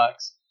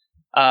Hickox,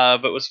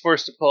 but was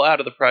forced to pull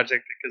out of the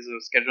project because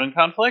of scheduling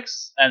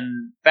conflicts,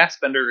 and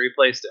Fassbender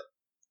replaced him.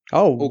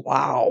 Oh,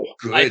 wow.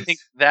 Good. I think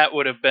that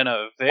would have been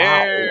a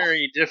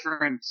very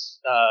different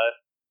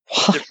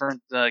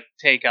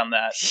take on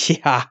that.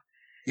 Yeah.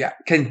 Yeah.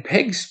 Can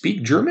Pegg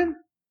speak German?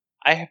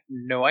 I have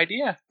no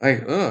idea.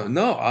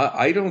 No,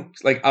 I don't.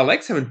 Like, I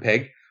like Simon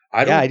Pegg.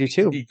 I do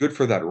too. He'd be good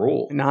for that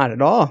role. Not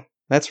at all.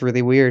 That's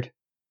really weird.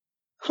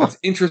 That's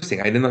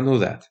interesting. I did not know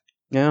that.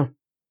 Yeah.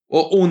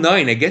 Well,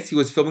 2009, I guess he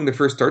was filming the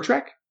first Star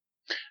Trek?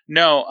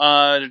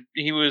 No,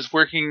 he was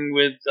working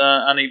with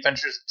on the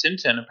Adventures of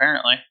Tintin,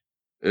 apparently.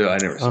 Yeah, I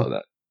never saw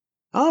that.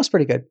 Oh, it's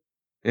pretty good.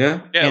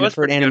 Yeah? Yeah, and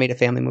for an animated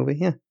family movie,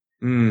 yeah.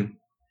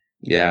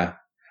 Yeah.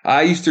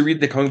 I used to read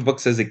the comic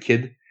books as a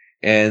kid.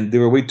 And they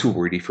were way too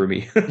wordy for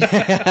me.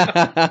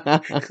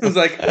 I was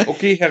like,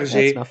 okay,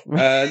 Hergé, enough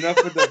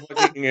with the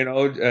fucking,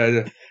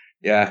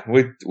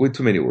 way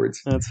too many words.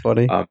 That's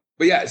funny. But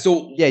yeah,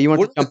 so you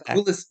want to jump back.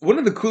 One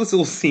of the coolest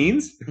little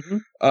scenes,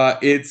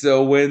 it's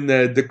when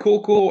the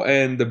Coco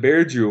and the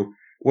Bear Jew,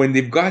 when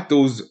they've got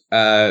those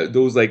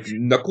like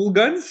knuckle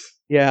guns.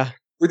 Yeah.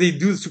 Where they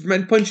do the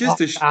Superman punches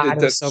to shoot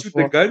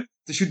the gun,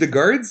 to shoot the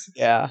guards.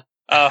 Yeah.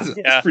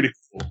 That's pretty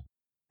cool.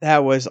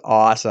 That was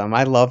awesome.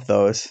 I love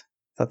those.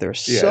 Thought they were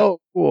so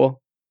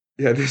cool.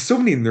 Yeah, there's so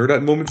many nerd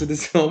out moments in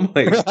this film.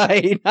 Like,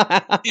 right.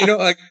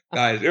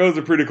 Guys, it was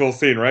a pretty cool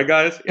scene, right,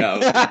 guys? Yeah, it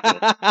was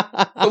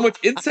cool. So much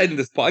insight in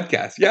this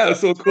podcast. Yeah, it was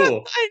so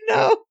cool. I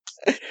know.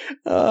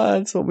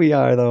 That's what we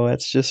are, though.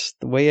 That's just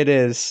the way it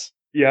is.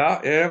 Yeah,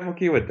 I'm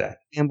okay with that.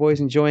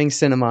 Fanboys enjoying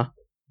cinema.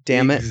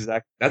 Damn it.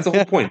 Exactly. That's the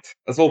whole point.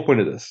 That's the whole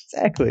point of this.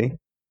 Exactly.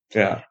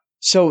 Yeah.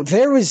 So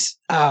there was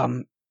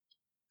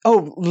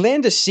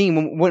Landa's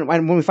scene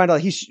when we find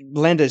out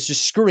Landa is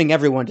just screwing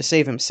everyone to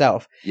save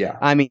himself. Yeah.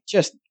 I mean,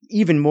 just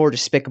even more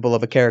despicable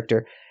of a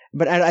character.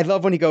 But I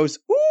love when he goes,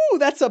 "Ooh,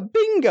 that's a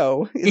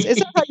bingo." Is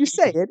that how you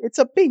say it? It's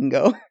a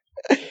bingo.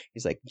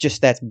 He's like,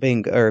 just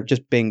bingo, or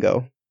just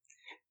bingo.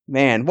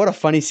 Man, what a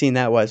funny scene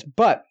that was.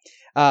 But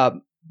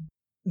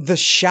the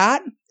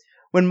shot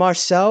when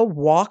Marcel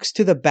walks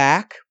to the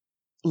back,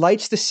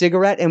 lights the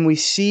cigarette, and we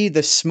see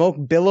the smoke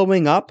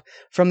billowing up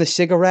from the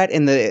cigarette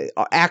and the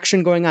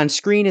action going on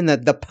screen and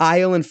the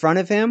pile in front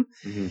of him.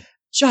 Mm-hmm.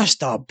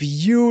 Just a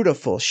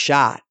beautiful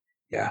shot.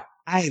 Yeah.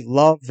 I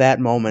love that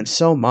moment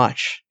so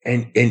much.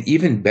 And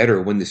even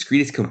better when the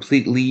screen is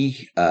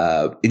completely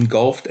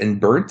engulfed and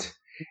burnt,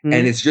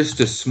 and it's just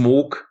the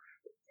smoke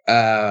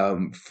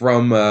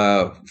from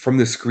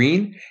the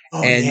screen,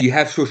 you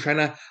have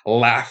Shoshana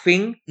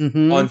laughing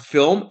on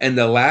film, and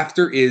the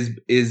laughter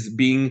is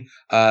being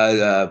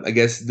I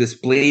guess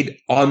displayed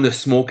on the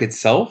smoke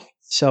itself.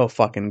 So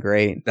fucking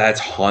great. That's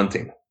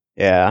haunting.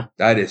 Yeah,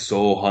 that is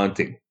so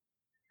haunting.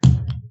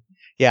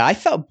 Yeah, I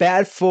felt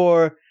bad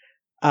for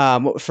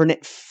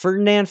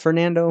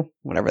Fernando,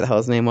 whatever the hell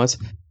his name was,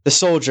 the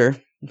soldier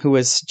who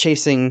was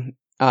chasing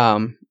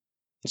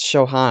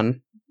Shoshana.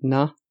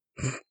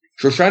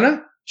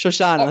 Shoshana?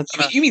 Shoshana.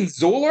 Oh, you mean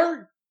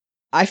Zolar?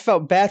 I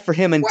felt bad for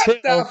him until...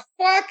 What the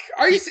fuck?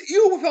 Are you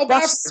felt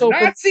bad for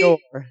Nazi?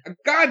 A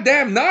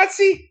goddamn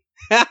Nazi?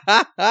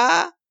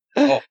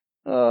 Oh.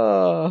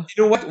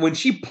 You know what? When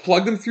she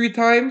plugged him 3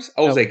 times,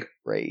 I was like,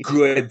 great.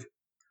 Good.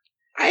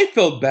 I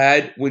felt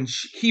bad when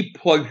he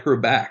plugged her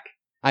back.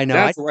 I know.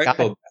 That's where I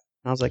felt bad.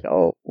 I was like,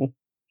 oh.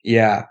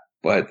 Yeah.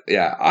 But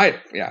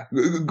yeah,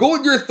 go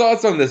with your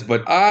thoughts on this,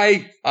 but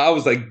I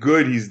was like,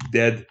 good, he's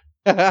dead.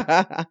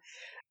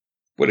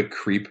 What a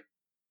creep.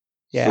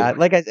 Yeah,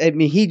 so, I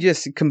mean, he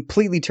just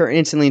completely turned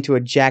instantly into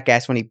a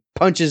jackass when he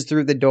punches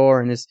through the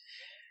door and is,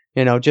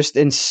 just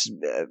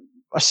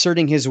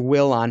asserting his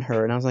will on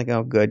her. And I was like,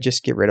 oh, good,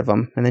 just get rid of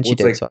him. And then she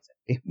did. Like, so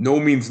no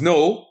means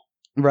no.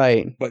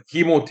 Right. But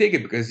he won't take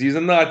it because he's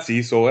a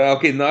Nazi. So,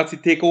 okay, Nazi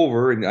take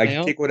over and I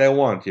can take what I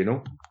want,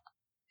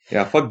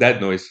 Yeah, fuck that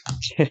noise.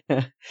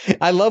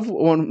 I love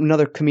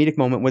another comedic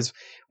moment was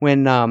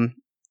when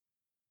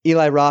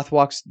Eli Roth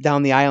walks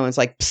down the aisle and is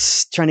like,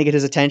 psst, trying to get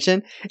his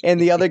attention. And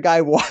the other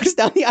guy walks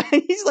down the aisle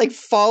and he's like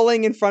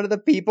falling in front of the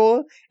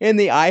people in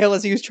the aisle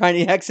as he was trying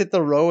to exit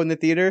the row in the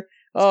theater.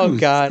 Oh,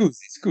 God.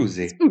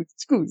 Scusi.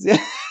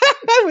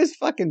 I was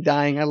fucking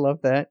dying. I love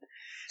that.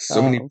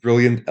 So many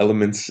brilliant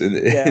elements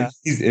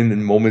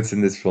in moments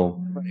in this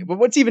film. Right. But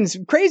what's even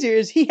crazier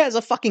is he has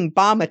a fucking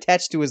bomb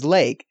attached to his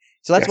leg.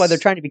 So that's why they're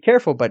trying to be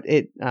careful. But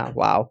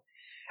wow.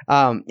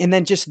 And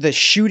then just the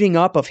shooting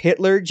up of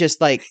Hitler,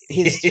 just like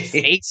his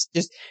face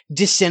just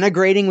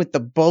disintegrating with the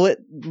bullet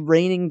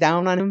raining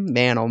down on him.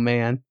 Man, oh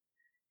man.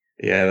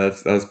 Yeah,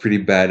 that was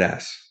pretty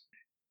badass.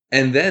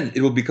 And then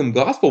it will become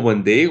gospel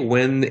one day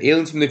when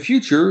aliens from the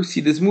future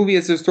see this movie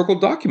as a historical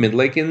document,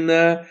 like in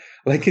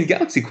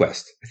Galaxy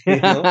Quest. You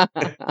know?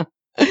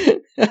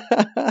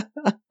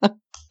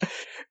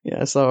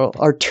 Yeah, so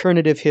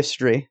alternative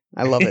history.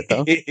 I love it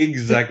though.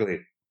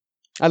 Exactly.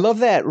 I love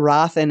that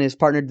Roth and his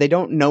partner, they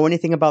don't know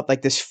anything about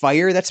like this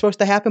fire that's supposed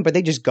to happen, but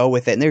they just go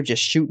with it and they're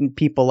just shooting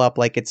people up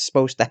like it's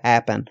supposed to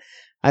happen.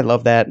 I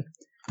love that.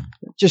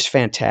 Just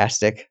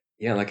fantastic.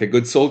 Yeah, like a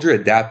good soldier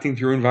adapting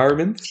to your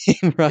environment,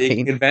 right.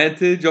 Taking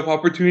advantage of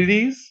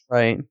opportunities.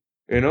 Right.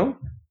 You know?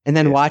 And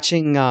then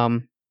watching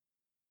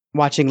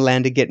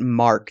Landa get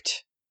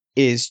marked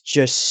is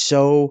just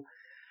so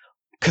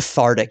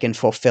cathartic and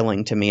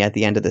fulfilling to me at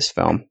the end of this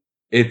film.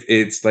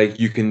 It's like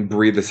you can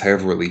breathe a sigh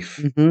of relief.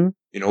 Mm-hmm.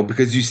 You know,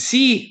 because you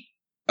see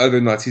other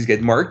Nazis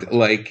get marked,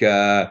 like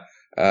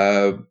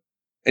anyways,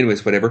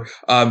 whatever.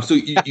 So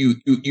you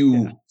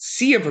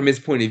see him from his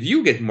point of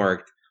view get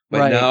marked,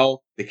 but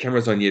now the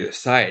camera's on the other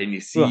side and you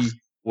see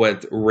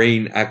what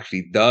rain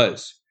actually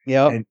does.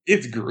 Yeah. And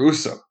it's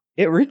gruesome.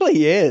 It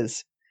really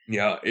is.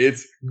 Yeah,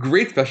 it's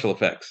great special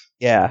effects.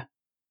 Yeah.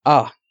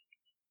 Oh,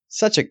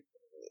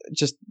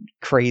 just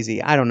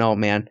crazy. I don't know,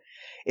 man.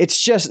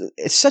 It's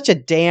such a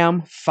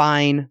damn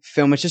fine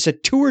film. It's just a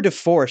tour de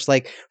force,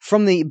 like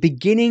from the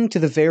beginning to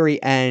the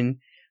very end.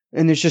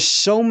 And there's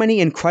just so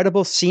many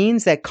incredible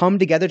scenes that come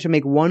together to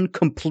make one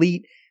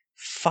complete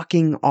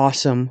fucking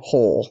awesome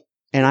whole.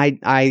 And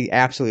I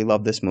absolutely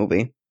love this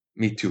movie.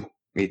 Me too.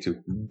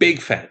 Big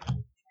fan.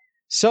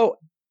 So,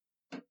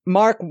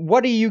 Mark,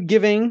 what are you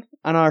giving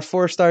on our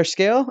 4-star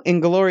scale?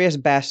 Inglourious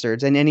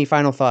Basterds, and any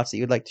final thoughts that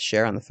you'd like to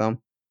share on the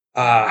film?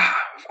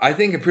 I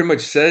think I pretty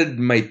much said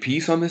my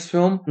piece on this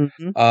film.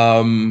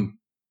 Mm-hmm.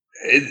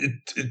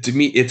 To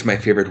me, it's my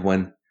favorite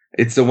one.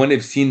 It's the one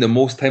I've seen the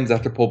most times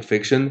after Pulp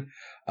Fiction.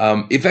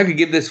 If I could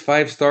give this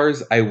 5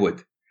 stars, I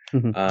would.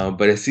 Mm-hmm.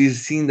 But I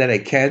see that I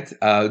can't.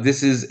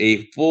 This is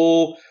a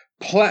full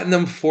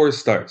platinum 4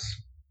 stars.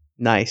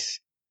 Nice.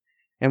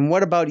 And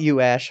what about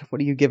you, Ash?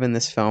 What are you giving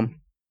this film?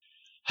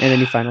 And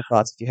any final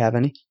thoughts, if you have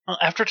any? Well,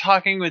 after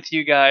talking with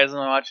you guys and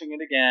watching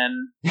it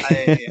again,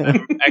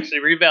 I'm actually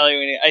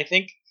reevaluating it. I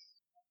think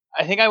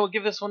I will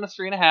give this one a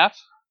 3.5.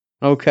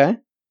 Okay.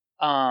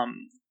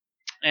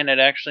 And it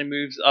actually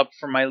moves up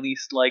from my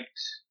least liked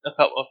a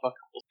couple.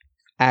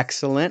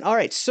 Excellent. All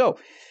right, so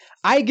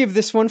I give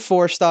this one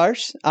 4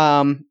 stars.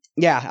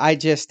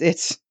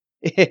 It's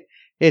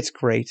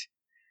great.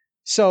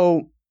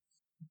 So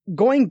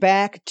going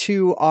back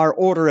to our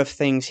order of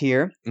things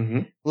here,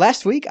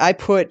 last week I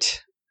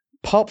put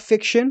Pulp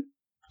Fiction,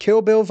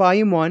 Kill Bill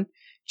Volume 1,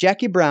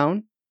 Jackie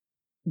Brown,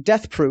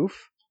 Death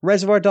Proof,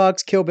 Reservoir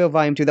Dogs, Kill Bill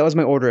Volume 2. That was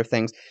my order of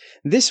things.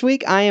 This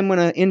week I am going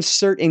to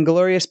insert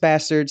Inglourious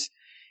Basterds.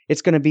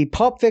 It's going to be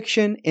Pulp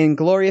Fiction,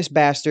 Inglourious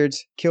Basterds,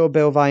 Kill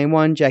Bill Volume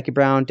 1, Jackie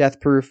Brown, Death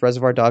Proof,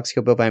 Reservoir Dogs,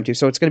 Kill Bill Volume 2.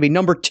 So it's going to be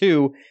number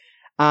 2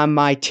 on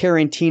my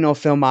Tarantino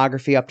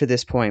filmography up to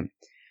this point.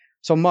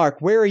 So, Mark,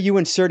 where are you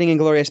inserting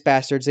Inglourious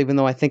Basterds, even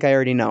though I think I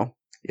already know?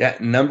 Yeah,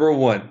 number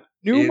 1.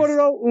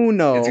 Numero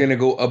uno. It's going to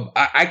go up.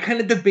 I kind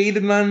of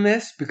debated on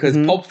this because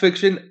Pulp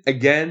Fiction,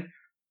 again,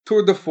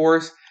 tour de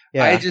force.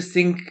 Yeah. I just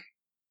think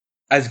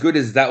as good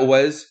as that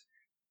was,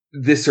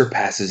 this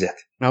surpasses it.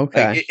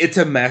 Okay. Like, it's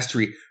a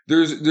mastery.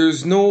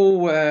 There's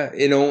no,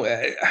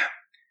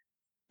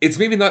 it's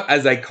maybe not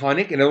as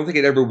iconic, and I don't think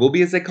it ever will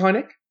be as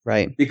iconic.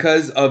 Right.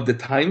 Because of the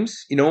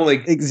times,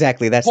 like.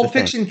 Exactly, that's Pulp the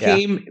thing. Fiction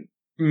came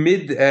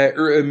mid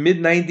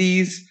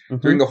 90s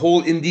during the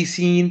whole indie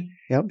scene.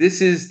 Yep.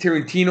 This is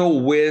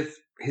Tarantino with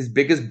his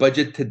biggest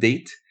budget to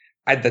date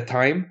at the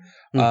time.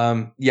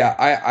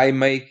 I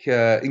make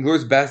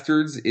Inglourious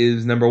Basterds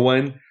is number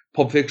 1,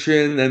 Pulp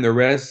Fiction, and the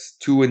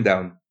rest 2 and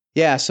down.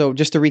 Yeah, so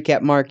just to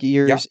recap, Mark,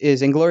 yours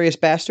is Inglourious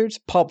Basterds,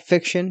 Pulp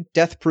Fiction,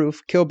 Death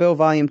Proof, Kill Bill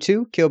Volume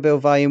 2, Kill Bill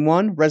Volume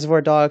 1,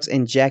 Reservoir Dogs,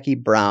 and Jackie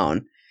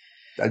Brown.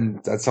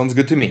 That sounds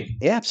good to me.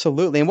 Yeah,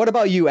 absolutely. And what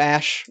about you,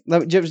 Ash?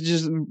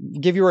 Just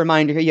give you a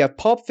reminder here. You have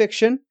Pulp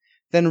Fiction,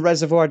 then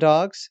Reservoir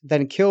Dogs,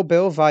 then Kill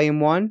Bill Volume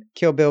 1,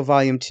 Kill Bill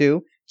Volume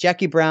 2,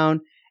 Jackie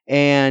Brown,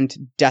 and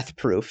Death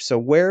Proof. So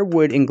where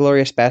would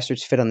Inglourious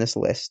Basterds fit on this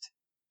list?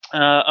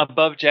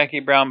 Above Jackie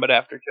Brown, but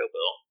after Kill Bill.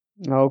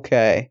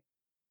 Okay.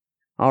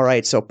 All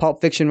right, so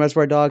Pulp Fiction,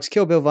 Reservoir Dogs,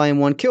 Kill Bill Volume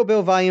 1, Kill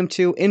Bill Volume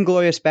 2,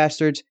 Inglourious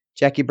Basterds,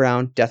 Jackie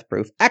Brown, Death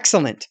Proof.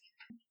 Excellent.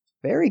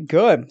 Very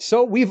good.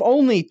 So we've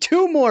only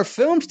 2 more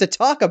films to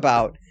talk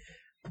about.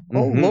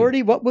 Oh,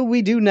 Lordy, what will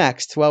we do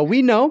next? Well,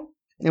 we know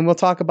and we'll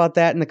talk about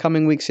that in the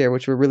coming weeks here,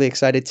 which we're really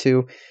excited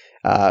to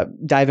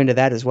dive into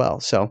that as well.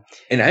 So,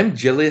 and I'm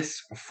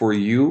jealous for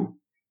you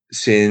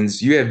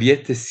since you have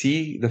yet to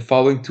see the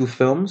following two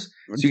films,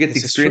 so you get to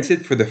experience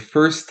it for the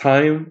first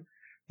time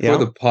for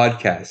the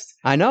podcast.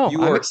 I know.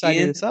 I'm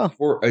excited as well.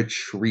 For a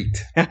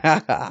treat.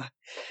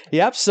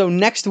 Yep. So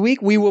next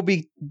week we will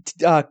be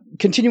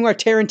continuing our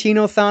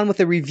Tarantinothon with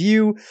a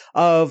review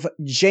of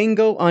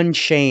Django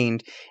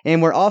Unchained.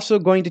 And we're also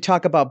going to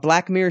talk about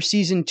Black Mirror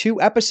Season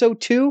 2, Episode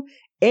 2,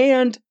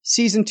 and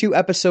Season 2,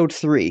 Episode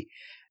 3.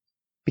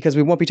 Because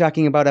we won't be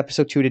talking about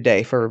Episode 2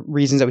 today for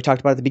reasons that we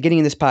talked about at the beginning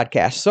of this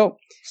podcast. So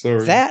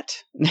that,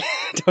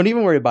 don't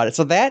even worry about it.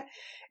 So that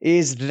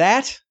is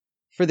that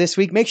for this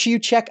week. Make sure you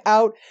check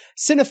out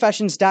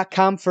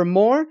Cinefessions.com for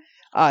more.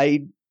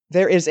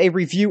 There is a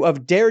review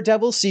of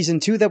Daredevil Season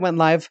 2 that went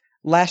live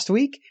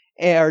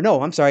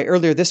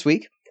earlier this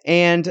week.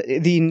 And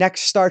the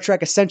next Star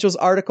Trek Essentials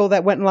article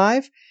that went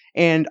live.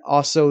 And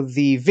also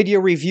the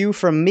video review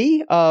from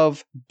me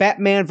of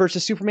Batman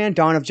vs. Superman,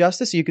 Dawn of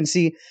Justice. So you can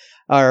see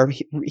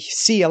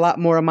a lot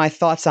more of my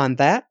thoughts on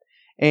that.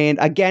 And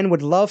again,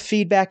 would love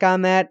feedback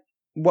on that.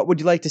 What would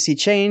you like to see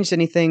changed?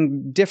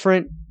 Anything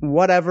different?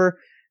 Whatever.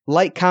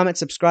 Like, comment,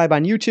 subscribe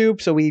on YouTube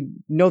so we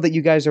know that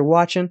you guys are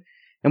watching.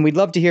 And we'd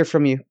love to hear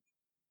from you.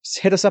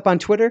 Hit us up on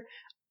Twitter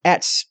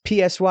at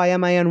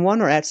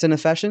PSYMIN1 or at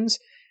Cinefessions.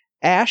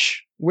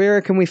 Ash,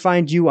 where can we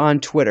find you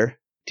on Twitter?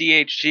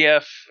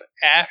 DHGF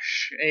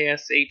Ash,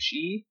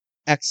 ASHE.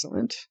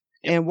 Excellent.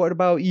 Yep. And what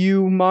about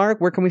you,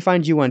 Mark? Where can we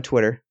find you on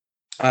Twitter?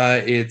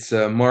 It's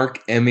Mark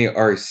MARC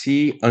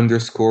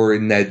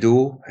 _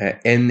 Nadeau,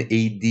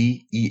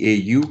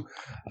 NADEAU.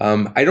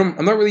 I'm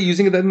not really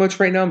using it that much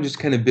right now. I'm just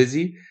kind of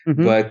busy.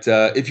 Mm-hmm. But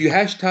if you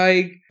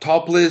hashtag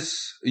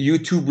topless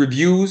YouTube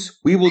reviews,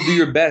 we will do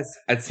your best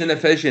at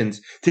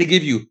Cinefessions to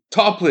give you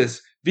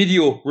topless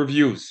video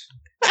reviews.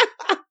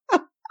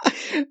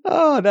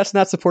 Oh, that's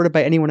not supported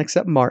by anyone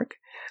except Mark.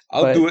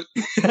 I'll do it.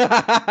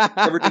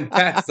 Everything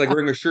passed like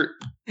wearing a shirt.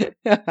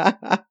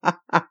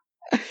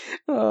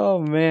 Oh,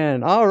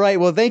 man. All right.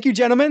 Well, thank you,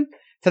 gentlemen.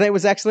 Tonight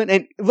was excellent.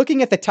 And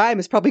looking at the time,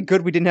 it's probably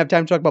good we didn't have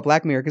time to talk about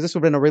Black Mirror because this would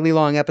have been a really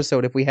long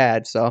episode if we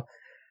had. So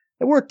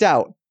it worked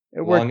out.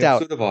 Long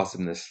episode of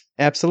awesomeness.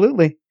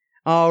 Absolutely.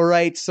 All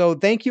right. So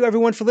thank you,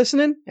 everyone, for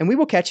listening, and we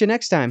will catch you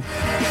next time.